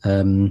events,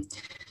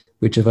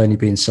 which have only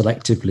been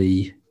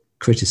selectively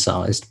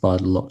criticised by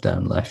the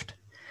lockdown left,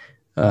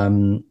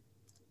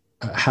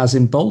 has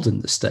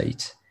emboldened the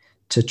state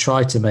to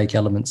try to make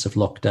elements of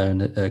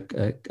lockdown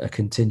a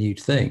continued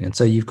thing. And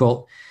so you've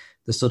got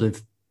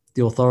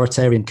the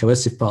authoritarian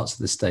coercive parts of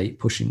the state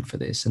pushing for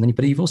this.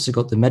 But you've also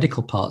got the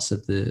medical parts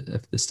of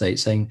the state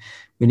saying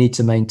we need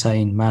to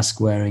maintain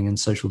mask wearing and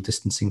social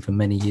distancing for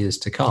many years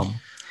to come.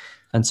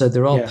 And so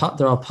there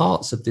are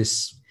parts of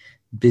this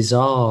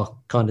bizarre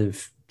kind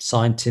of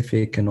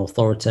scientific and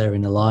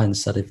authoritarian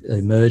alliance that have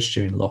emerged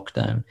during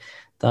lockdown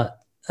that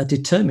are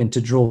determined to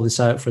draw this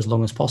out for as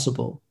long as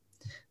possible.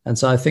 And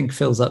so I think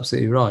Phil's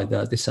absolutely right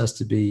that this has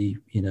to be,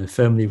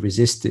 firmly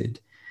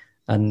resisted.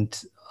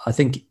 And I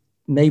think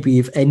maybe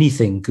if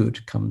anything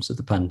good comes of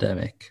the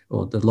pandemic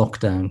or the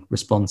lockdown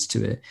response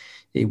to it,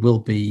 it will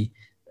be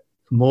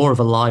more of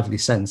a lively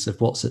sense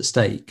of what's at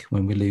stake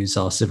when we lose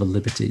our civil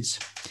liberties,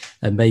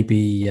 and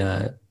maybe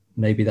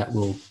maybe that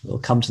will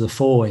come to the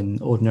fore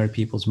in ordinary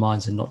people's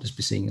minds and not just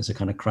be seen as a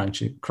kind of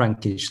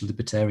crankish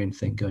libertarian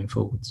thing going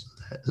forwards.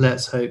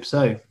 Let's hope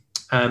so.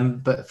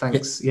 But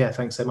thanks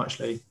so much,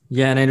 Lee.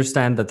 Yeah, and I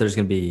understand that there's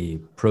going to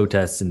be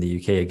protests in the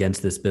UK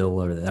against this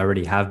bill, or there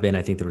already have been.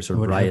 I think there were sort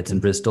of riots in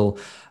Bristol.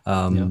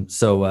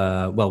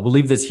 So, we'll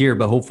leave this here,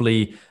 but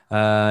hopefully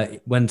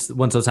once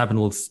those happen,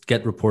 we'll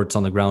get reports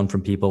on the ground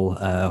from people,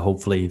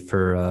 hopefully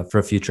for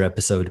a future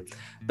episode.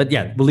 But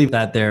yeah, we'll leave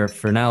that there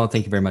for now.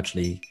 Thank you very much,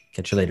 Lee.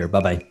 Catch you later.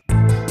 Bye-bye.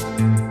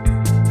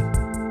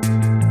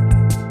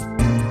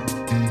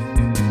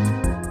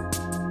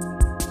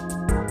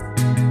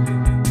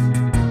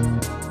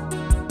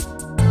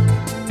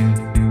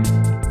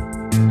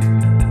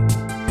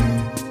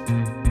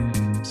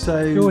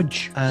 So,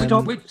 George,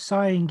 stop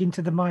sighing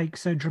into the mic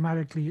so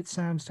dramatically. It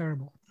sounds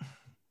terrible.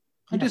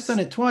 I've just done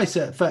it twice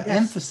for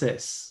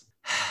emphasis.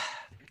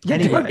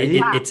 Anyway,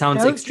 it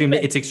sounds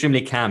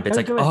extremely camp. It's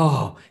like,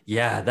 oh,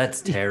 yeah,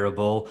 that's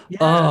terrible. Yeah.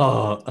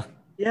 Oh,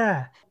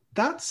 yeah.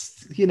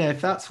 That's,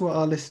 if that's what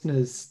our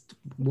listeners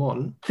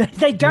want.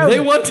 They don't. They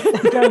want.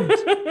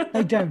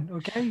 They don't.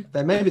 Okay.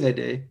 Then maybe they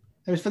do.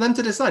 It's for them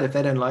to decide. If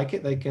they don't like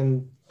it, they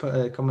can put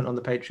a comment on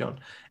the Patreon.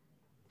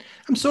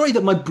 I'm sorry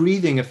that my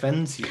breathing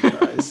offends you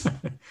guys.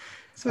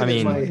 I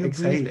mean, my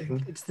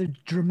exhaling. It's the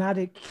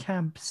dramatic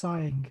camp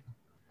sighing.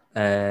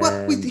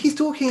 He's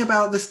talking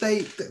about the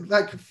state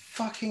like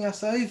fucking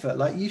us over.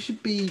 Like you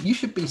should be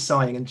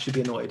sighing and should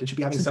be annoyed and should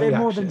be having some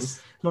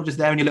reactions, not just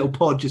there in your little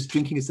pod, just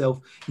drinking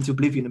yourself into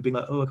oblivion and being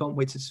like, oh, I can't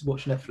wait to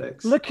watch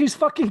Netflix. Look who's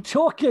fucking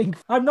talking.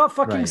 I'm not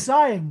fucking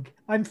sighing.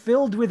 I'm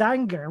filled with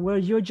anger. Where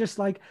you're just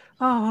like,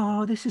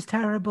 oh, this is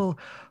terrible.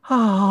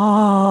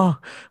 Oh.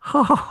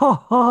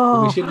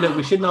 We shouldn't argue.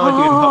 We shouldn't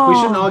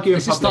argue.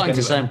 This is starting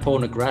to sound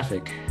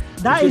pornographic.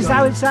 That is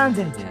how it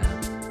sounded. Yeah.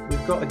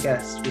 We've got a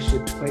guest. We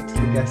should wait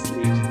till the guest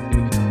leaves and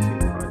then we can argue in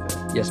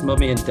private. Yes,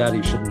 Mummy and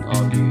Daddy shouldn't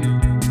argue.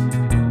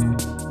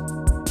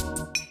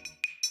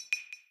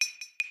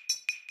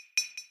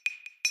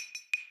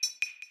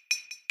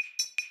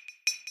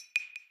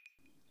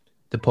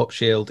 The pop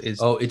shield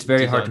is... Oh, it's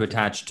very hard to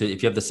attach to...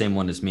 If you have the same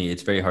one as me,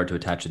 it's very hard to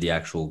attach to the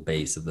actual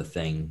base of the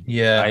thing.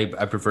 Yeah. I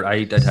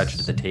attach it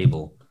to the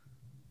table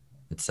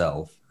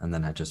itself, and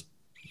then I just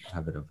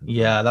have it open.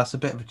 Yeah, that's a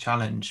bit of a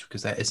challenge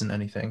because there isn't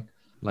anything.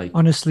 Like,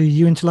 honestly,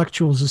 you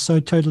intellectuals are so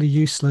totally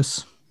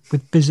useless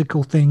with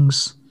physical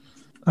things.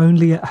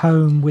 Only at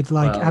home with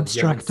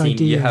abstract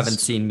ideas. You haven't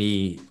seen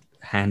me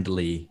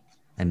handily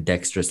and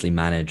dexterously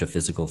manage a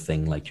physical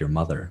thing like your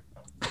mother.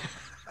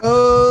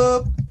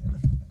 Oh.